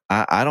stroke.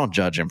 I don't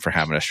judge him for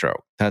having a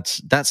stroke. That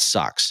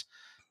sucks.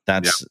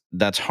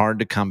 That's hard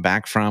to come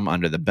back from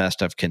under the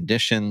best of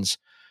conditions.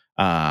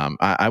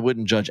 I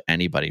wouldn't judge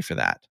anybody for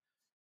that.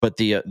 But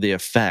the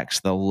effects,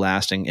 the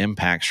lasting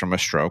impacts from a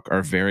stroke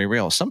are very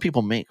real. Some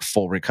people make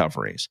full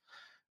recoveries,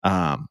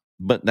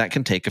 but that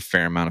can take a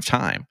fair amount of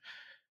time.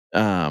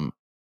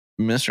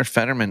 Mr.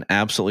 Fetterman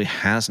absolutely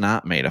has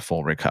not made a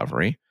full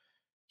recovery.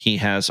 He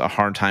has a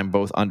hard time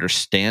both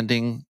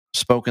understanding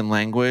spoken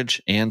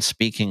language and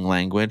speaking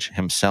language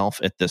himself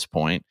at this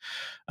point.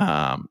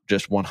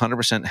 Just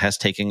 100% has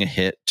taken a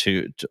hit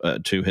to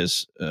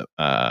his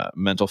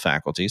mental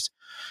faculties.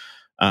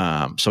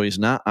 So he's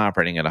not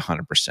operating at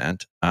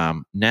 100%.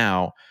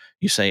 Now,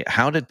 you say,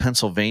 how did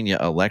Pennsylvania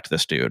elect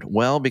this dude?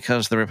 Well,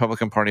 because the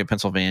Republican Party of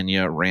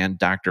Pennsylvania ran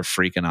Dr.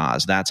 Freaking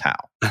Oz. That's how.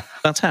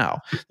 That's how.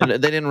 They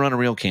didn't run a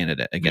real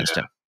candidate against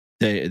him.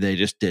 They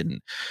just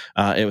didn't.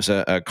 It was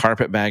a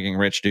carpet-bagging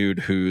rich dude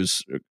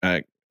whose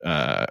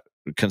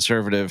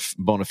conservative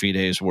bona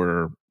fides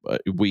were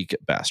weak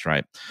at best,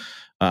 right?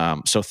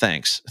 So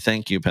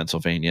thank you,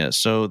 Pennsylvania.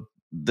 So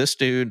this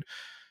dude,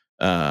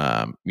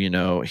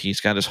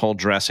 he's got his whole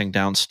dressing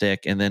down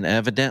stick, and then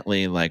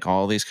evidently, like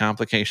all these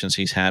complications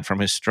he's had from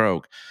his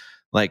stroke,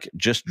 like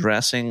just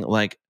dressing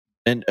like,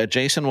 and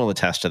Jason will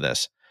attest to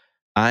this.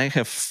 I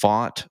have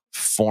fought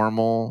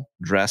formal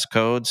dress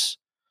codes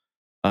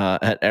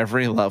at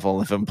every level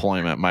of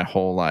employment my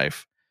whole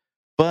life,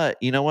 but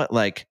you know what?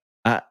 Like,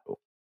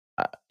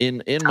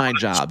 in my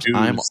jobs,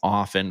 I'm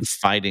often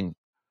fighting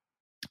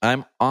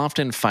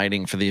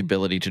for the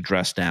ability to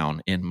dress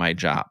down in my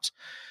jobs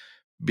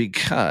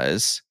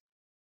because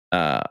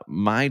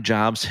my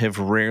jobs have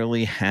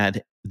rarely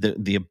had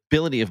the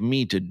ability of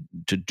me to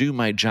do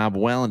my job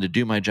well and to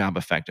do my job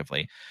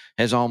effectively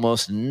has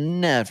almost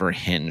never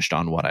hinged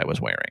on what I was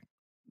wearing.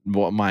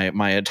 What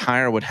my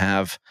attire would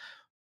have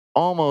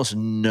almost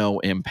no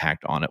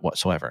impact on it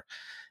whatsoever.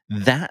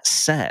 That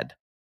said,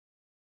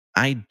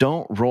 I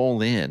don't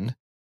roll in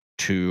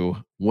to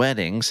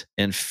weddings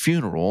and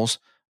funerals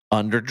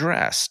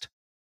underdressed.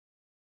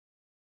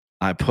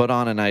 I put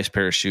on a nice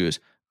pair of shoes.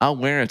 I'll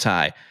wear a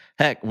tie.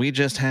 Heck, we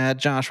just had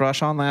Josh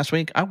Rush on last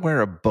week. I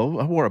wore a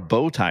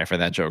bow tie for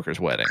that Joker's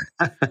wedding.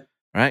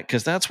 Right?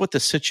 Because that's what the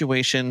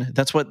situation,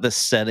 that's what the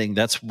setting,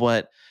 that's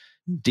what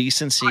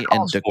decency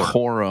and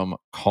decorum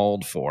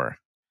called for.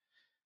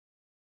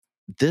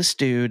 This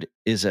dude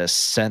is a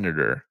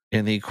senator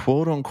in the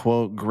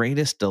quote-unquote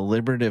greatest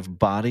deliberative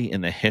body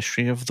in the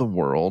history of the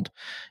world.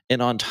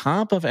 And on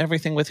top of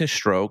everything with his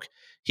stroke,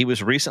 he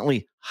was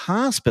recently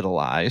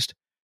hospitalized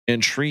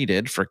and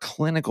treated for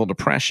clinical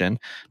depression.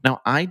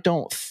 Now, I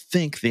don't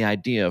think the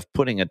idea of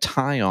putting a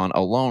tie on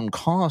alone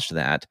caused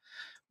that,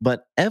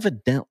 but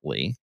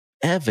evidently,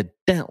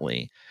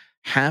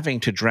 having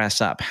to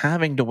dress up,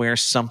 having to wear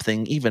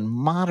something even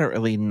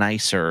moderately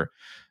nicer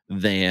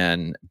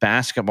than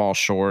basketball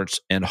shorts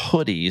and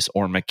hoodies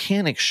or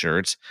mechanic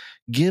shirts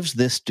gives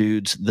this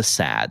dude's the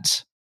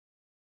sads.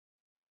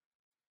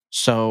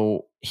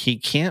 So he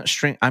can't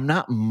string. I'm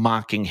not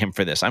mocking him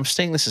for this. I'm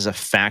saying this is a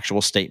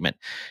factual statement.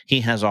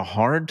 He has a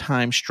hard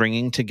time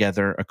stringing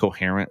together a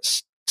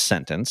coherent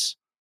sentence.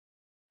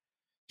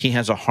 He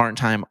has a hard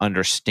time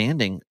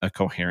understanding a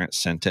coherent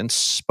sentence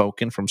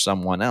spoken from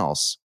someone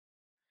else.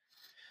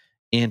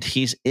 And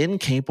he's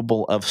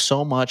incapable of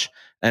so much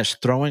as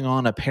throwing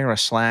on a pair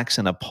of slacks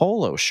and a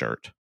polo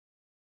shirt.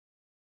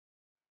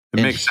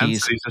 It makes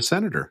sense that he's a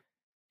senator.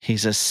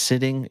 He's a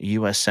sitting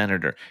U.S.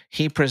 senator.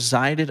 He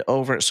presided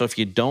over. So if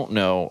you don't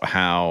know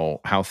how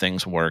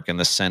things work in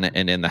the Senate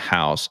and in the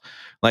House,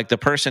 like the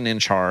person in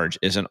charge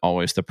isn't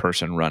always the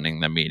person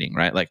running the meeting,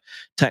 right? Like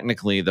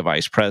technically the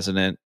vice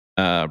president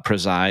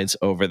presides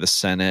over the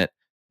Senate.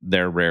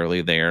 They're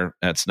rarely there.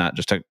 That's not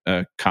just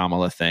a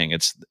Kamala thing.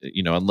 It's,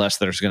 unless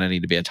there's going to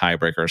need to be a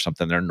tiebreaker or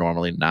something, they're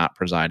normally not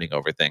presiding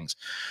over things.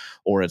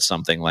 Or it's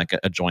something like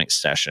a joint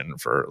session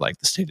for like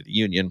the State of the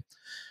Union.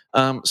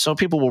 So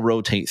people will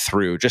rotate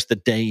through just the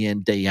day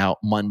in, day out,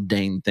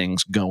 mundane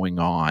things going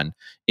on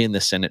in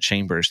the Senate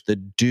chambers. The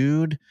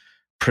dude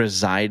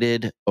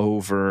presided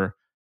over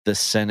the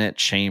Senate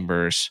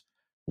chambers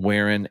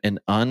wearing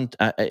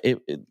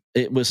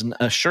it was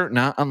a shirt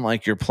not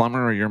unlike your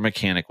plumber or your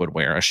mechanic would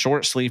wear, a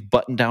short sleeve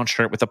button down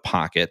shirt with a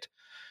pocket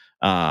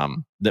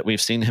that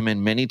we've seen him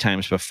in many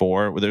times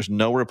before. There's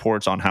no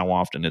reports on how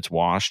often it's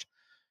washed.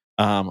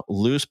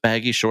 Loose,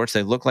 baggy shorts.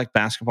 They look like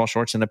basketball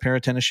shorts and a pair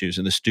of tennis shoes.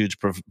 And this dude's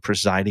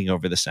presiding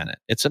over the Senate.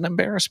 It's an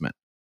embarrassment.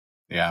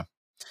 Yeah.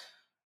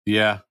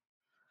 And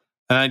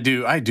I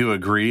do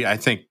agree. I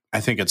think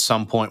at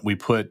some point we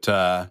put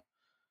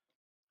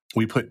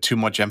too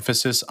much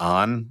emphasis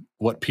on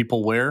what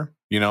people wear.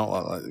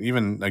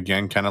 Even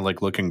again, kind of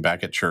like looking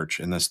back at church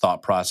and this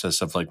thought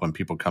process of like when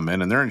people come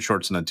in and they're in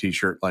shorts and a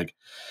t-shirt. Like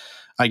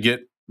I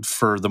get.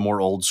 For the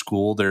more old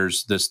school,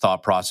 there's this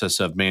thought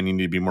process of, man, you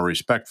need to be more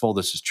respectful.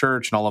 This is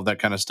church and all of that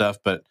kind of stuff.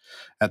 But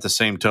at the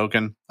same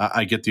token,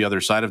 I get the other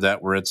side of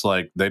that where it's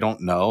like they don't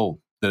know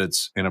that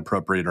it's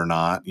inappropriate or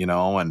not,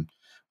 and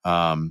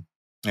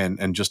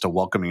just a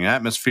welcoming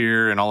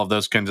atmosphere and all of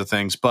those kinds of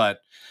things. But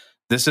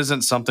this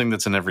isn't something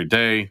that's an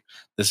everyday.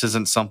 This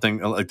isn't something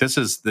like this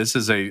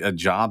is a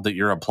job that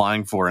you're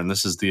applying for, and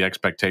this is the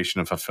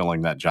expectation of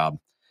fulfilling that job.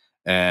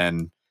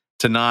 And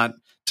to not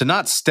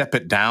step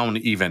it down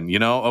even,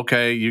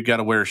 okay, you got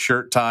to wear a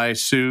shirt, tie,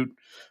 suit,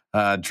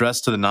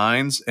 dress to the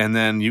nines, and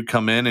then you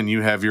come in and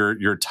you have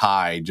your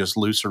tie just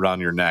loose around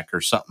your neck or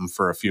something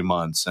for a few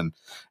months. And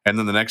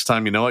then the next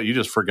time, you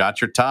just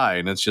forgot your tie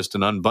and it's just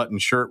an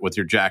unbuttoned shirt with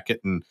your jacket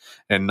and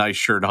nice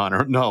shirt on.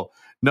 Or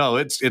no,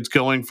 it's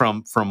going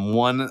from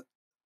one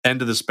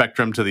end of the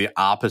spectrum to the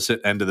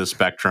opposite end of the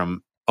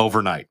spectrum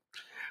overnight.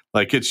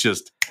 Like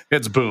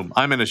it's boom.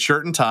 I'm in a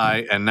shirt and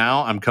tie, and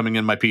now I'm coming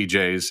in my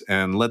PJs,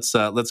 and let's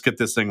get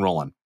this thing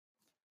rolling.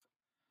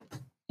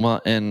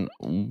 Well, and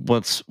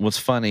what's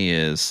funny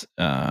is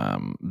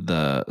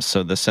the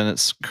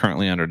Senate's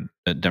currently under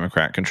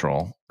Democrat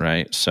control,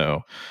 right?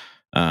 So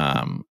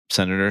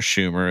Senator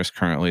Schumer is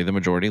currently the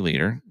majority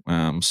leader.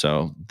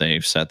 So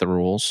they've set the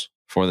rules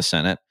for the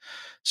Senate.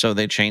 So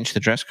they changed the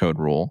dress code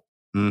rule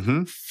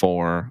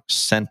for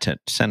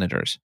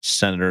senators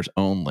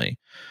only.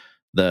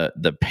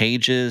 The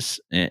pages,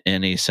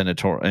 any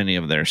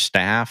of their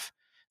staff,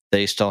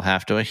 they still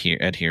have to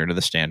adhere to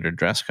the standard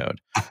dress code.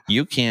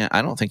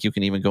 I don't think you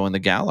can even go in the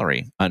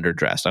gallery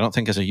underdressed. I don't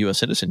think as a U.S.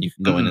 citizen you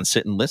can go in and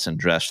sit and listen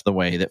dressed the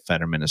way that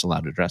Fetterman is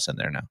allowed to dress in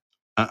there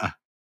now.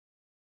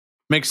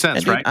 Makes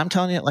sense, dude, right? I'm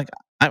telling you, like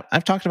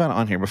I've talked about it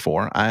on here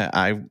before.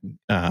 My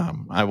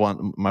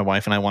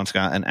wife and I once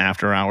got an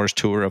after hours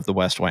tour of the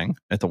West Wing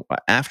at the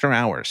after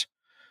hours.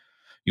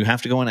 You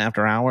have to go in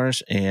after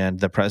hours, and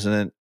the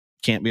president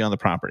can't be on the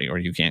property or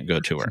you can't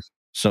go to her.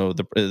 So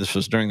this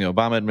was during the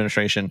Obama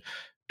administration.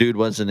 Dude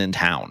wasn't in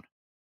town,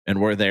 and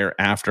we're there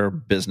after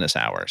business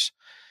hours,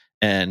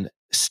 and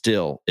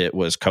still it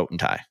was coat and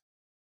tie.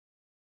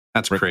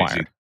 That's required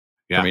crazy.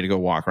 For me to go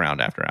walk around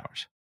after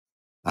hours.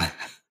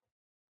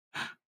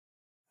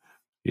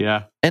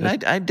 Yeah. And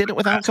I did it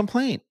without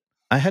complaint.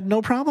 I had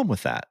no problem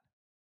with that.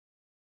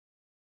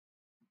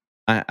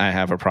 I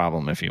have a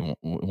problem if you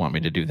want me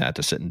to do that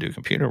to sit and do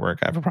computer work.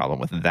 I have a problem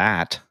with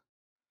that.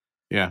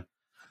 Yeah.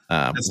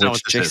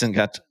 Which Jason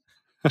got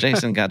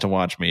to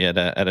watch me at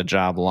a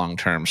job long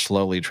term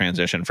slowly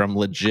transition from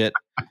legit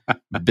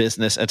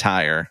business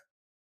attire.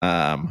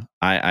 I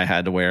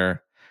had to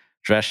wear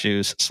dress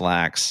shoes,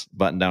 slacks,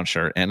 button down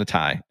shirt, and a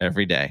tie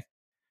every day.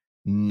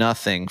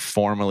 Nothing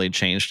formally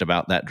changed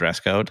about that dress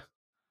code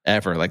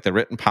ever. Like the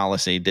written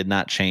policy did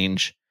not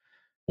change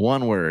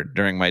one word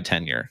during my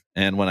tenure.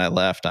 And when I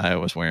left, I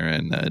was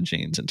wearing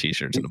jeans and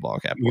t-shirts and a ball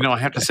cap. I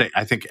have to say,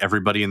 I think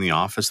everybody in the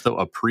office, though,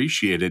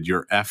 appreciated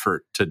your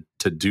effort to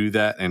do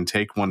that and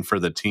take one for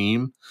the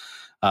team.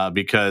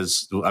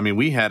 Because,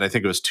 we had, I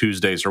think it was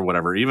Tuesdays or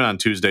whatever. Even on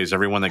Tuesdays,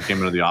 everyone that came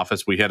into the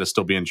office, we had to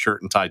still be in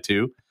shirt and tie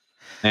too.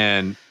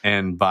 And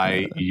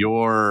by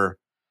your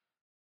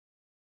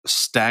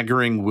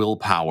staggering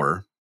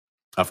willpower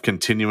of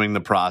continuing the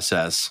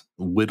process,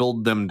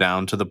 whittled them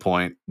down to the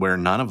point where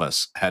none of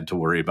us had to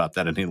worry about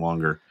that any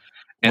longer.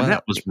 And Well,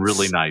 that was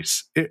really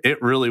nice.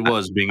 It really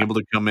was, being able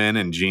to come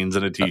in jeans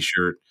and a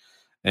T-shirt.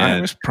 I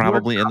And was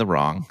probably in the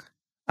wrong.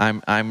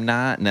 I'm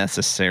not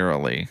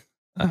necessarily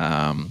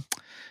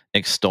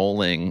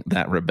extolling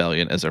that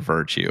rebellion as a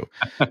virtue,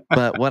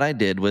 but what I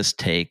did was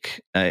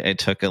I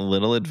took a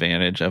little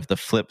advantage of the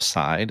flip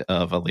side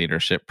of a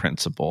leadership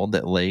principle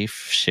that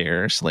Leif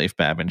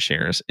Babin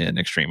shares in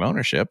Extreme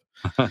Ownership,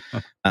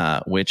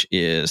 which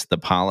is the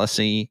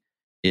policy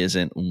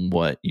isn't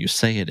what you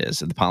say it is.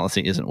 The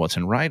policy isn't what's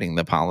in writing.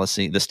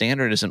 The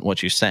standard isn't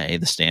what you say.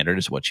 The standard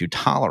is what you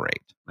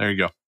tolerate. there you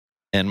go.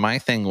 And my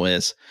thing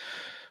was,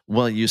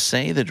 well, you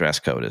say the dress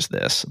code is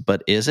this,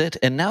 but is it?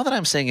 And now that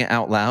I'm saying it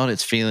out loud,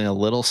 it's feeling a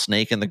little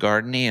snake in the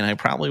garden-y, and I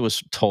probably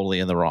was totally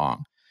in the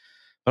wrong.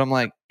 But I'm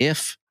like,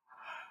 if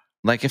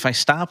I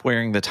stop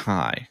wearing the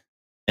tie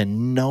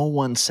and no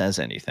one says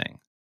anything,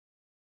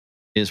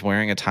 is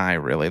wearing a tie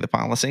really the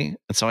policy?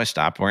 And so I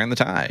stopped wearing the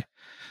tie,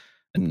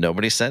 and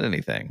nobody said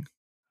anything.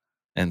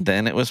 And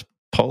then it was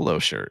polo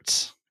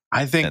shirts.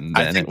 I think And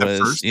then it the was,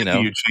 first thing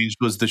you changed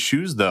was the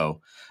shoes,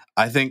 though.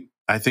 I think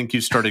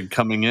you started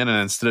coming in,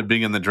 and instead of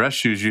being in the dress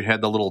shoes, you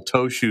had the little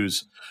toe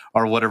shoes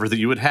or whatever that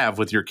you would have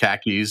with your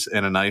khakis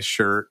and a nice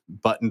shirt,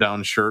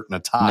 button-down shirt, and a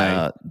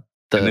tie.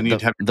 And then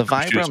you'd have the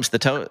Vibrams, the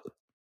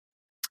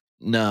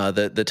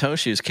toe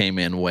shoes came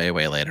in way,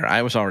 way later.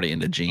 I was already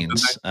into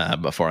jeans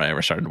before I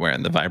ever started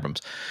wearing the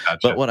Vibrams. Gotcha.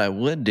 But what I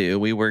would do,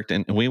 we worked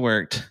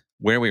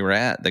where we were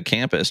at, the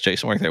campus.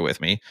 Jason worked there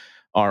with me.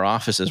 Our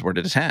offices were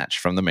detached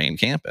from the main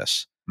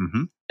campus.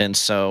 Mm-hmm. And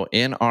so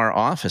in our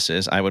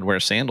offices, I would wear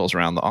sandals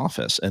around the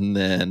office. And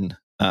then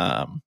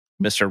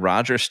Mr.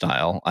 Rogers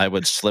style, I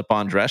would slip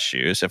on dress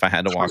shoes if I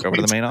had to walk over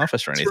to the main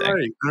office or anything. That's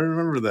right. I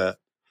remember that.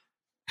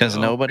 Because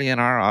nobody in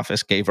our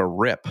office gave a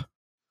rip.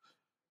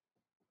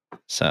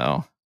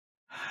 So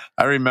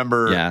I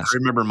remember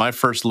my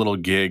first little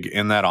gig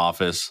in that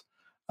office.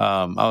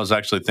 I was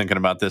actually thinking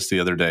about this the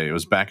other day. It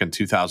was back in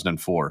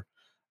 2004.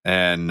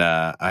 And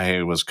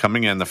I was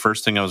coming in. The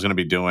first thing I was going to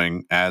be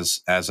doing as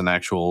an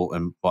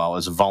actual,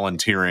 as a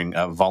volunteering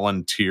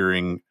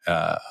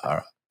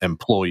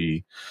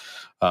employee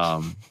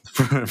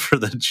for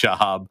the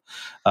job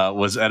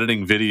was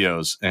editing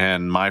videos.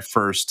 And my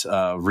first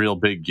real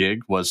big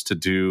gig was to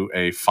do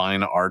a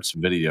fine arts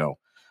video,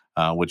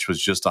 which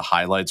was just a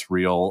highlights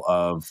reel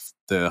of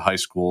the high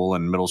school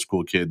and middle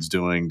school kids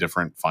doing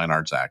different fine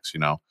arts acts,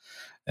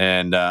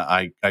 And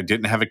I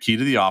didn't have a key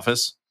to the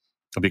office,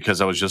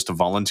 because I was just a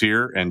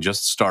volunteer and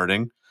just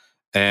starting,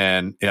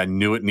 and I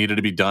knew it needed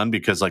to be done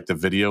because the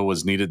video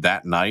was needed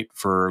that night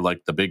for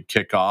the big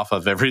kickoff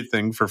of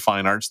everything for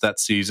fine arts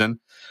that season.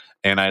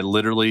 And I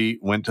literally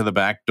went to the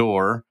back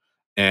door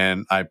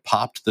and I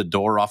popped the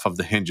door off of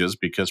the hinges,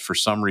 because for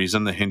some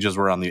reason the hinges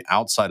were on the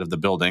outside of the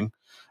building,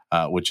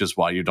 which is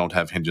why you don't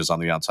have hinges on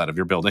the outside of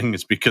your building.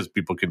 It's because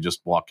people can just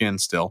walk in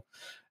still.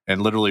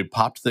 And literally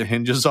popped the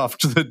hinges off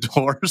to the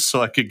door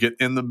so I could get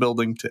in the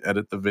building to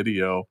edit the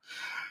video.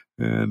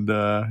 And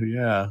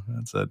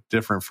that's a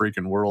different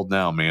freaking world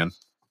now, man.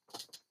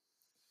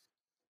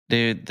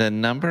 Dude, the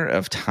number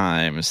of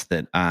times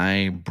that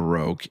I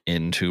broke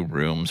into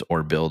rooms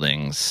or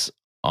buildings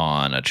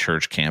on a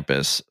church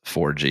campus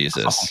for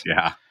Jesus. Oh,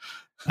 yeah.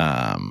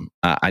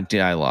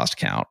 I lost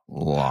count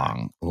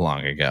long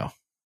ago.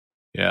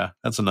 Yeah,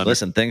 that's another.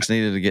 Listen, things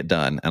needed to get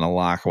done, and a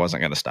lock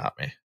wasn't going to stop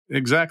me.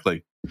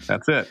 Exactly.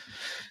 That's it.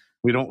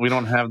 We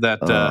don't have that.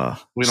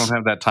 We don't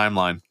have that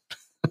timeline.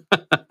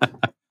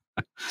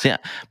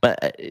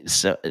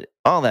 So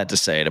all that to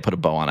say, to put a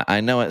bow on it,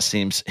 I know it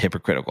seems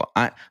hypocritical.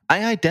 I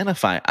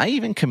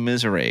even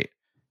commiserate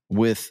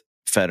with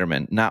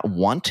Fetterman not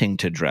wanting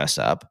to dress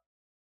up.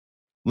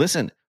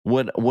 Listen,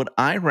 would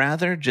I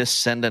rather just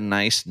send a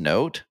nice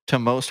note to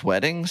most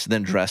weddings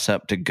than dress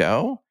up to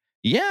go?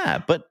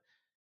 Yeah, but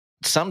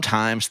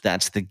sometimes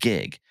that's the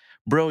gig.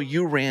 Bro,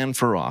 you ran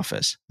for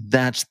office.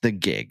 That's the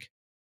gig.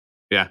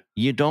 Yeah.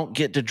 You don't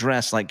get to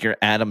dress like you're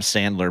Adam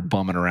Sandler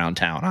bumming around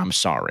town. I'm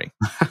sorry.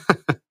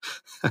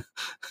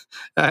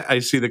 I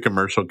see the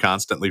commercial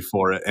constantly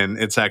for it, and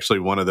it's actually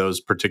one of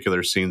those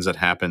particular scenes that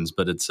happens,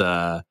 but it's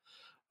Joe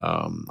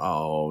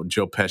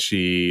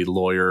Pesci,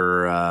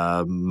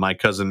 lawyer, my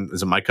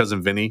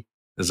cousin Vinny?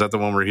 Is that the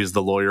one where he's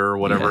the lawyer or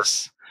whatever?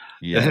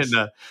 Yes.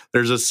 And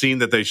there's a scene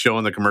that they show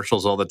in the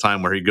commercials all the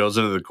time where he goes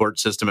into the court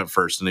system at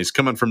first, and he's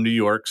coming from New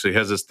York, so he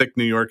has this thick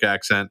New York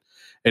accent,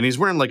 and he's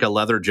wearing a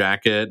leather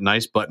jacket,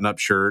 nice button-up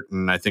shirt,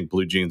 and I think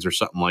blue jeans or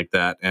something like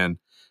that, and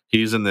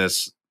he's in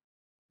this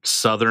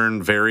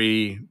southern,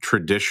 very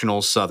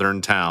traditional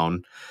southern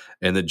town,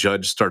 and the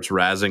judge starts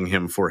razzing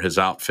him for his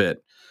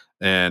outfit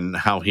and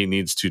how he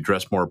needs to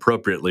dress more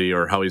appropriately,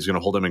 or how he's going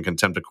to hold him in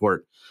contempt of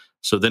court.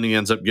 So then he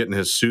ends up getting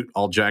his suit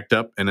all jacked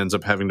up and ends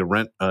up having to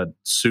rent a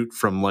suit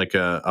from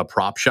a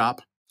prop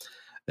shop.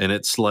 And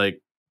it's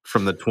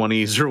from the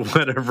 20s or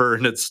whatever.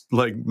 And it's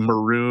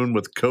maroon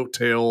with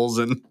coattails.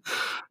 And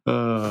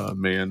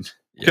man,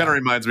 kind of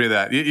reminds me of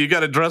that. You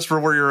got to dress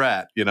for where you're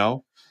at,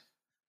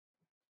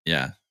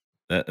 Yeah.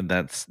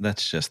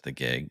 That's just the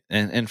gig.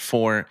 And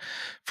for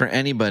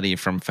anybody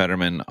from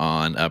Fetterman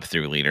on up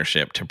through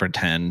leadership to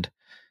pretend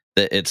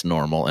that it's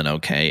normal and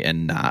okay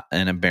and not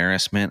an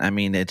embarrassment. I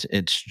mean,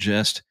 it's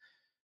just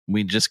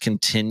we just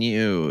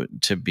continue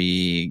to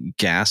be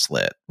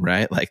gaslit,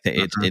 right? Like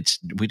it's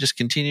we just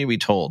continue to be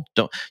told,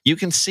 don't, you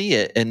can see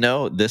it and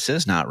know this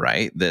is not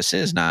right, this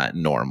is not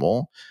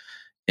normal,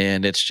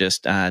 and it's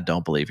just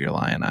don't believe your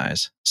lion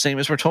eyes. Same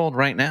as we're told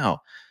right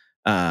now.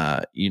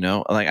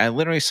 Like I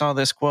literally saw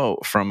this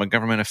quote from a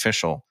government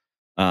official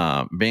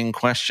being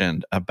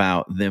questioned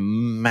about the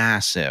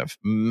massive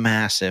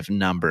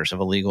numbers of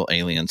illegal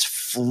aliens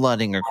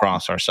flooding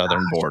across our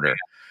southern border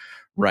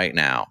right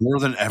now, more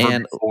than ever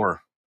and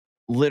before.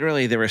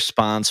 literally the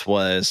response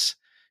was,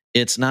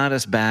 it's not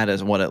as bad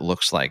as what it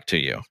looks like to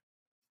you.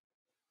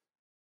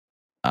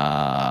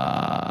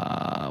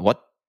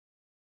 What?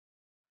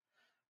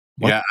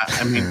 Yeah,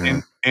 I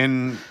mean,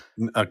 in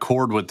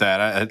accord with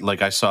that,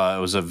 I saw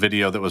it was a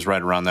video that was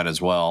right around that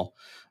as well.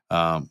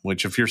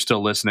 Which, if you're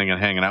still listening and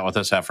hanging out with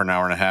us after an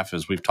hour and a half,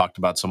 as we've talked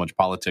about so much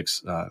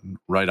politics,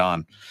 right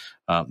on.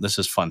 This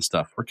is fun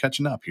stuff. We're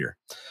catching up here.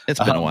 It's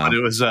been a while. But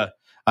it was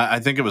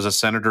I think it was a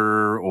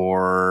senator,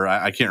 or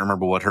I can't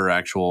remember what her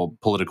actual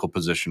political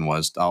position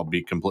was. I'll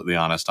be completely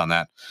honest on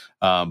that.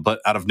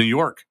 But out of New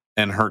York,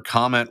 and her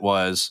comment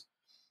was,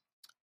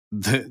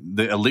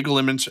 the illegal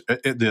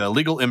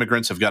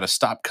immigrants have got to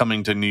stop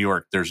coming to New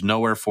York. There's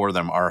nowhere for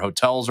them. Our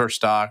hotels are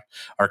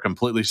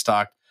completely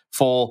stocked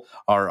full.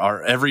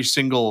 Our every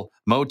single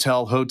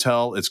motel,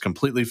 hotel, it's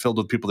completely filled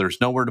with people. There's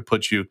nowhere to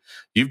put you.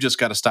 You've just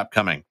got to stop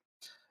coming.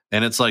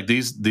 And it's like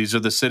these are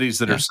the cities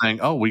that are saying,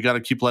 oh, we got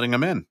to keep letting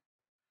them in.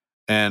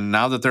 And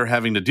now that they're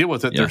having to deal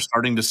with it, they're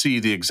starting to see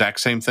the exact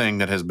same thing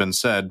that has been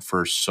said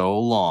for so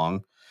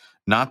long.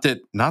 Not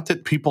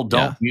that people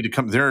don't need to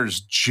come. There's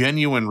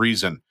genuine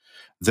reason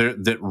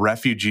that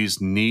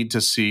refugees need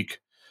to seek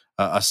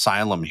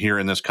asylum here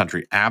in this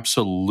country.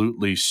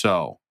 Absolutely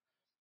so.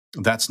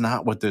 That's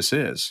not what this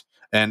is.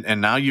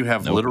 And now you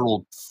have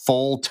literal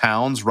full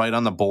towns right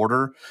on the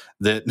border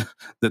that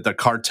the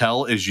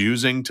cartel is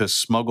using to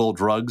smuggle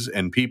drugs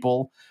and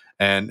people.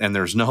 And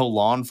there's no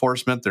law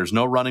enforcement, there's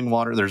no running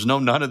water, there's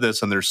none of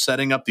this. And they're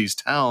setting up these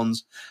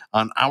towns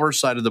on our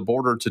side of the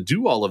border to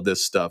do all of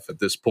this stuff at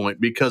this point,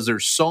 because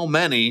there's so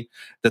many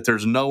that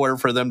there's nowhere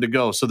for them to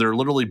go. So they're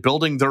literally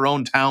building their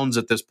own towns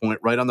at this point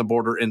right on the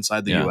border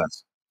inside the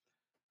U.S.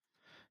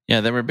 Yeah,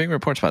 there were big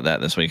reports about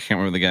that this week. I can't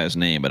remember the guy's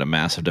name, but a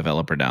massive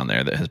developer down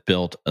there that has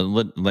built a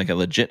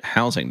legit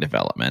housing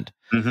development.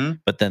 Mm-hmm.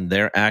 But then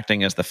they're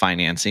acting as the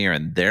financier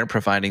and they're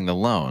providing the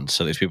loans.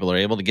 So these people are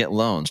able to get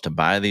loans to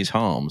buy these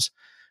homes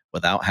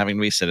without having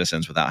to be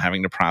citizens, without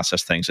having to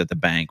process things at the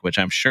bank, which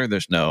I'm sure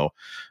there's no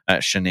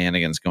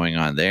shenanigans going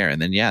on there.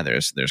 And then,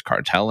 there's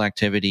cartel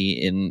activity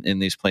in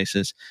these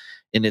places.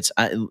 And it's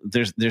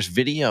there's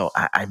video.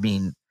 I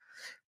mean,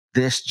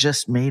 this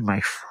just made my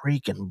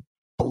freaking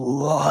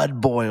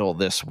blood boil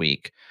this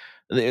week.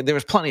 There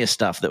was plenty of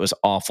stuff that was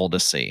awful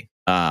to see.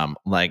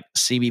 Like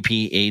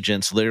CBP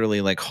agents literally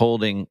like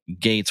holding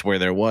gates where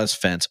there was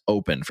fence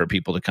open for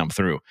people to come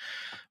through.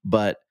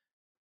 But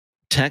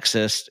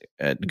Texas,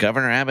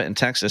 Governor Abbott in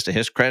Texas, to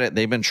his credit,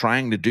 they've been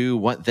trying to do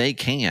what they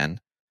can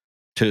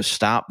to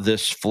stop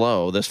this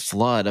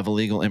flood of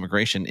illegal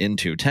immigration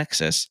into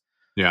Texas.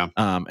 Yeah.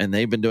 And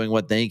they've been doing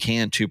what they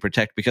can to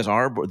protect, because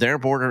their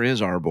border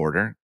is our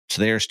border. It's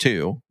theirs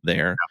too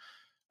there.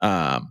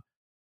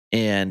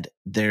 And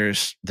there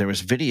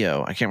was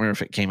video, I can't remember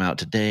if it came out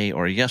today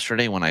or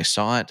yesterday when I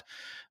saw it,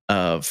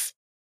 of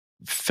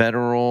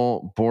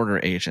federal border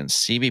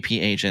agents,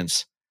 CBP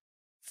agents,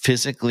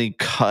 physically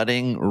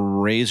cutting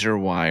razor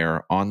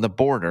wire on the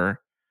border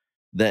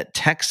that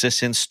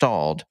Texas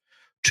installed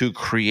to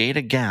create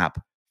a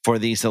gap for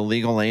these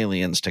illegal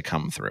aliens to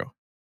come through.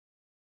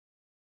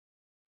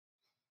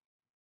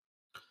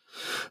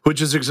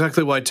 Which is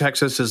exactly why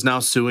Texas is now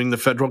suing the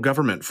federal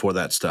government for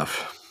that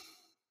stuff.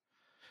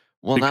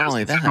 Well, because not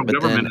only the that, federal but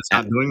government then is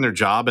not doing their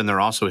job, and they're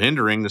also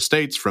hindering the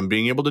states from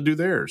being able to do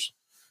theirs.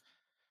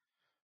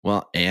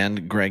 Well,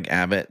 and Greg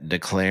Abbott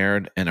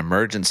declared an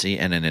emergency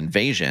and an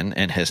invasion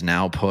and has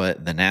now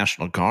put the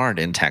National Guard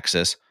in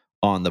Texas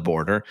on the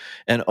border.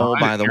 And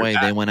by the way,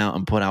 they went out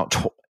and put out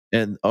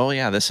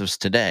this was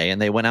today,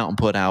 and they went out and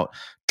put out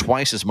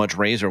twice as much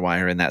razor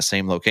wire in that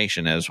same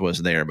location as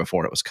was there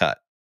before it was cut.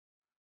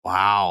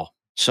 Wow.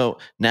 So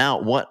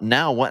now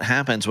what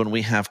happens when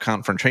we have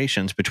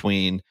confrontations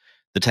between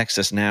the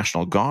Texas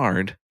National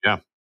Guard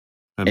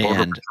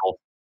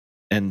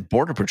and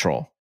Border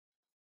Patrol?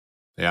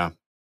 Yeah.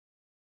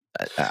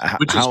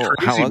 Which is crazy,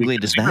 how ugly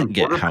does that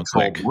get?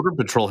 Border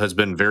Patrol has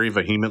been very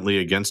vehemently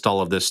against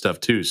all of this stuff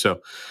too.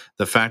 So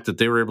the fact that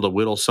they were able to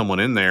whittle someone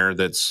in there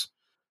that's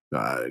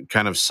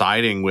kind of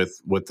siding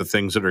with the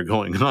things that are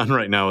going on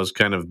right now is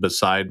kind of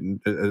beside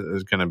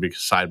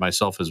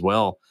myself as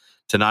well.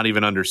 To not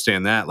even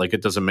understand that, like,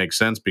 it doesn't make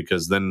sense,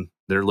 because then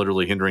they're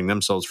literally hindering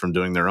themselves from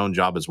doing their own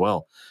job as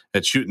well.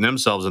 It's shooting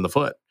themselves in the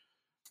foot.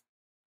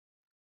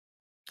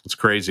 It's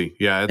crazy.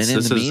 Yeah. And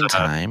in the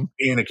meantime,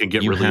 and it can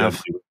get really ugly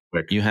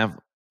quick.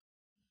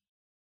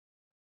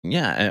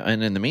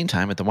 And in the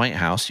meantime, at the White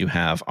House, you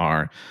have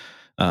our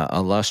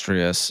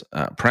illustrious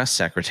press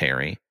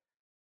secretary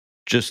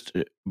just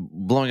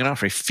blowing it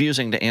off,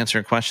 refusing to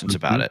answer questions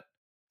about it.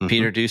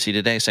 Peter Doocy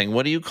today saying,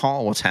 what do you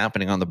call what's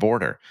happening on the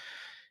border?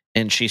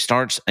 And she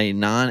starts a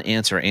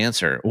non-answer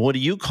answer. What do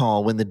you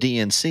call when the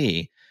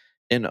DNC?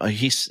 And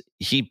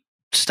he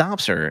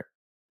stops her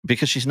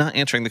because she's not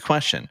answering the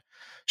question.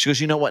 She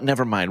goes, you know what?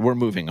 Never mind. We're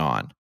moving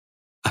on.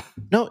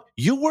 No,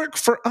 you work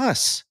for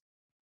us.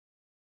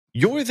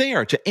 You're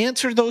there to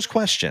answer those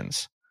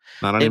questions.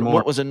 Not anymore. And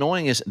what was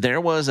annoying is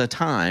there was a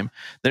time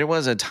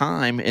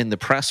in the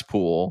press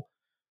pool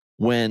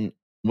when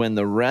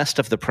the rest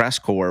of the press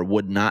corps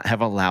would not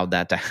have allowed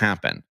that to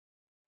happen.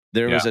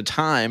 There was a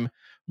time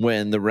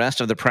when the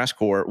rest of the press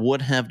corps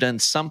would have done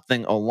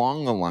something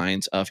along the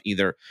lines of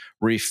either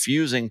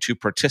refusing to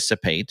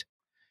participate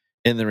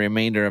in the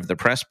remainder of the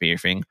press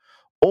briefing,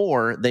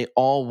 or they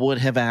all would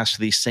have asked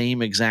the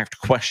same exact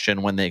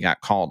question when they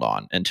got called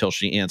on until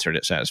she answered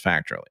it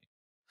satisfactorily.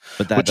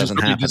 But that doesn't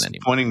happen anymore.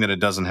 Disappointing that it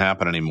doesn't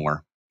happen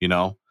anymore. You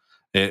know,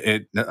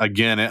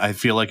 I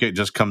feel like it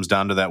just comes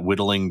down to that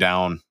whittling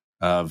down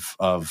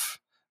of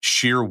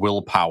sheer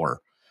willpower.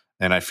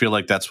 And I feel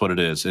like that's what it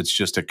is. It's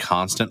just a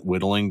constant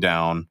whittling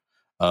down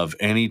of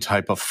any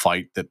type of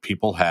fight that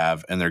people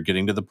have, and they're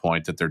getting to the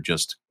point that they're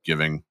just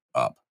giving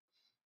up.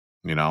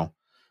 You know,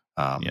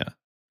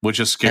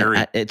 which is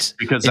scary.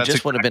 Because that's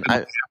just what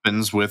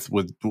happens with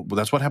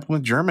that's what happened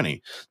with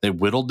Germany. They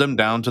whittled them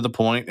down to the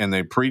point, and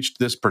they preached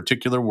this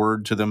particular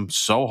word to them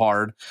so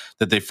hard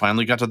that they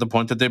finally got to the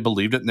point that they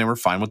believed it, and they were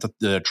fine with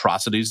the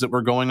atrocities that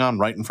were going on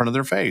right in front of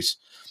their face.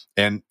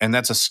 And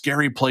that's a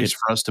scary place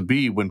for us to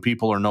be when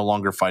people are no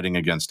longer fighting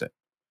against it.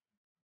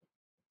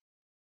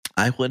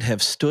 I would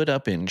have stood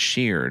up and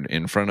cheered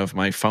in front of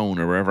my phone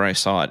or wherever I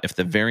saw it if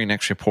the very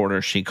next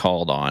reporter she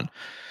called on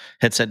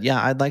had said,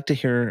 yeah, I'd like to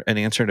hear an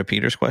answer to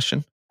Peter's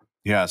question.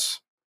 Yes.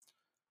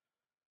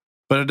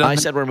 But it doesn't. I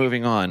said we're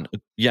moving on.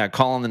 Yeah,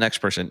 call on the next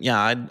person.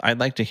 Yeah, I'd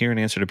like to hear an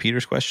answer to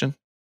Peter's question.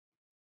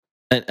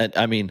 And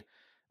I mean,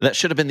 that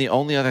should have been the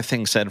only other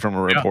thing said from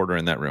a reporter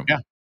in that room.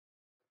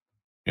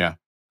 Yeah.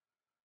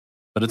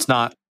 But it's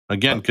not,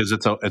 again, because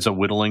it's a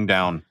whittling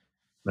down.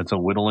 It's a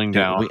whittling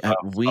down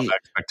of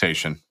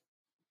expectation.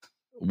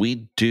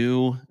 We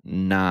do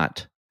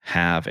not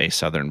have a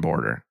southern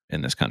border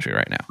in this country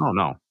right now. Oh,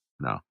 no.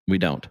 We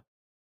don't.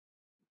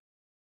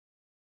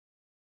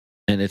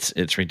 And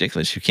it's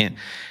ridiculous. You can't.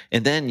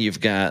 And then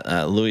you've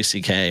got Louis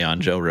C.K. on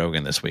Joe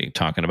Rogan this week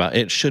talking about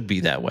it should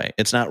be that way.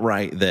 It's not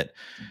right that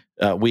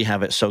we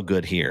have it so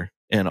good here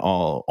in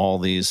all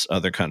these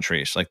other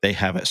countries. Like they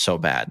have it so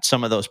bad.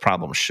 Some of those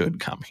problems should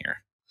come here.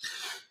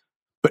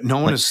 But no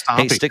one is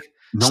stopping. Hey,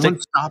 no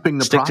one's stopping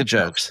the process. To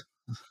jokes.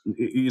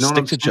 You know,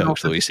 stick to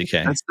jokes, Louis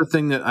C.K. That's the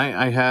thing that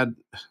I had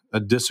a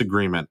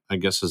disagreement, I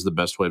guess is the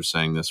best way of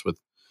saying this, with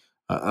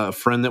a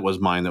friend that was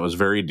mine that was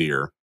very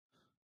dear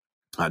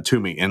to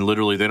me. And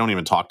literally, they don't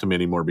even talk to me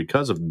anymore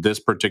because of this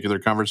particular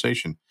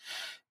conversation.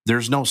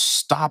 There's no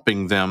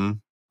stopping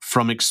them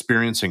from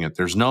experiencing it.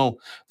 There's no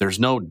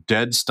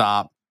dead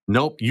stop.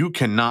 Nope, you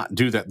cannot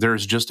do that.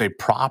 There's just a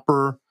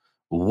proper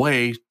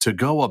way to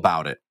go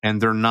about it.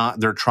 And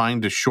they're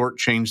trying to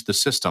shortchange the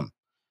system.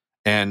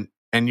 And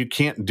you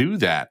can't do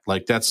that.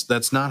 Like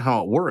that's not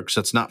how it works.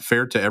 That's not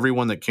fair to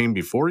everyone that came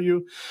before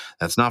you.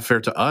 That's not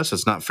fair to us.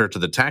 It's not fair to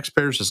the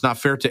taxpayers. It's not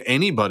fair to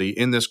anybody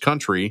in this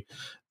country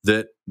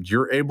that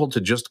you're able to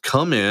just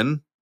come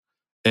in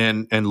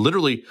and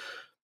literally,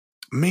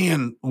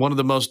 man, one of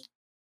the most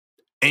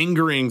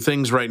angering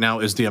things right now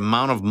is the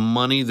amount of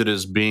money that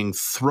is being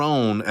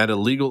thrown at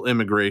illegal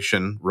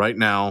immigration right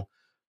now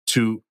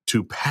to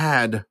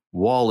pad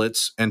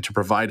wallets and to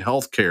provide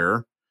health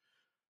care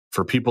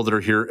for people that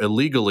are here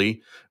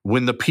illegally,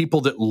 when the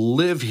people that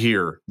live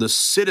here, the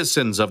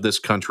citizens of this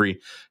country,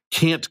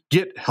 can't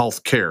get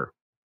health care.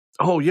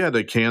 Oh, yeah,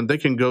 they can. They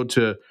can go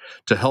to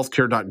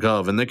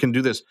healthcare.gov and they can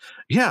do this.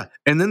 Yeah.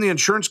 And then the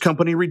insurance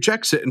company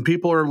rejects it and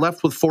people are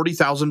left with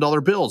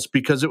 $40,000 bills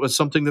because it was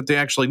something that they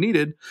actually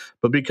needed.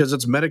 But because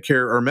it's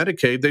Medicare or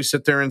Medicaid, they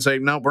sit there and say,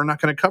 no, we're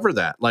not going to cover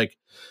that. Like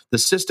the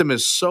system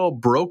is so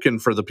broken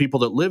for the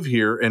people that live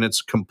here, and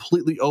it's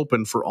completely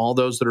open for all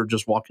those that are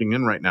just walking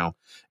in right now.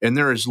 And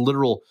there is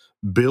literal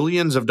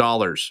billions of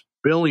dollars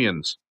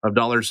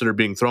that are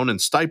being thrown in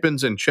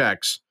stipends and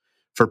checks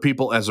for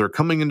people as they're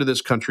coming into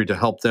this country to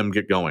help them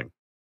get going.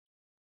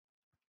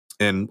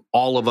 And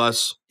all of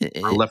us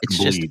are left to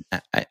bleed.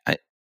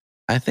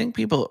 I think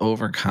people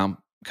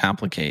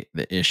overcomplicate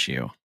the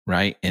issue,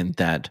 right? In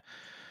that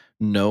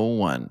no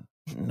one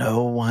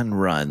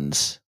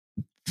runs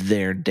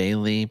their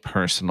daily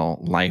personal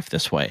life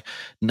this way.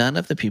 None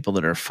of the people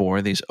that are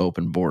for these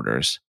open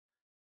borders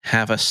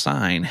have a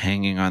sign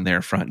hanging on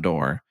their front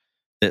door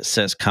that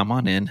says, come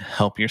on in,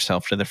 help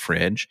yourself to the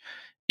fridge,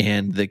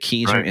 and the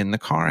keys are in the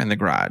car in the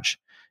garage.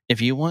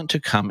 If you want to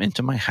come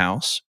into my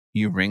house,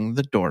 you ring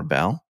the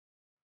doorbell.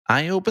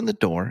 I open the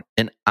door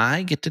and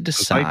I get to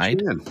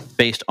decide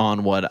based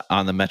on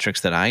the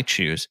metrics that I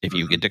choose if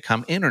you get to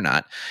come in or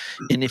not.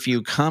 And if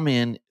you come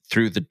in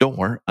through the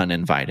door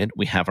uninvited,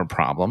 we have a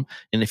problem.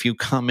 And if you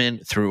come in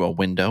through a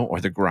window or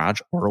the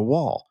garage or a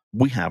wall,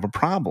 we have a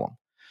problem.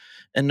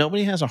 And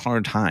nobody has a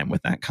hard time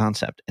with that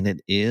concept. And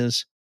it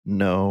is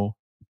no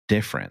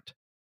different.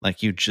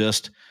 Like it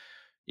just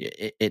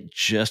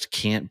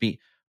can't be.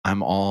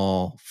 I'm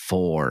all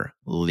for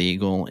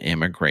legal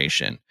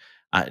immigration.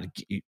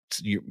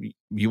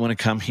 You want to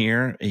come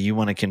here, you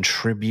want to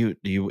contribute,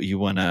 you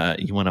want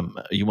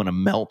to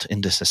melt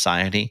into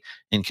society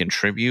and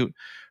contribute.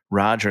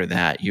 Roger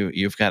that.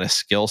 You've got a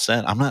skill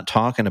set. I'm not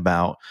talking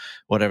about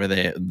whatever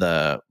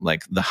the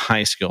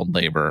high skilled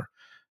labor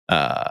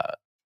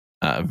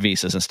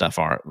visas and stuff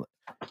are.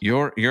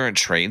 You're a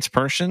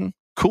tradesperson.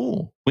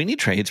 Cool. We need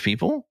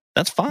tradespeople.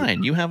 That's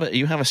fine. You have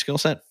a skill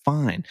set.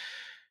 Fine.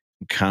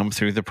 Come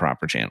through the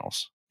proper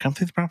channels.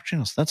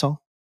 That's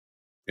all.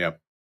 Yep.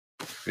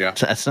 Yeah.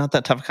 So it's not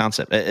that tough a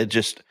concept. It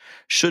just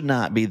should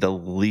not be the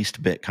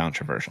least bit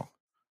controversial.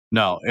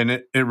 No, and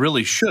it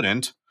really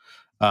shouldn't.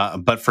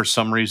 But for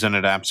some reason,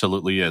 it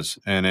absolutely is.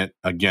 And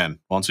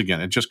once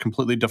again, it just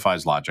completely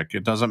defies logic.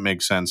 It doesn't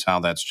make sense how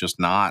that's just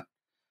not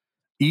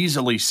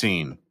easily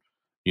seen.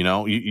 You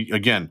know,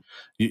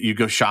 you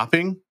go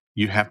shopping,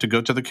 you have to go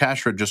to the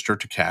cash register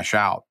to cash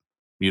out.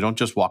 You don't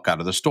just walk out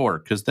of the store,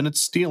 because then it's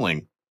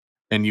stealing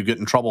and you get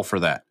in trouble for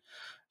that.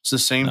 It's the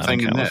same Not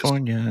thing in in this.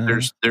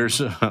 California.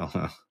 There's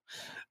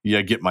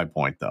yeah, get my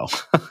point though.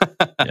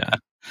 Yeah.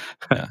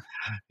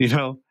 You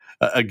know,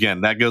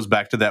 again, that goes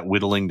back to that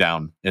whittling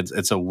down.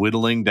 It's a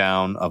whittling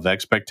down of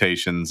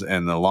expectations,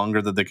 and the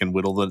longer that they can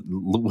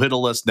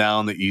whittle us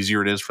down, the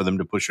easier it is for them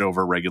to push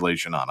over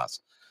regulation on us.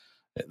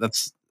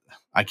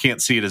 I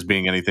can't see it as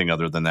being anything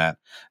other than that.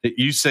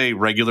 You say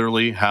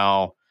regularly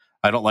how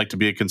I don't like to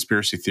be a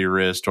conspiracy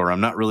theorist, or I'm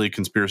not really a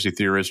conspiracy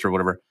theorist, or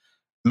whatever.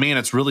 Man,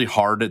 it's really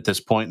hard at this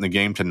point in the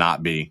game to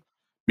not be,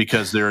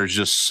 because there are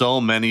just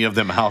so many of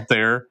them out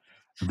there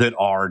that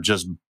are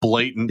just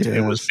blatant. Yes.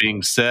 It was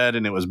being said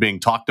and it was being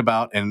talked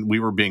about, and we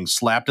were being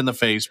slapped in the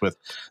face with,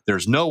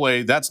 there's no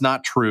way, that's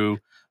not true.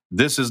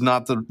 This is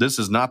not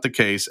the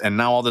case. And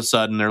now all of a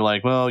sudden they're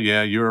like, well,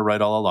 yeah, you were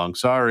right all along.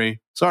 Sorry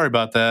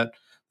about that.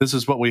 This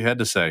is what we had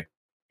to say,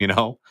 you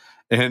know?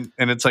 And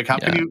it's like, how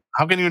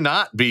can you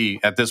not be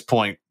at this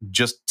point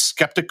just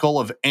skeptical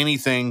of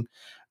anything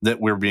that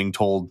we're being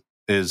told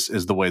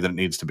is the way that it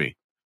needs to be?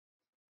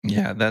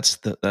 Yeah, that's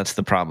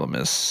the problem,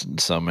 is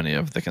so many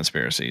of the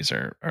conspiracies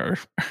are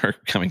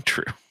coming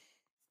true.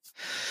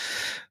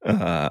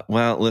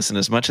 Well, listen,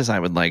 as much as I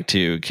would like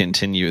to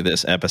continue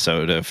this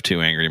episode of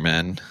Two Angry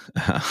Men,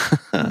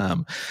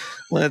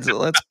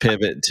 let's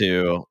pivot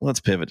to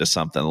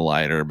something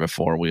lighter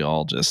before we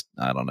all just,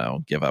 I don't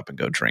know, give up and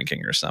go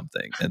drinking or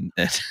something. And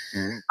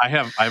I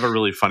have a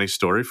really funny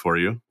story for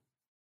you.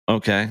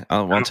 Okay,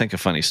 I'll take a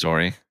funny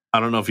story. I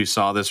don't know if you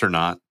saw this or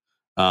not.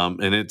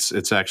 And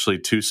it's actually a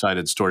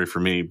two-sided story for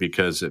me,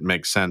 because it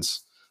makes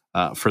sense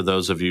for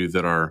those of you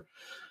that are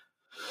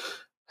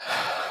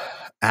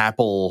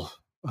Apple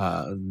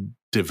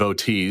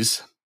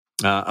devotees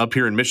up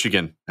here in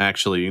Michigan.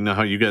 Actually, you know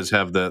how you guys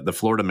have the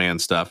Florida man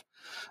stuff.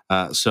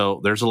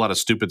 So there's a lot of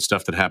stupid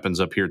stuff that happens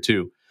up here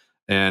too.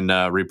 And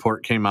a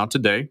report came out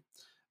today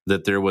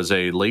that there was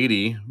a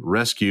lady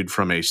rescued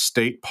from a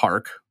state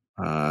park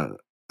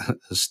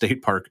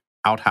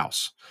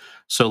outhouse.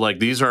 So like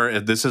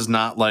this is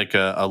not like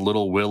a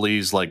little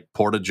Willie's like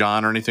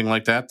Porta-John or anything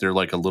like that. They're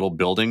like a little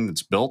building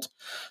that's built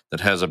that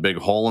has a big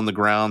hole in the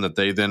ground that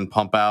they then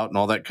pump out and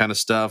all that kind of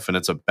stuff. And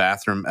it's a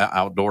bathroom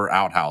outdoor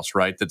outhouse,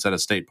 right? That's at a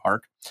state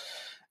park.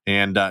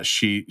 And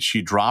she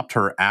dropped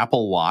her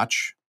Apple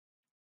Watch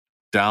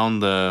down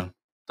the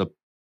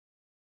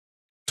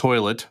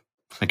toilet,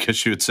 I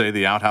guess you would say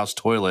the outhouse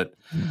toilet,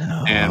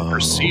 and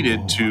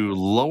proceeded to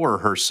lower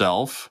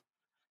herself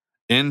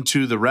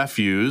into the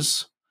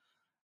refuse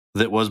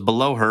that was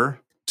below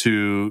her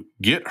to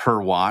get her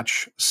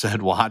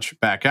said watch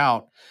back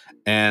out,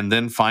 and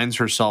then finds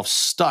herself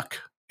stuck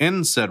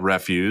in said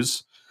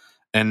refuse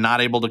and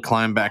not able to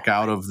climb back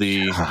out of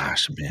the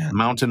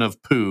mountain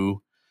of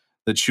poo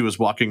that she was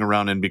walking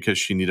around in because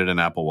she needed an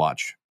Apple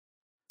Watch.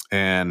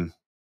 And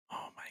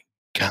oh my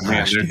gosh,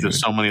 man, there's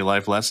just so many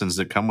life lessons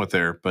that come with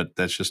there, but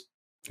that's just,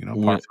 part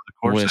of the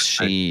course. Was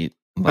she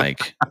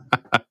like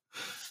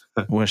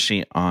was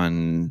she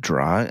on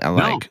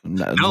drug?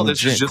 No,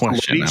 this is just a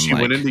lady. She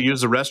went in to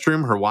use the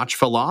restroom. Her watch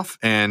fell off,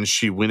 and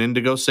she went in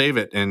to go save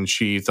it. And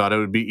she thought it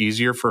would be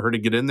easier for her to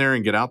get in there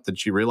and get out than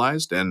she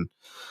realized, and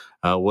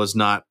was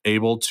not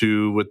able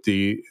to, with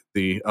the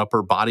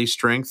upper body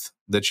strength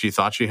that she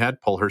thought she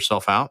had, pull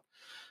herself out.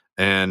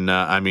 And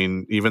I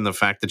mean, even the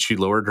fact that she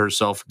lowered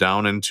herself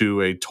down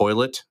into a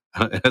toilet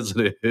as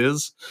it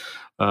is,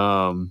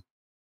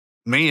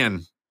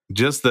 man.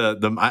 Just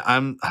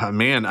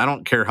I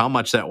don't care how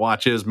much that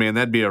watch is, man.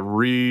 That'd be a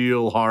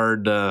real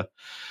hard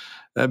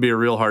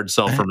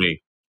sell for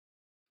me.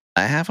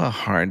 I have a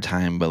hard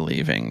time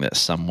believing that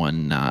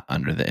someone not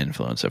under the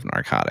influence of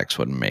narcotics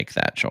would make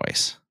that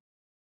choice.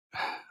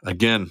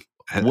 Again,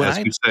 as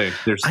you say,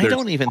 I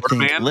don't even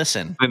think.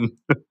 Listen, and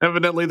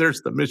evidently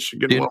there's the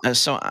Michigan one.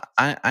 So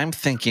I'm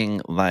thinking,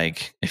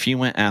 like, if you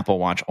went Apple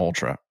Watch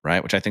Ultra,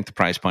 right, which I think the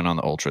price point on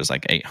the Ultra is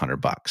like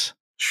 $800.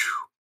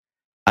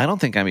 I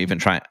don't think I'm even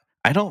trying.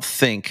 I don't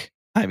think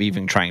I'm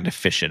even trying to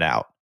fish it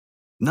out.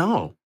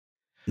 No.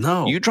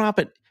 You drop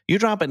it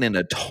in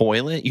a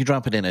toilet. You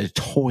drop it in a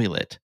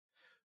toilet.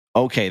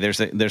 Okay, there's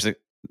a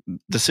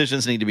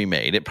decisions need to be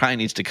made. It probably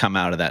needs to come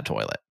out of that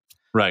toilet.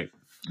 Right.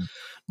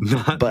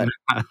 But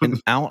an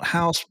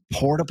outhouse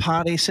porta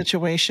potty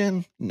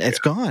situation, it's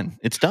gone.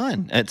 It's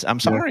done. I'm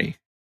sorry.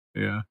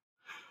 Yeah.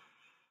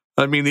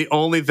 I mean, the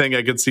only thing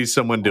I could see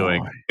someone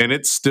doing, and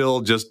it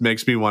still just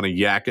makes me want to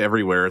yak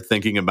everywhere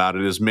thinking about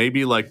it, is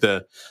maybe like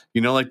the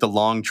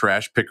long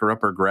trash picker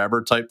up or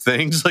grabber type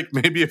things. Like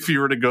maybe if you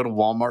were to go to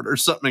Walmart or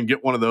something and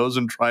get one of those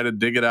and try to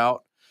dig it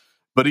out.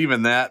 But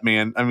even that,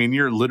 man, I mean,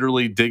 you're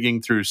literally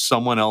digging through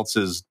someone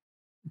else's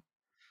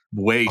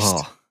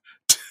waste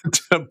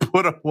to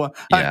put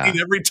I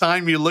mean, every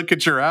time you look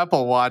at your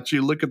Apple Watch,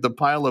 you look at the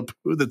pile of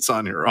poo that's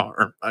on your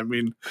arm. I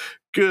mean,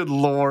 good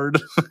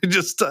Lord.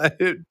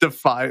 It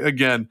defy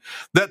again.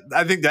 That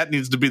I think that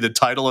needs to be the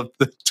title of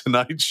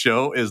tonight's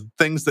show, is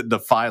things that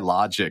defy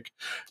logic,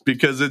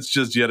 because it's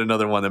just yet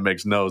another one that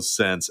makes no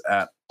sense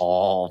at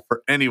all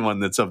for anyone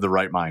that's of the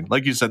right mind.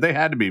 Like you said, they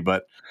had to be,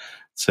 but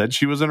said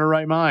she was in her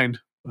right mind.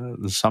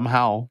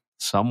 Somehow,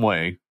 some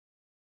way,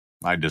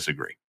 I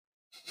disagree.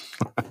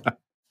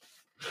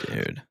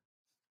 Dude.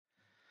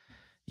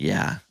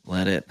 Yeah,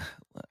 let it.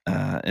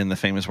 In the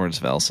famous words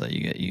of Elsa,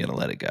 you got to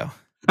let it go.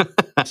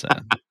 So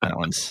that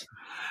one's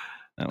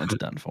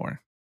done for.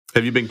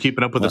 Have you been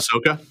keeping up with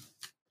Ahsoka?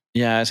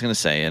 Yeah, I was going to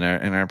say in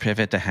our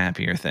pivot to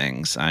happier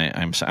things, I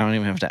don't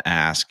even have to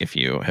ask if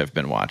you have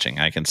been watching.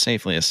 I can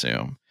safely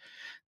assume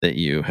that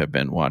you have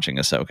been watching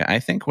Ahsoka. I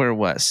think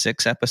we're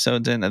 6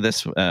 episodes into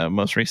this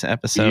most recent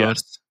episode.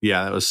 Yes.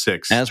 Yeah, that was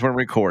 6. As we're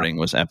recording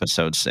was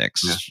episode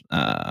 6.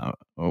 Yeah.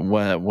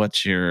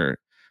 What's your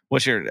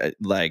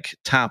like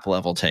top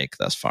level take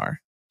thus far?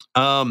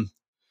 Top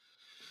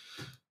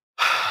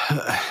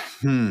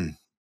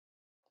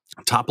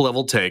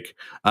level take.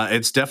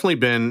 It's definitely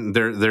been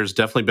there. There's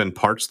definitely been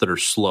parts that are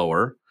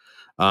slower.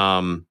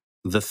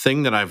 The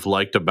thing that I've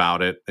liked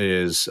about it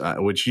is,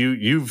 which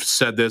you've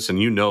said this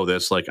and you know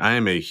this, like I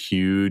am a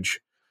huge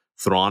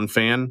Thrawn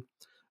fan.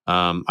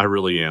 I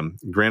really am.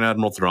 Grand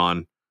Admiral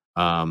Thrawn.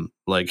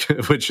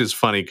 Which is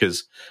funny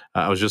because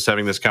I was just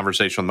having this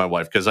conversation with my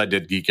wife because I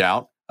did geek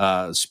out.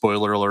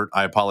 Spoiler alert,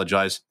 I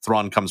apologize.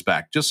 Thrawn comes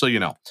back, just so you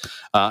know.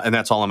 And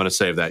that's all I'm going to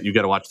say of that. You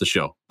got to watch the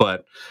show.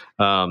 But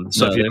so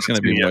there's going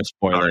to be more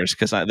spoilers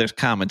because there's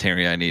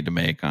commentary I need to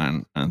make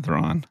on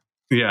Thrawn.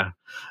 Yeah.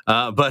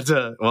 But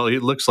he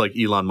looks like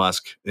Elon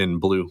Musk in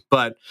blue.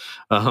 But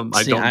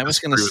I was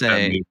going to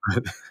say...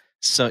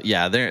 So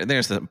yeah,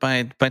 there's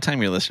by the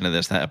time you're listening to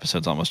this, that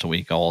episode's almost a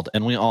week old,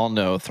 and we all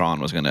know Thrawn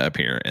was going to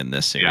appear in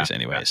this series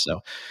anyway. Yeah.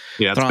 So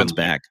Thrawn's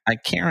back. I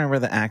can't remember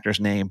the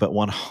actor's name, but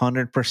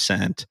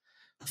 100%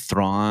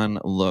 Thrawn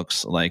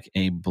looks like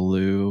a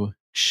blue,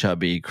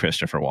 chubby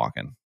Christopher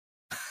Walken,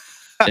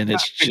 and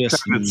it's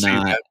just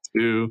not.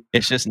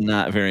 It's just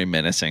not very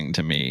menacing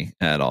to me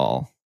at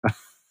all.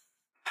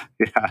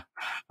 Yeah,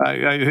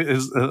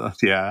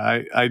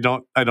 I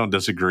don't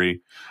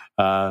disagree.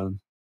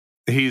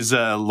 He's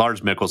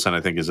Lars Mikkelsen,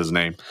 I think is his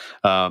name.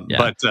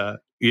 But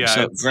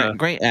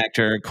great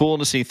actor. Cool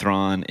to see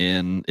Thrawn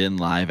in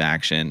live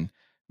action.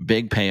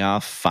 Big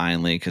payoff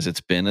finally, because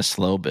it's been a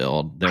slow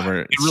build. There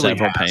were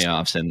several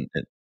payoffs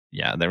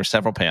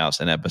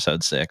in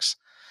episode 6.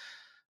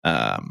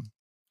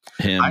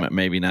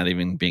 Maybe not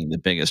even being the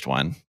biggest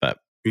one, but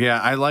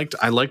I liked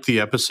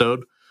the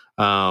episode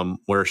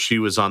where she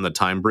was on the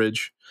time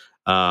bridge.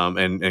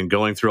 And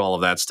going through all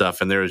of that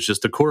stuff, and there's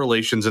just the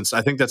correlations, and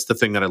I think that's the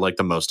thing that I like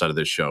the most out of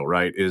this show,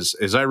 right? Is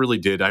I really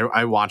did.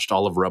 I watched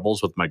all of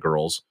Rebels with my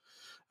girls.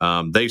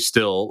 They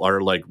still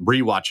are like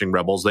rewatching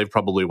Rebels. They've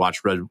probably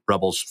watched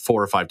Rebels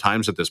 4 or 5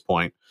 times at this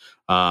point,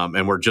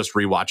 and we're just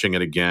rewatching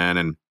it again,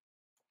 and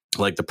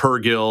like the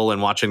Purrgil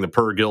and watching the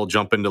Purrgil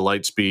jump into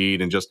light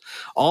speed, and just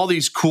all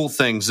these cool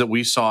things that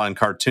we saw in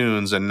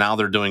cartoons, and now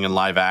they're doing in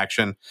live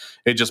action.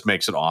 It just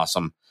makes it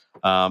awesome.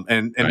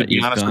 And to be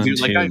honest with you,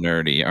 like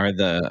nerdy are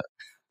the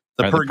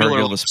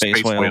Purrgil the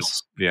space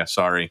whales? Yeah,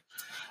 sorry.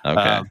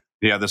 Okay.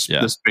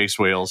 The space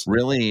whales.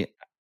 Really,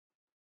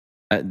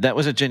 that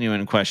was a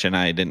genuine question.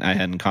 I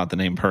hadn't caught the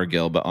name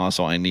Purrgil, but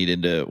also I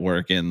needed to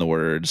work in the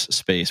words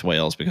space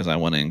whales because I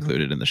want to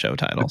include it in the show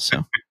title.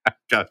 So,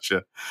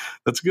 gotcha.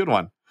 That's a good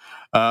one.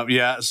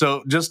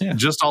 So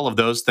just all of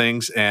those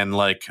things, and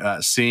like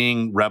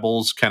seeing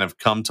Rebels kind of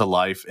come to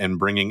life and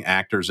bringing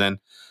actors in.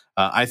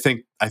 I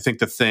think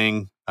the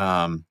thing.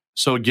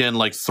 So again,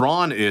 like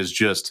Thrawn is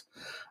just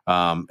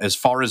as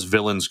far as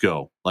villains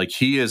go, like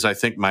he is, I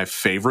think, my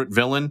favorite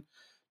villain,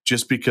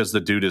 just because the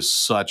dude is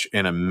such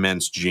an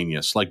immense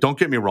genius. Like, don't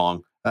get me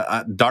wrong,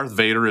 Darth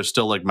Vader is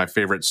still like my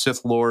favorite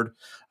Sith Lord.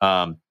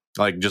 But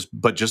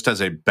just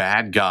as a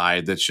bad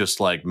guy, that's just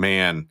like,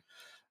 man,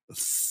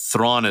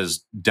 Thrawn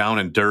is down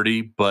and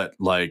dirty, but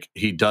like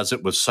he does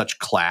it with such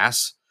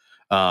class.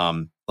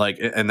 Like,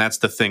 and that's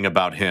the thing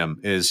about him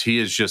is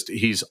he's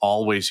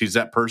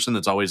that person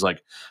that's always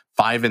like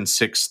 5 and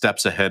 6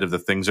 steps ahead of the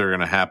things that are going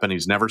to happen.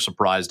 He's never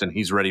surprised, and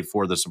he's ready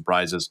for the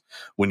surprises.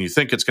 When you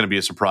think it's going to be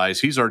a surprise,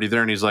 he's already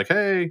there, and he's like,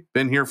 "Hey,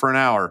 been here for an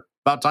hour.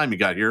 About time you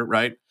got here,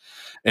 right?"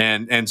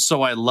 And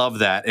so I love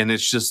that, and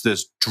it's just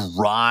this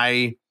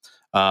dry,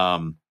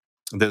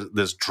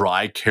 this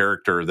dry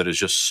character that is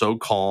just so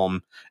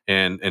calm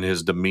and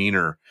his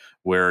demeanor,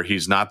 where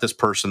he's not this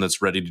person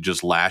that's ready to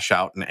just lash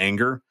out in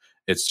anger.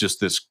 It's just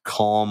this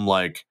calm,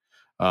 like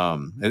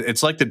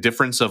it's like the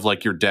difference of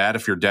like your dad.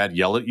 If your dad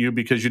yell at you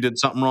because you did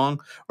something wrong,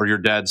 or your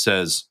dad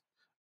says,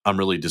 "I'm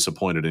really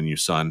disappointed in you,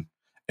 son,"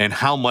 and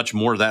how much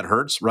more that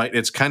hurts, right?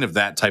 It's kind of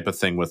that type of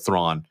thing with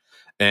Thrawn.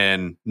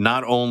 And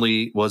not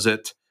only was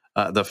it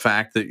the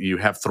fact that you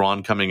have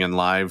Thrawn coming in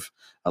live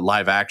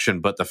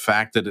action, but the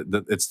fact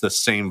that it's the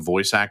same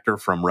voice actor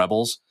from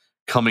Rebels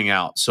coming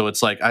out. So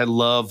it's like, I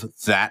love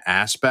that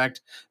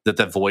aspect, that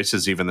the voice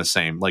is even the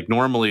same. Like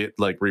normally it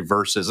like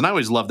reverses. And I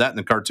always love that in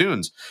the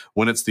cartoons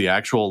when it's the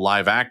actual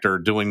live actor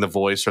doing the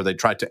voice, or they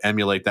try to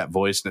emulate that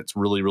voice and it's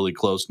really, really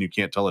close and you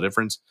can't tell the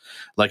difference.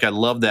 Like I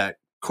love that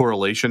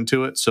correlation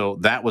to it. So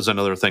that was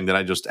another thing that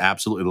I just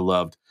absolutely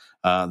loved.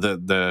 So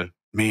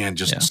many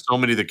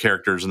of the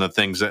characters and the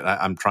things that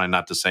I'm trying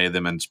not to say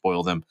them and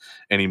spoil them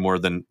any more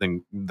than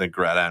the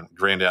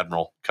Grand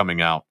Admiral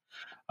coming out.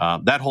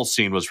 That whole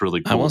scene was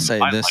really cool. I will say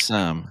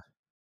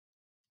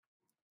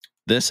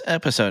this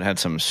episode had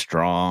some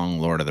strong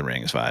Lord of the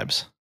Rings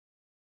vibes.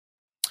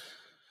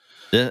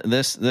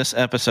 This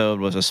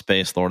episode was a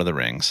space Lord of the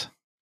Rings.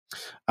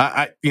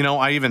 I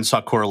even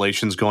saw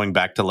correlations going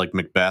back to like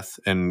Macbeth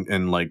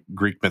and like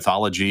Greek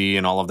mythology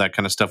and all of that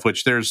kind of stuff,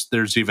 which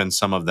there's even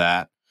some of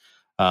that.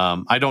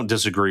 I don't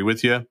disagree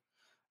with you.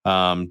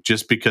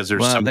 Just because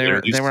there's some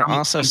there were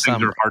also some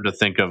things are hard to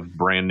think of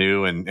brand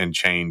new and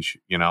change,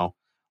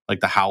 like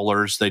the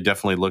Howlers, they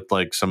definitely looked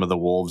like some of the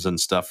wolves and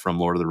stuff from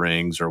Lord of the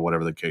Rings or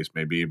whatever the case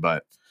may be.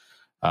 But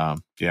I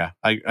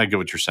get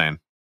what you're saying.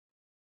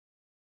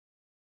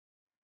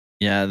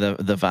 Yeah, the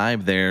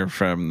vibe there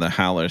from the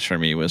Howlers for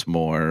me was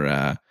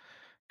more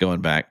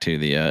going back to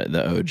the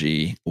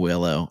OG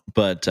Willow,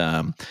 but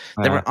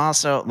there were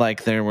also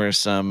like there were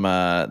some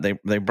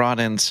they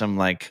brought in some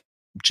like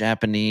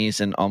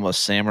Japanese and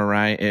almost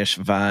samurai-ish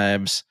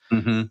vibes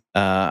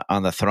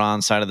on the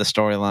Thrawn side of the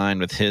storyline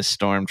with his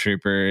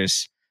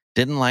stormtroopers.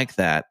 Didn't like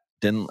that.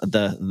 Didn't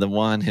the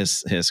one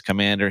his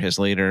commander, his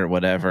leader,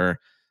 whatever.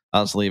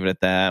 I'll just leave it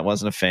at that.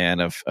 Wasn't a fan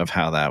of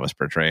how that was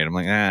portrayed. I'm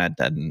like, that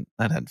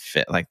doesn't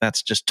fit. Like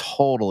that's just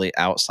totally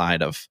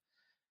outside of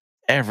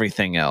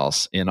everything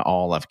else in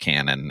all of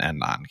canon and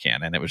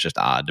non-canon. It was just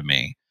odd to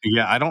me.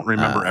 Yeah, I don't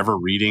remember ever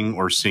reading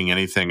or seeing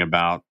anything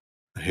about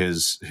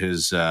his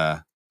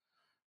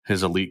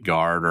elite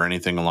guard or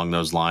anything along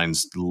those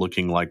lines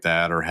looking like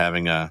that or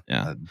having a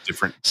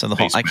different. So the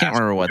whole I can't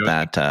remember what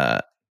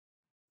that.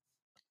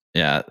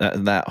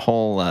 That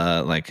whole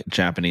like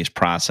Japanese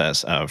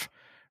process of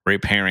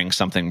repairing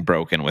something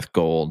broken with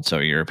gold, so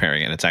you're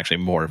repairing it, it's actually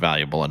more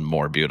valuable and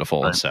more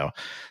beautiful. Right. So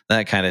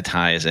that kind of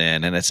ties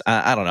in, and it's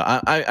I don't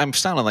know. I'm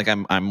sounding like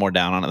I'm more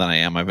down on it than I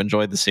am. I've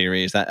enjoyed the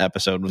series. That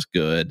episode was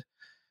good.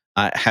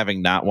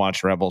 Having not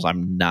watched Rebels,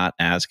 I'm not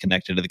as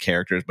connected to the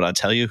characters, but I'll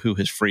tell you who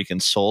has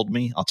freaking sold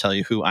me. I'll tell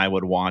you who I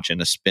would watch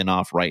in a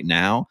spinoff right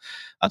now.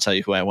 I'll tell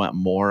you who I want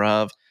more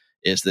of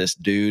is this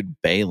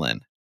dude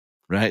Balin.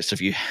 Right. So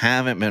if you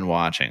haven't been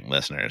watching,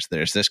 listeners,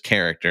 there's this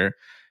character,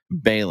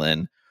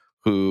 Balin,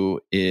 who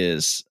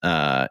is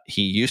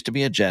he used to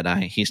be a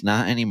Jedi. He's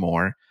not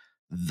anymore.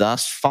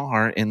 Thus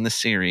far in the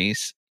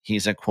series,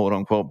 he's a quote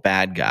unquote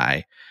bad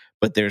guy.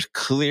 But there's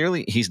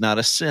clearly he's not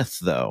a Sith,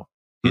 though.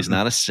 He's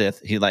not a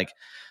Sith.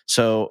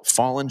 So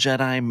fallen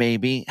Jedi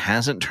maybe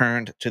hasn't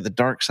turned to the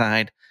dark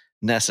side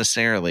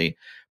necessarily,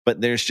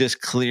 but there's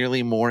just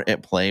clearly more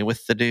at play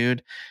with the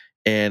dude.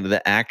 And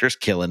the actor's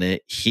killing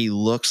it. He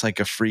looks like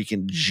a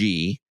freaking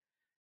G,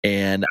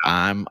 and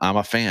I'm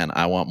a fan.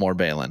 I want more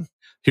Balin.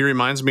 He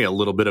reminds me a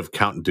little bit of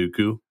Count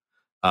Dooku,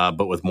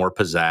 but with more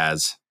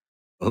pizzazz,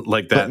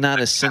 like that. But not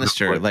as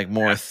sinister, like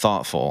more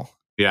thoughtful.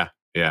 Yeah.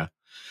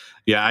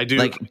 I do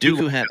like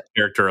Dooku had that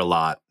character a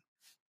lot.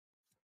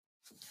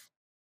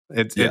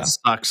 It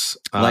sucks.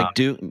 Like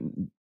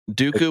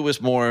Dooku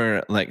was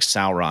more like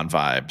Sauron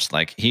vibes.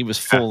 Like he was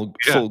full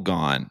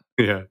gone.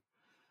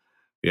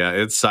 Yeah,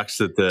 it sucks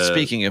that the.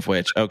 Speaking of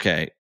which,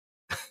 okay,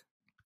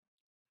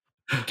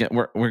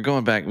 we're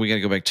going back. We got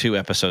to go back 2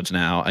 episodes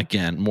now.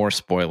 Again, more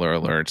spoiler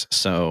alerts.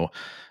 So,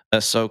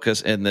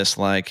 Ahsoka's in this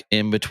like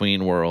in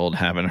between world,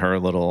 having her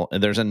little.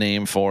 There's a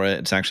name for it.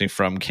 It's actually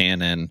from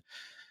canon.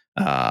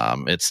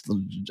 It's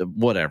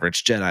whatever.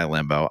 It's Jedi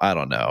limbo. I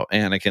don't know.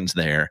 Anakin's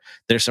there.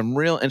 There's some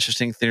real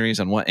interesting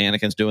theories on what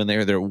Anakin's doing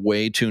there. They're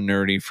way too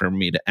nerdy for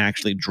me to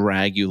actually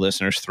drag you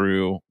listeners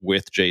through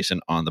with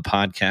Jason on the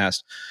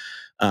podcast.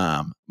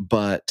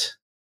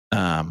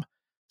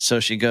 So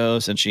she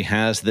goes and she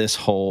has this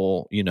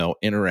whole,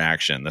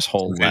 interaction, this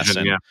whole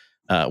lesson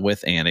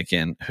with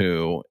Anakin,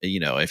 who,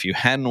 if you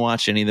hadn't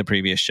watched any of the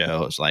previous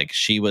shows, like,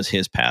 she was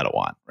his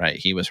Padawan, right?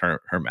 He was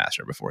her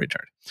master before he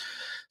turned.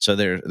 So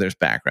there's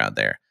background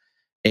there.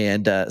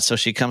 And so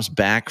she comes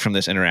back from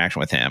this interaction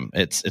with him.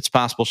 It's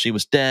possible she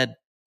was dead.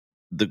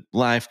 The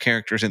live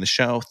characters in the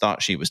show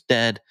thought she was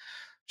dead.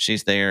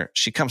 She's there.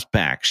 She comes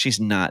back. She's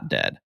not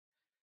dead.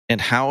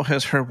 And how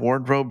has her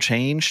wardrobe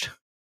changed?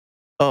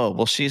 Oh,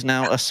 well, she's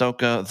now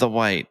Ahsoka the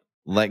White,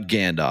 like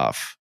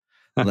Gandalf.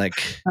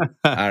 Like,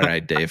 all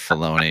right, Dave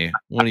Filoni,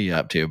 what are you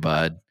up to,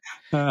 bud?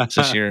 Is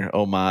this your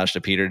homage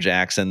to Peter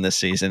Jackson this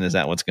season? Is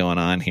that what's going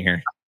on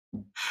here?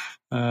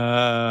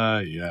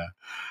 Yeah.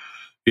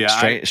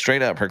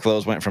 Straight up, her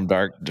clothes went from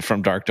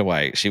dark to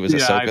white. She was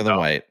Ahsoka the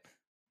White.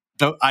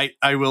 No,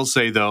 I will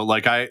say though,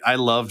 like, I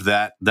loved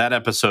that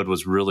episode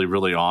was really,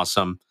 really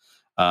awesome.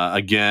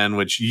 Again,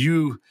 which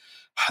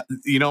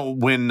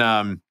when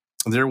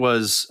there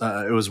was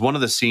it was one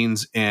of the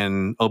scenes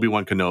in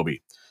Obi-Wan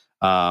Kenobi,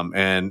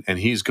 and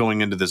he's going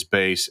into this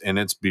base, and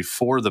it's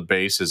before the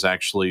base is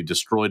actually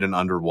destroyed and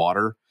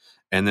underwater.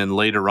 And then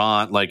later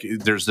on, like,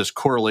 there's this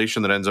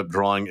correlation that ends up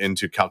drawing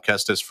into Cal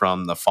Kestis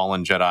from the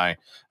Fallen Jedi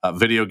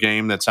video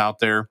game that's out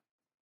there.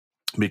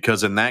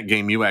 Because in that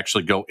game, you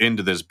actually go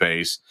into this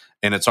base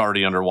and it's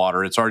already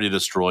underwater. It's already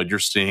destroyed. You're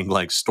seeing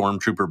like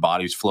stormtrooper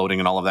bodies floating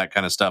and all of that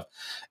kind of stuff.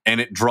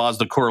 And it draws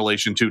the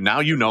correlation to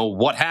now you know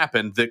what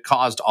happened that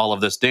caused all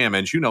of this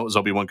damage. You know it was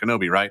Obi-Wan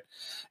Kenobi, right?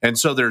 And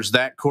so there's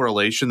that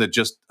correlation that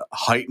just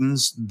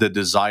heightens the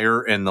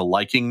desire and the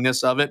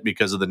likingness of it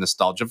because of the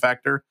nostalgia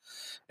factor.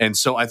 And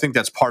so I think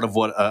that's part of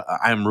what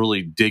I'm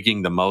really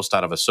digging the most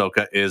out of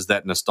Ahsoka is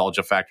that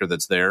nostalgia factor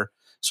that's there.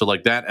 So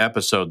like that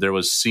episode, there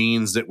was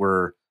scenes that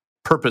were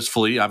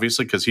purposefully,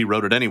 obviously, because he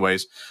wrote it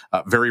anyways,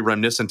 very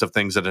reminiscent of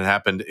things that had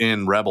happened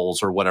in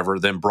Rebels or whatever,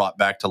 then brought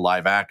back to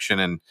live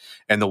action.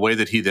 And the way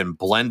that he then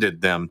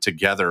blended them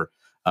together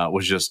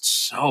was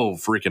just so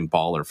freaking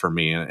baller for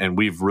me. And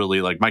we've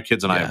really, like, my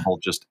kids and I have both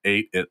just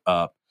ate it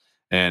up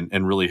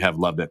and really have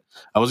loved it.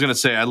 I was going to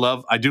say,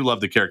 I do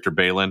love the character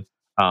Balin.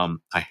 I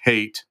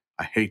hate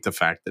the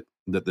fact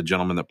that the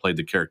gentleman that played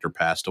the character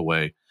passed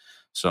away.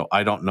 So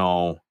I don't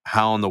know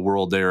how in the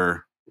world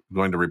they're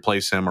going to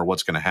replace him or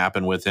what's going to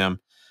happen with him.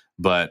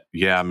 But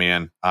yeah,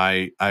 man,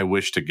 I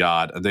wish to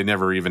God they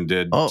never even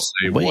did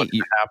say what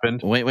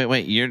happened.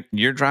 Wait.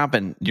 You're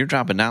dropping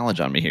knowledge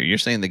on me here. You're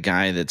saying the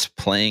guy that's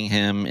playing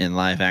him in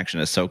live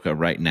action Ahsoka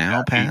right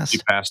now passed? He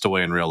passed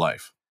away in real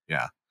life.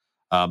 Yeah.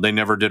 They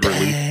never did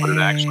release what had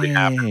actually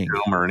happened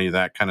to him or any of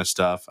that kind of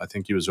stuff. I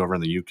think he was over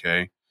in the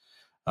UK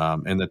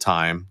in the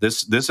time.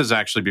 This is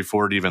actually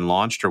before it even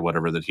launched or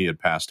whatever that he had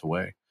passed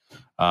away.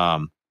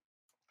 But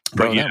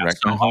yeah,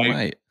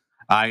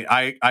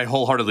 I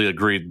wholeheartedly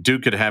agree.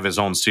 Duke could have his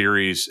own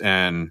series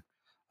and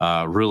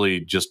really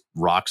just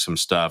rock some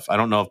stuff. I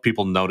don't know if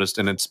people noticed,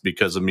 and it's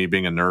because of me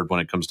being a nerd when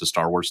it comes to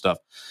Star Wars stuff.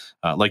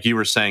 Like you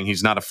were saying,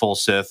 he's not a full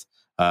Sith,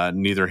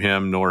 neither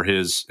him nor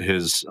his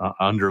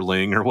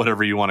underling or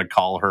whatever you want to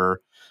call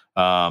her.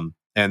 And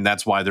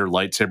that's why their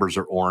lightsabers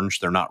are orange.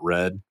 They're not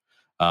red.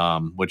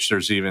 Which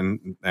there's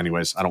even,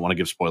 anyways, I don't want to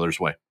give spoilers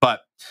away,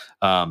 but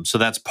so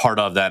that's part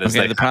of that. Is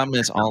the problem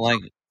is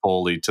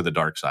fully to the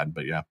dark side,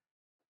 but yeah.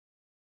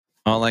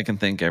 All I can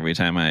think every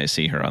time I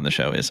see her on the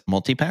show is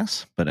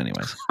multipass. But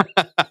anyways,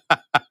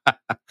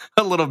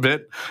 a little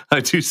bit. I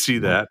do see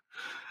that.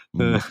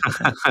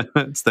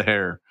 It's the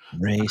hair.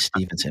 Ray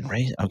Stevenson.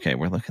 Okay,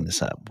 we're looking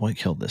this up. Boy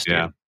killed this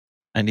dude.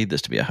 I need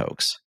this to be a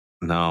hoax.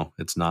 No,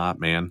 it's not,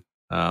 man.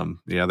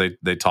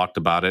 They talked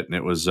about it, and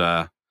it was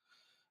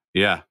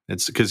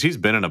it's because he's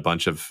been in a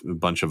bunch of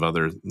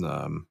other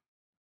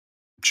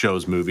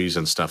shows, movies,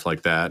 and stuff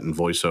like that, and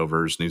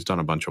voiceovers, and he's done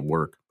a bunch of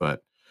work.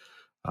 But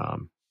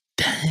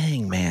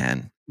dang,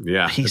 man,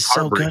 yeah, he's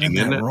so good in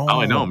that role.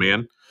 Oh, I know,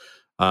 man.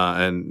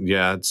 And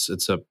yeah,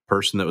 it's a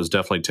person that was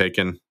definitely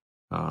taken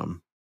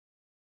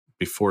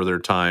before their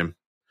time.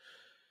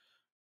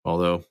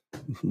 Although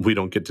we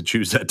don't get to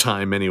choose that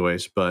time,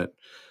 anyways. But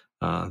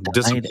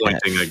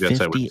disappointing, I guess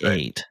 58. I would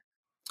say.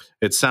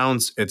 It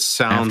sounds like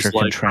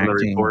on the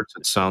reports,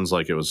 it sounds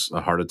like it was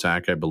a heart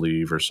attack, I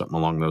believe, or something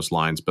along those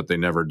lines, but they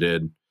never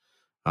did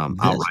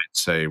outright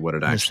say what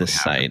it actually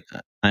happened.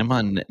 Site. I'm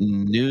on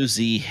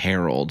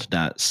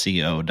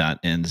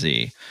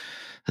newsyherald.co.nz.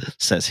 It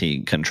says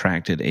he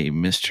contracted a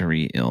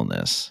mystery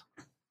illness.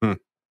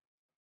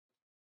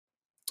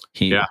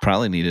 He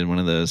probably needed one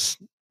of those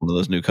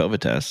new COVID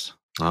tests.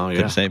 Oh yeah,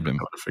 could have saved him.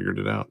 I would have figured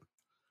it out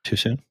too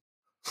soon.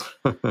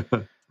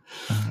 But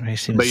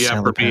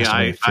yeah, for me,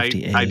 I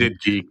did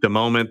geek the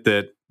moment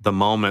that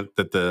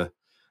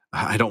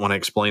I don't want to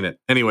explain it.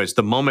 Anyways,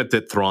 the moment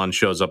that Thrawn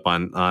shows up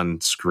on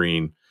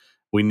screen,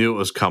 we knew it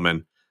was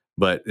coming.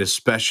 But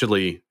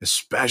especially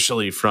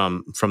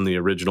from the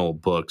original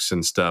books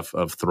and stuff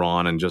of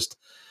Thrawn, and just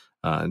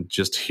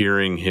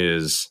hearing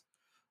his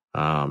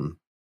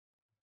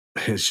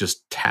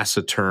just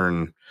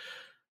taciturn,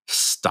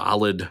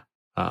 stolid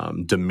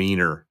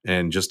demeanor,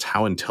 and just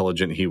how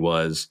intelligent he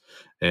was,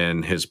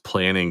 and his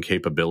planning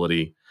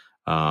capability.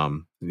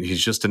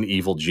 He's just an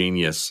evil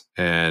genius,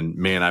 and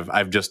man,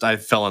 I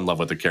fell in love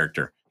with the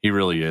character. He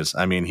really is.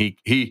 I mean, he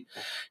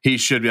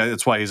should be.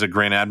 That's why he's a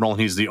Grand Admiral.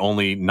 He's the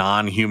only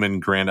non-human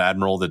Grand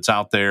Admiral that's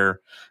out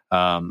there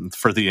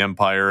for the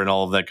Empire, and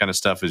all of that kind of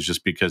stuff is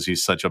just because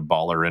he's such a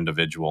baller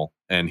individual,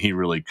 and he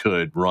really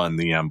could run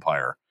the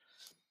Empire.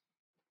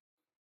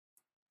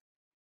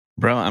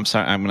 Bro, I'm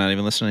sorry. I'm not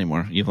even listening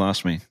anymore. You've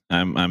lost me.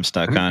 I'm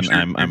stuck on.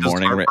 I'm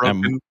mourning.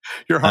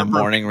 I'm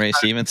mourning Ray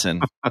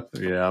Stevenson.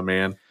 Yeah,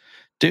 man.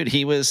 Dude,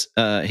 he was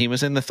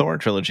in the Thor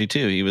trilogy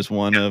too. He was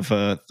one of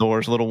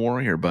Thor's little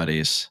warrior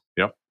buddies.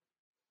 Yep.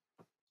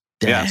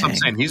 Dang. Yeah, that's what I'm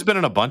saying. He's been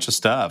in a bunch of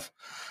stuff,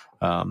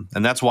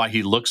 and that's why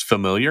he looks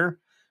familiar.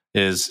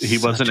 Is he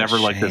wasn't ever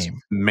like this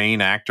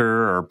main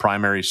actor or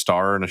primary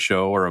star in a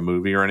show or a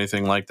movie or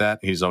anything like that.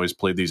 He's always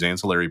played these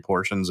ancillary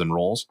portions and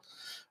roles.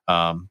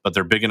 But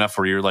they're big enough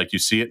where you're like, you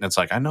see it and it's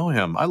like, I know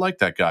him. I like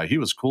that guy. He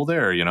was cool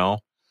there, you know.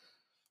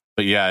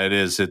 But yeah, it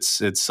is.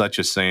 It's such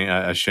a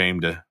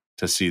shame to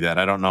see that.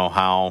 I don't know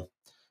how,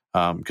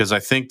 because I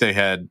think they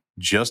had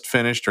just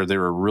finished or they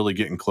were really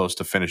getting close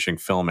to finishing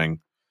filming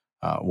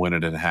when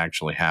it had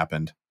actually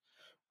happened.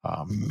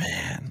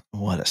 Man,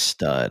 what a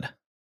stud.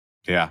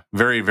 Yeah,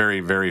 very, very,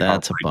 very.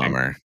 That's a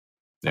bummer.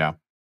 Yeah,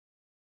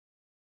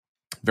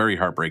 very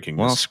heartbreaking.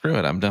 Well, screw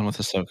it. I'm done with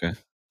Ahsoka.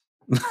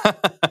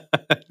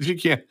 you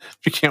can't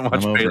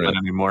watch Balin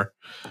anymore.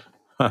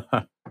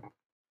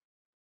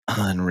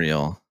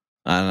 Unreal.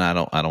 And I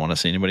don't want to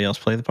see anybody else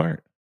play the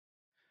part.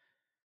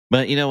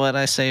 But you know what?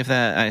 I say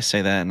that,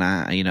 and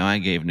I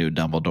gave new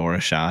Dumbledore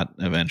a shot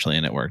eventually,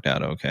 and it worked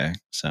out okay.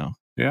 So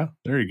yeah,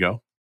 there you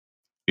go.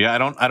 Yeah, I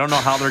don't know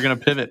how they're going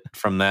to pivot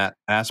from that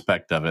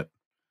aspect of it.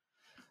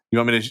 You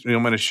want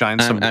me to shine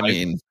some light?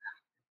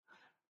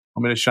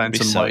 I'm going to shine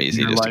some light. It's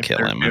so easy just to kill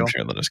him. I'm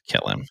sure they'll just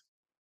kill him.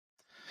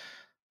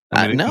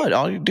 No,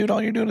 all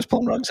you're doing is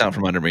pulling rugs out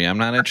from under me. I'm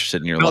not interested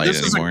in your light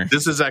anymore.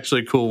 This is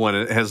actually a cool one.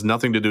 It has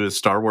nothing to do with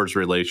Star Wars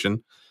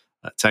relation.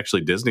 It's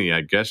actually Disney, I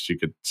guess you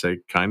could say,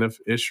 kind of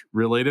ish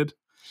related.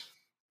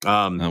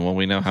 Well,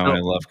 we know how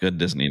I love good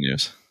Disney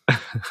news.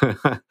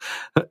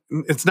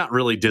 It's not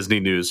really Disney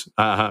news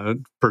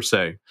per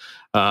se,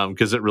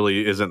 because it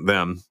really isn't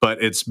them,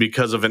 but it's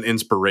because of an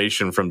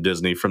inspiration from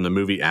Disney from the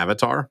movie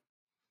Avatar.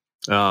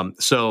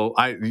 So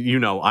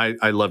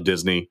I love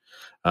Disney.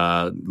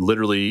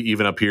 Literally,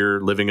 even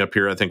living up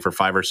here, I think for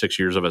 5 or 6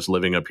 years of us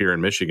living up here in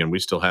Michigan, we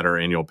still had our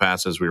annual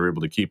passes. We were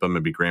able to keep them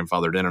and be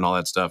grandfathered in and all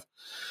that stuff.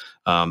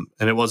 And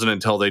it wasn't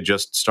until they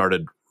just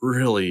started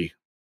really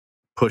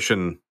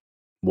pushing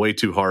way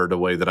too hard a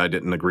way that I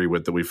didn't agree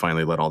with that we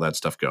finally let all that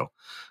stuff go.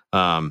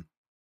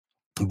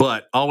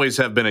 But always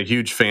have been a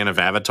huge fan of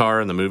Avatar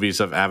and the movies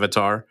of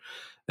Avatar.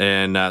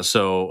 And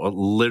so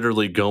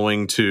literally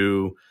going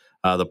to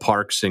the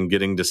parks and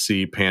getting to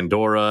see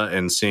Pandora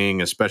and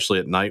seeing, especially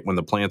at night when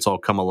the plants all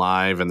come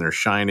alive and they're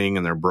shining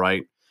and they're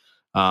bright.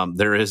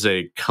 There is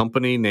a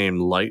company named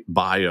Light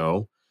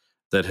Bio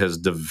that has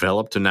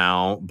developed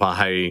now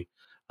by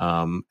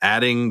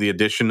adding the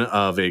addition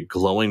of a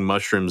glowing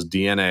mushroom's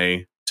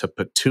DNA to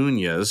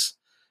petunias,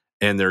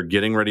 and they're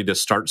getting ready to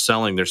start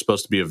selling. They're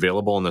supposed to be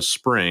available in the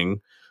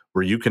spring,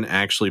 where you can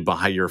actually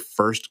buy your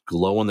first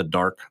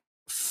glow-in-the-dark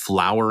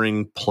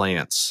flowering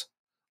plants,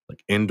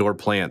 like indoor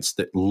plants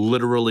that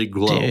literally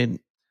glow. Dude,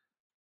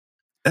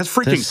 that's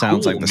freaking this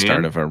sounds cool, like the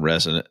start of a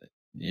Resident.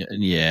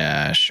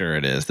 Yeah, sure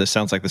it is. This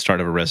sounds like the start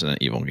of a Resident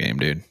Evil game,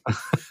 dude.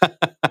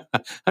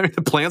 I mean,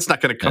 the plant's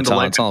not going to come to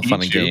life. It's all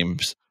fun and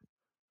games.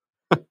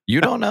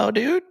 You don't know,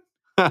 dude.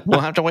 We'll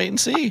have to wait and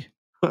see.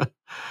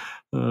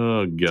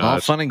 Oh god, it's all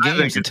fun and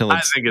games until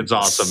I think it's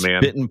awesome,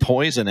 man. Spitting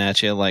poison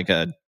at you like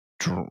a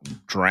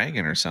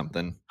dragon or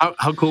something.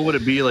 How cool would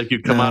it be? Like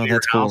you come out of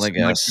your house, I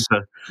guess.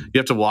 Like you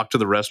have to walk to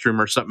the restroom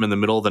or something in the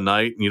middle of the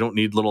night, and you don't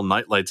need little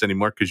night lights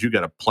anymore because you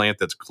got a plant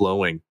that's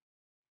glowing.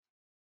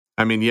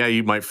 I mean, yeah,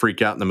 you might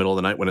freak out in the middle of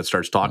the night when it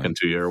starts talking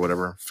to you or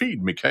whatever.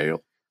 Feed me,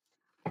 Kale.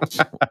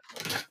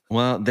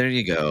 Well, there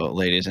you go,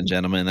 ladies and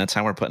gentlemen. That's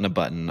how we're putting a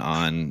button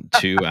on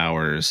 2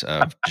 hours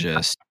of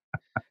just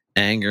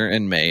anger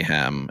and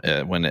mayhem.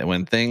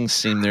 When things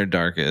seem their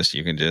darkest,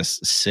 you can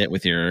just sit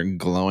with your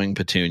glowing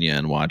petunia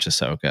and watch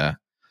Ahsoka.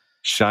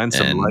 Shine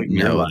some light.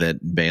 Know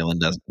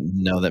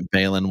that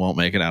Balin won't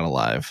make it out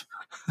alive.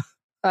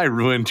 I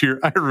ruined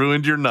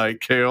your night,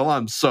 Kale.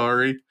 I'm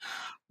sorry.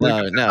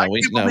 No,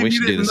 we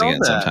should do this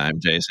again sometime,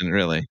 Jason.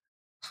 Really?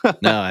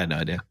 No, I had no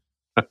idea.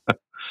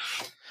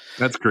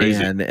 That's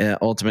crazy. And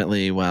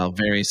ultimately, while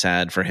very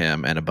sad for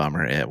him and a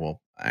bummer, it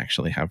will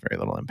actually have very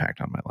little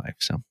impact on my life.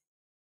 So,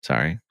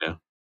 sorry. Yeah,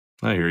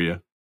 I hear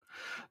you,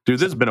 dude.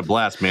 This has been a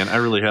blast, man. I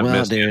really have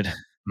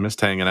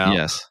missed hanging out.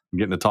 Yes,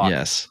 getting to talk.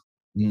 Yes,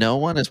 no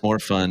one is more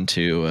fun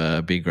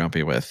to be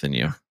grumpy with than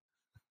you.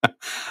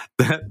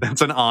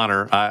 That's an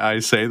honor. I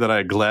say that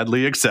I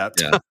gladly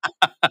accept. Yeah.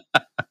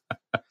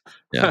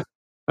 Yeah.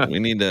 We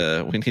need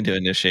to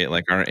initiate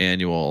like our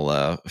annual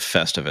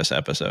Festivus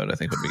episode. I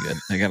think would be good.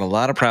 I got a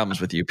lot of problems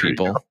with you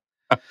people.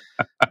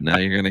 Now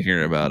you're going to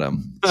hear about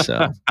them.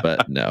 So,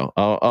 but no,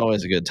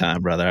 always a good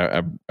time,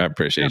 brother. I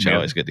appreciate you. Man.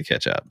 Always good to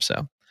catch up.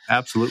 So,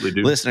 Absolutely,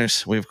 dude.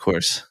 Listeners, we, of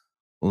course,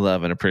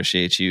 love and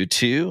appreciate you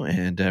too,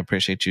 and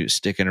appreciate you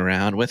sticking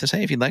around with us.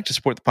 Hey, if you'd like to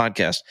support the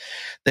podcast,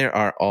 there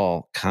are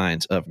all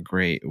kinds of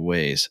great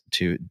ways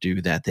to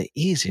do that. The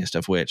easiest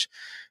of which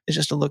is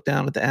just to look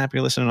down at the app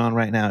you're listening on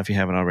right now. If you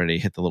haven't already,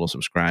 hit the little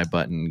subscribe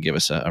button, give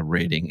us a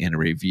rating and a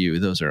review.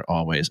 Those are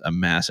always a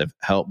massive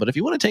help. But if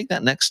you want to take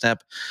that next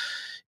step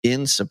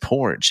in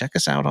support, check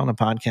us out on a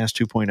Podcast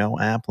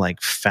 2.0 app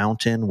like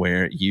Fountain,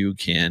 where you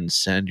can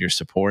send your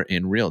support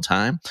in real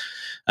time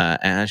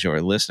as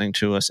you're listening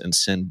to us, and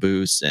send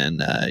boosts,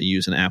 and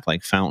use an app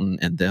like Fountain,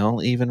 and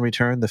they'll even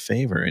return the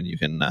favor, and you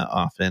can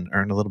often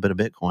earn a little bit of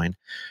Bitcoin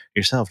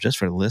yourself just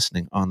for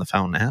listening on the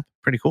Fountain app.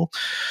 Pretty cool.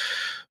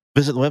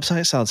 Visit the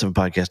website,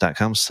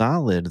 solid7podcast.com,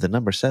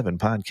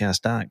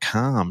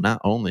 solid7podcast.com. Not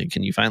only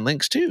can you find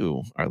links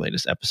to our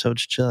latest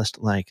episodes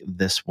just like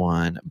this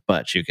one,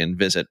 but you can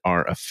visit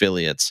our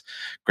affiliates.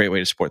 Great way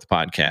to support the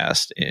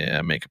podcast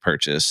and make a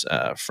purchase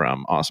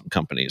from awesome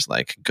companies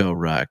like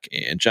GoRuck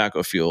and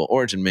Jocko Fuel,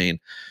 Origin Main,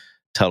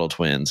 Tuttle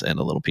Twins, and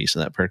a little piece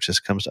of that purchase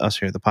comes to us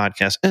here at the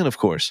podcast. And of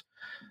course,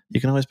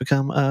 you can always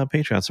become a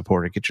Patreon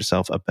supporter. Get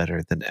yourself a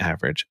better than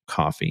average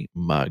coffee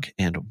mug.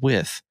 And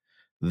with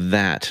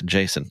that,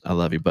 Jason, I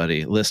love you,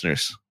 buddy.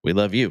 Listeners, we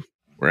love you.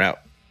 We're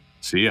out.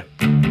 See ya.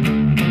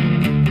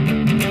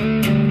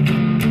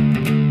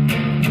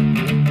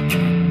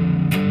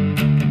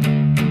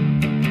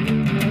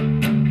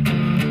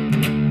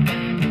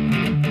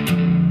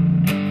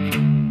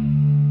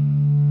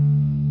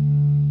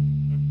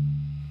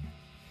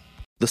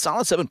 The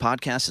Solid 7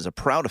 Podcast is a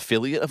proud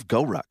affiliate of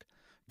GoRuck.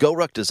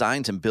 GoRuck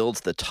designs and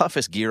builds the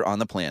toughest gear on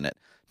the planet,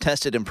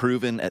 tested and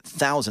proven at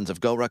thousands of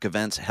GoRuck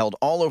events held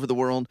all over the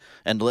world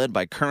and led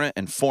by current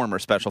and former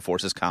Special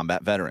Forces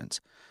combat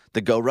veterans.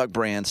 The GoRuck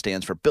brand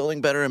stands for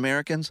building better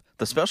Americans,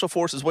 the Special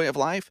Forces way of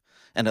life,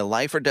 and a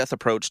life-or-death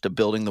approach to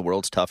building the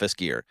world's toughest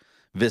gear.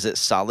 Visit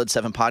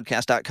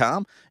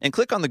solid7podcast.com and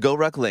click on the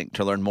GoRuck link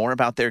to learn more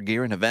about their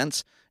gear and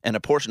events, and a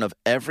portion of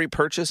every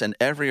purchase and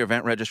every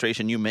event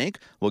registration you make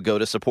will go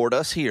to support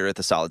us here at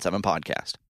the Solid 7 Podcast.